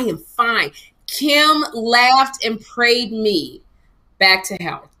thinking, I am fine. Kym laughed and prayed me back to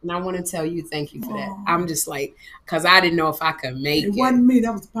health. And I want to tell you, thank you for that. I'm just like, because I didn't know if I could make it. It wasn't me.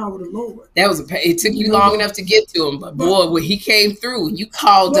 That was the power of the Lord. It took you long enough to get to him. But boy, when he came through, you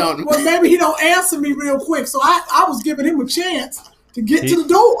called on him. Well, maybe he don't answer me real quick. So I was giving him a chance to get to the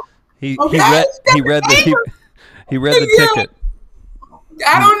door. He read the ticket.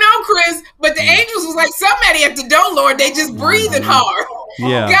 I don't know, Chris, but the angels was like, somebody at the door, Lord. They just breathing hard.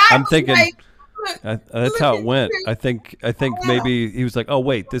 Yeah, God I'm thinking... like, that's how it went. I think maybe he was like, "Oh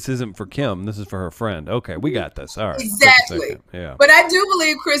wait, this isn't for Kym. This is for her friend." Okay, we got this. All right, exactly. Yeah. But I do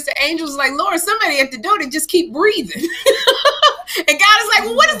believe, Chris, the angels was like, "Lord, somebody at the door to just keep breathing." And God is like,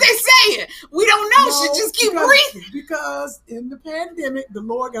 "Well, what is they saying? We don't know. She just keep breathing." Because in the pandemic, the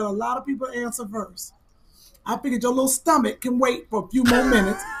Lord got a lot of people to answer first. I figured your little stomach can wait for a few more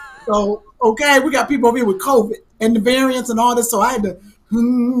minutes. So okay, we got people over here with COVID and the variants and all this. So I had to.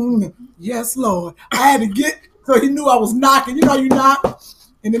 Yes, Lord. I had to get, so he knew I was knocking. You know, you knock,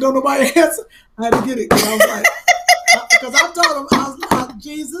 and then don't nobody answer. I had to get it. Because I was like, because I told him, I was like,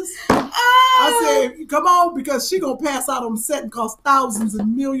 Jesus. I said, come on, because she going to pass out on the set and cost thousands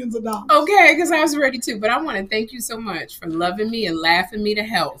and millions of dollars. Okay, because I was ready to. But I want to thank you so much for loving me and laughing me to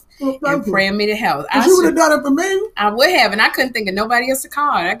health and praying me to health. You would have done it for me. I would have, and I couldn't think of nobody else to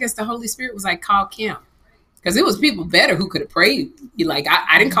call. I guess the Holy Spirit was like, call Kym. Because it was people better who could have prayed. Like,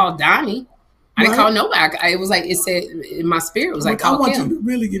 I didn't call Donnie. I didn't call nobody. It was like, it said in my spirit, it was like, call Kym. I want you to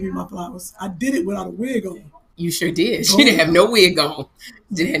really give me my flowers. I did it without a wig on. You sure did. She didn't have no wig on.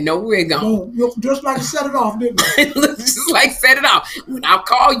 Didn't have no wig on. Just like set it off, didn't it? Just like set it off. When I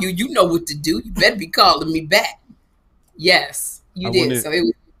call you, you know what to do. You better be calling me back. Yes, you did. So it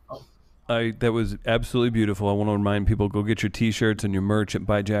was. That was absolutely beautiful. I want to remind people, go get your T-shirts and your merch at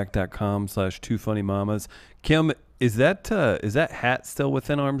buyjack.com/2funnymamas. Kym, is that hat still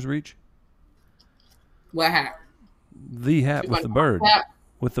within arm's reach? What hat? The hat with the bird.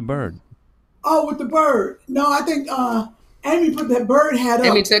 With the bird. Oh, with the bird. No, I think Amy put that bird hat up.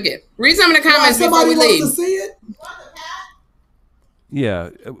 Amy took it. Read some of the comments before we leave. Somebody wants to see it? Yeah,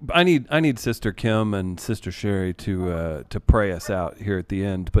 I need Sister Kym and Sister Sherri to pray us out here at the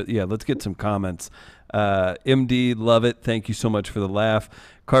end. But yeah, let's get some comments. MD, love it. Thank you so much for the laugh.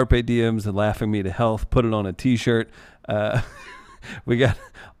 Carpe Diems and laughing me to health. Put it on a T-shirt. We got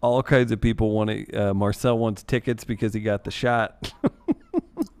all kinds of people wanting. Marcel wants tickets because he got the shot.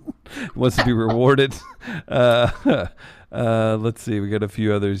 Wants to be rewarded. Let's see. We got a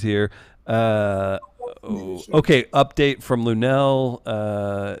few others here. Okay, update from Lunel.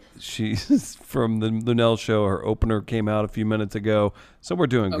 She's from the Lunel show. Her opener came out a few minutes ago, so we're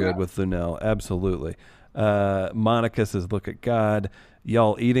doing good with Lunel. Absolutely. Monica says, "Look at God."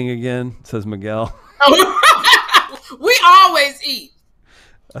 Y'all eating again? Says Miguel. We always eat.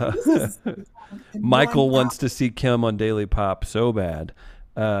 Michael wants to see Kym on Daily Pop so bad.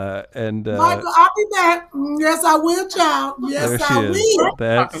 Michael, I'll be back. Yes, I will, child. Yes, I will.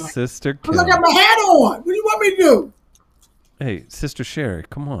 That's Sister Kym. I got my hat on. What do you want me to do? Hey, Sister Sherri,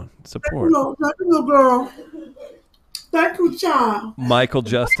 come on, support. Thank you, little girl. Thank you, child. Michael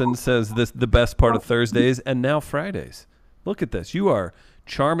Justin says this the best part of Thursdays and now Fridays. Look at this. You are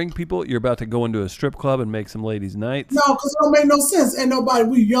charming people. You're about to go into a strip club and make some ladies' nights. No, because it don't make no sense. Ain't nobody,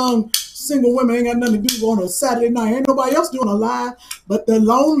 we young single women ain't got nothing to do on a Saturday night. Ain't nobody else doing a live but the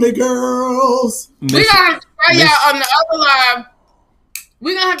lonely girls. We're going to have to tell y'all on the other live.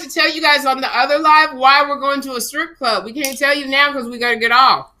 We're going to have to tell you guys on the other live why we're going to a strip club. We can't tell you now because we got to get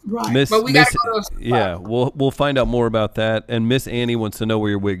off. Right. But we got to go to a strip club. Yeah, we'll find out more about that. And Miss Annie wants to know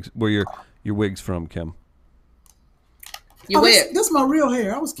where your wig's from, Kym. This is my real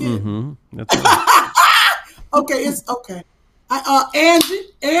hair. I was kidding. Mm-hmm. That's right. Okay, it's okay.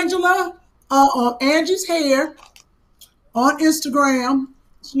 Angie's hair on Instagram.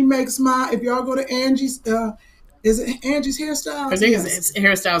 She makes if y'all go to Angie's, is it Angie's Hairstyle? I think it's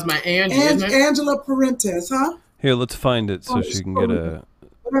Hairstyles by Angie, isn't it? Angela Parentes, huh? Here, let's find it so she can get a...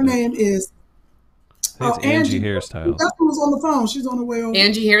 Her name is... It's Angie Hairstyles. That's who's on the phone. She's on the way over.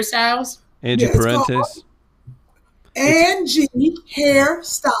 Angie Hairstyles? Angie Parentes. Angie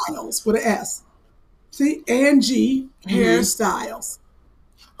Hairstyles with an S. See? Angie Hairstyles.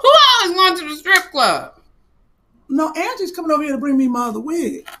 Who else is going to the strip club? No, Angie's coming over here to bring me my other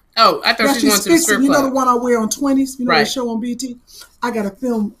wig. Oh, I thought she was going to the strip club. You know the one I wear on 20s? You know the show on BT? I got to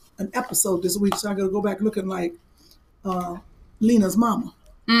film an episode this week, so I got to go back looking like Lena's mama.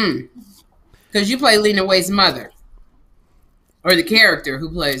 Because you play Lena Waithe's mother. Or the character who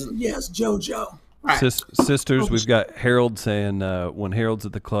plays him. Yes, JoJo. Right. Sisters, we've got Harold saying, when Harold's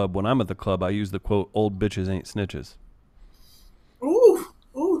at the club, when I'm at the club, I use the quote, "Old bitches ain't snitches." Ooh,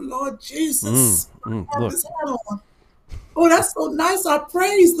 Lord Jesus. Look. This hat on. Oh, that's so nice. I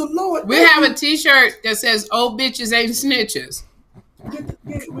praise the Lord. We have a t-shirt that says "Old bitches ain't snitches."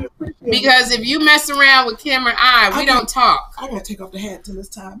 Because if you mess around with Kym or we don't talk. I gotta take off the hat till it's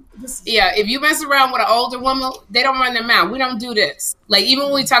time. Yeah, if you mess around with an older woman, they don't run their mouth. We don't do this. Like, even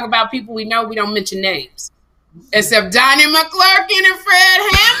when we talk about people we know, we don't mention names. Except Donnie McClurkin and Fred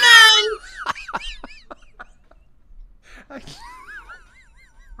Hammond.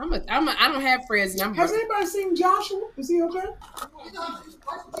 I don't have Fred's number. Has anybody seen Joshua? Is he okay? Well,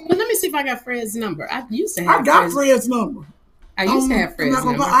 let me see if I got Fred's number. I used to have I got Fred's number. I used to have Fred's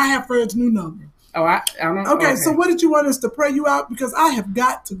number. I have Fred's new number. Oh, I don't know. Okay, so what did you want us to pray you out? Because I have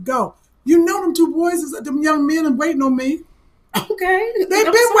got to go. You know them two boys, them young men, are waiting on me. Okay. They've been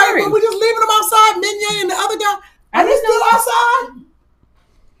waiting, but we're just leaving them outside. Minye and the other guy. Are they still outside?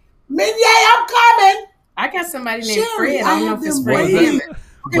 Minye, I'm coming. I got somebody named Sherri, Fred. I don't know if it's Fred.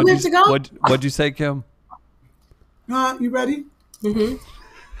 Okay, we have to go. What'd you say, Kym? You ready? Mm-hmm.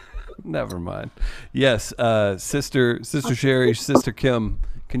 Never mind. Yes, Sister Sherri, Sister Kym,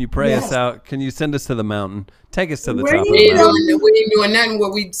 can you pray us out? Can you send us to the mountain? Take us to the top of the mountain. We ain't doing nothing where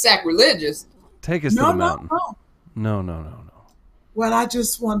we sacrilegious. Take us to the mountain. No. Well, I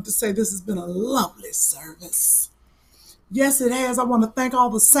just wanted to say this has been a lovely service. Yes, it has. I want to thank all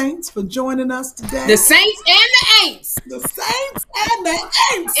the saints for joining us today. The saints and the ain'ts. The saints and the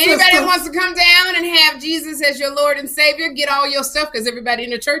ain'ts. Anybody that wants to come down and have Jesus as your Lord and Savior, get all your stuff, because everybody in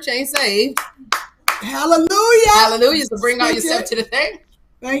the church ain't saved. Hallelujah. Hallelujah. So bring all your stuff to the thing.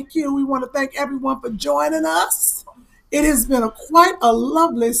 Thank you. We want to thank everyone for joining us. It has been quite a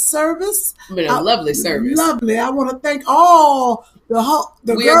lovely service. Lovely. Lovely. I want to thank all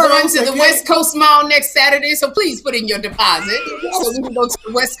the we are going to the West Coast Mall next Saturday, so please put in your deposit. So we can go to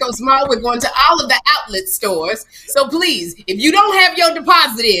the West Coast Mall. We're going to all of the outlet stores. So please, if you don't have your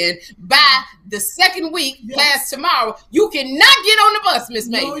deposit in by the second week, past tomorrow, you cannot get on the bus, Miss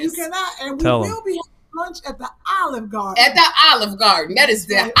Mavis. No, you cannot. And we will be having lunch at the Olive Garden. At the Olive Garden. That is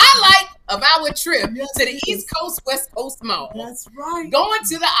the highlight of our trip to the East Coast, West Coast Mall. That's right. Going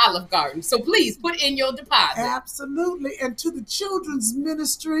to the Olive Garden. So please put in your deposit. Absolutely. And to the children's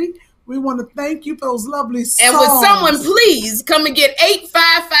ministry, we want to thank you for those lovely songs. And would someone please come and get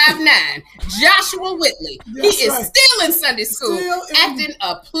 8559 Joshua Whitley. He is still in Sunday school, acting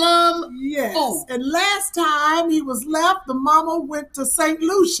a plum fool. And last time he was left, the mama went to St.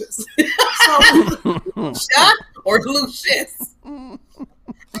 Lucius. Chuck or Lucius?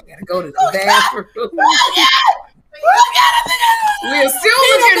 I gotta go to the bathroom. We're still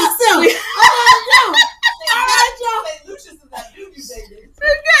looking. All right, y'all. St. Lucius is that dude you dated.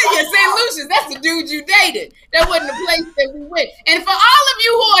 Yeah, St. Lucius, that's the dude you dated. That wasn't the place that we went. And for all of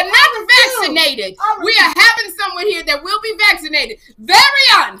you who are not vaccinated, we are having someone here that will be vaccinated.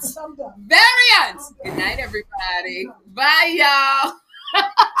 Variants. Good night, everybody. Bye, y'all.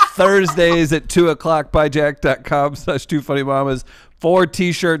 Thursdays at 2:00 byjack.com/2funnymamas for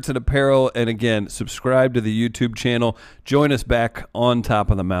t-shirts and apparel. And again, subscribe to the YouTube channel. Join us back on top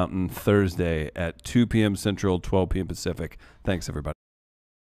of the mountain Thursday at 2 p.m. Central, 12 p.m. Pacific. Thanks, everybody.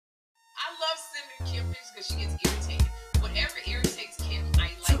 I love sending Kym pictures because she gets irritated. Whatever irritates Kym, I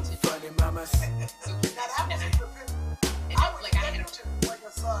like to do. Funny mamas. So, I had a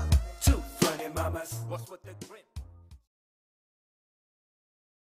Two funny mamas. What's with the grin?